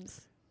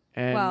worms.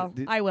 And well,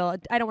 I will.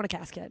 I don't want a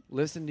casket.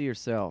 listen to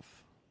yourself.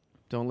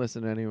 Don't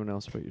listen to anyone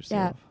else but Yeah.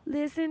 yourself.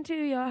 Listen to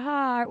your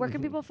heart. Where can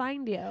people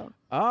find you?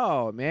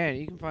 Oh, man.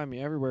 You can find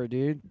me everywhere,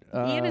 dude.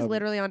 Ian is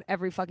literally on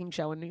every fucking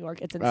show in New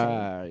York. It's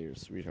insane. You're a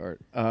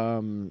sweetheart.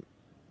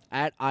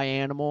 at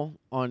iAnimal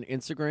on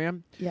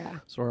Instagram. Yeah.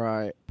 That's where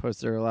I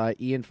post there a lot.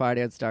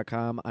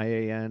 IanFidance.com,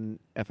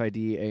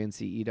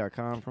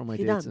 IanFidance.com for all my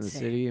dates in the Fidance.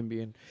 city and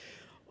being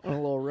on a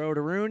little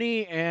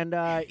road-a-rooney. And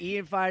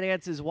Ian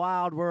Finance's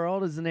Wild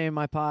World is the name of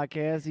my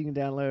podcast. You can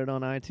download it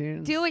on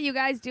iTunes. Do it, you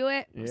guys. Do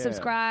it. Yeah.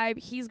 Subscribe.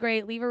 He's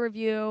great. Leave a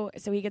review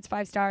so he gets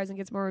 5 stars and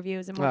gets more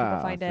reviews and more people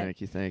find it.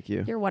 Thank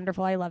you. You're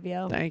wonderful. I love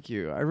you. Thank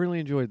you. I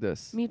really enjoyed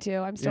this. Me too.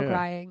 I'm still Yeah.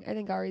 crying. I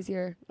think Ari's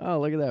here. Oh,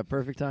 look at that.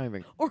 Perfect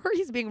timing. Or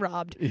he's being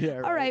robbed.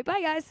 Yeah. All right.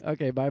 Bye, guys.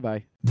 Okay,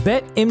 bye-bye.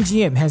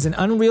 BetMGM has an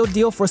unreal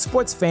deal for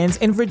sports fans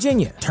in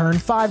Virginia. Turn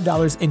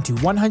 $5 into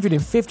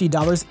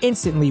 $150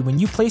 instantly when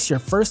you place your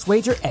first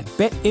wager at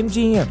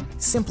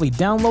BetMGM. Simply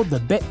download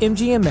the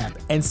BetMGM app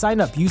and sign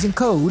up using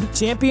code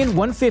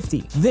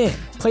Champion150. Then,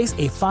 place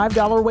a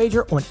 $5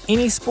 wager on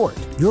any sport.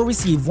 You'll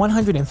receive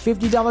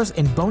 $150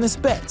 in bonus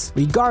bets,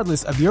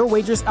 regardless of your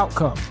wager's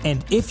outcome.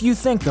 And if you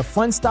think the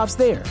fun stops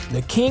there,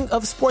 the King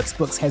of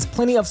Sportsbooks has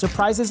plenty of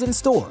surprises in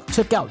store.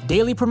 Check out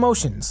daily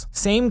promotions,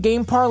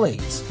 same-game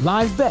parlays,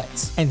 live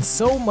bets, and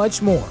so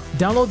much more.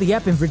 Download the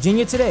app in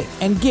Virginia today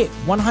and get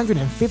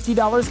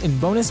 $150 in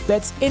bonus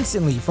bets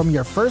instantly from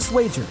your first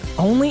wager.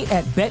 Only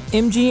at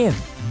BetMGM.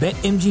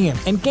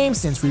 BetMGM and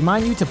GameSense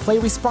remind you to play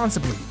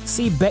responsibly.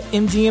 See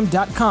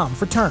BetMGM.com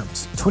for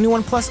terms.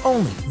 21 plus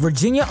only.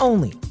 Virginia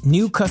only.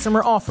 New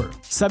customer offer.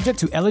 Subject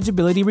to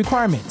eligibility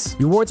requirements.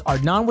 Rewards are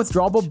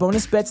non-withdrawable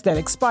bonus bets that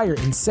expire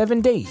in 7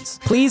 days.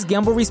 Please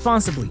gamble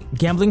responsibly.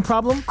 Gambling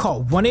problem?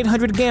 Call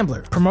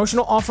 1-800-GAMBLER.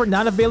 Promotional offer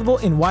not available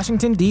in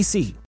Washington, D.C.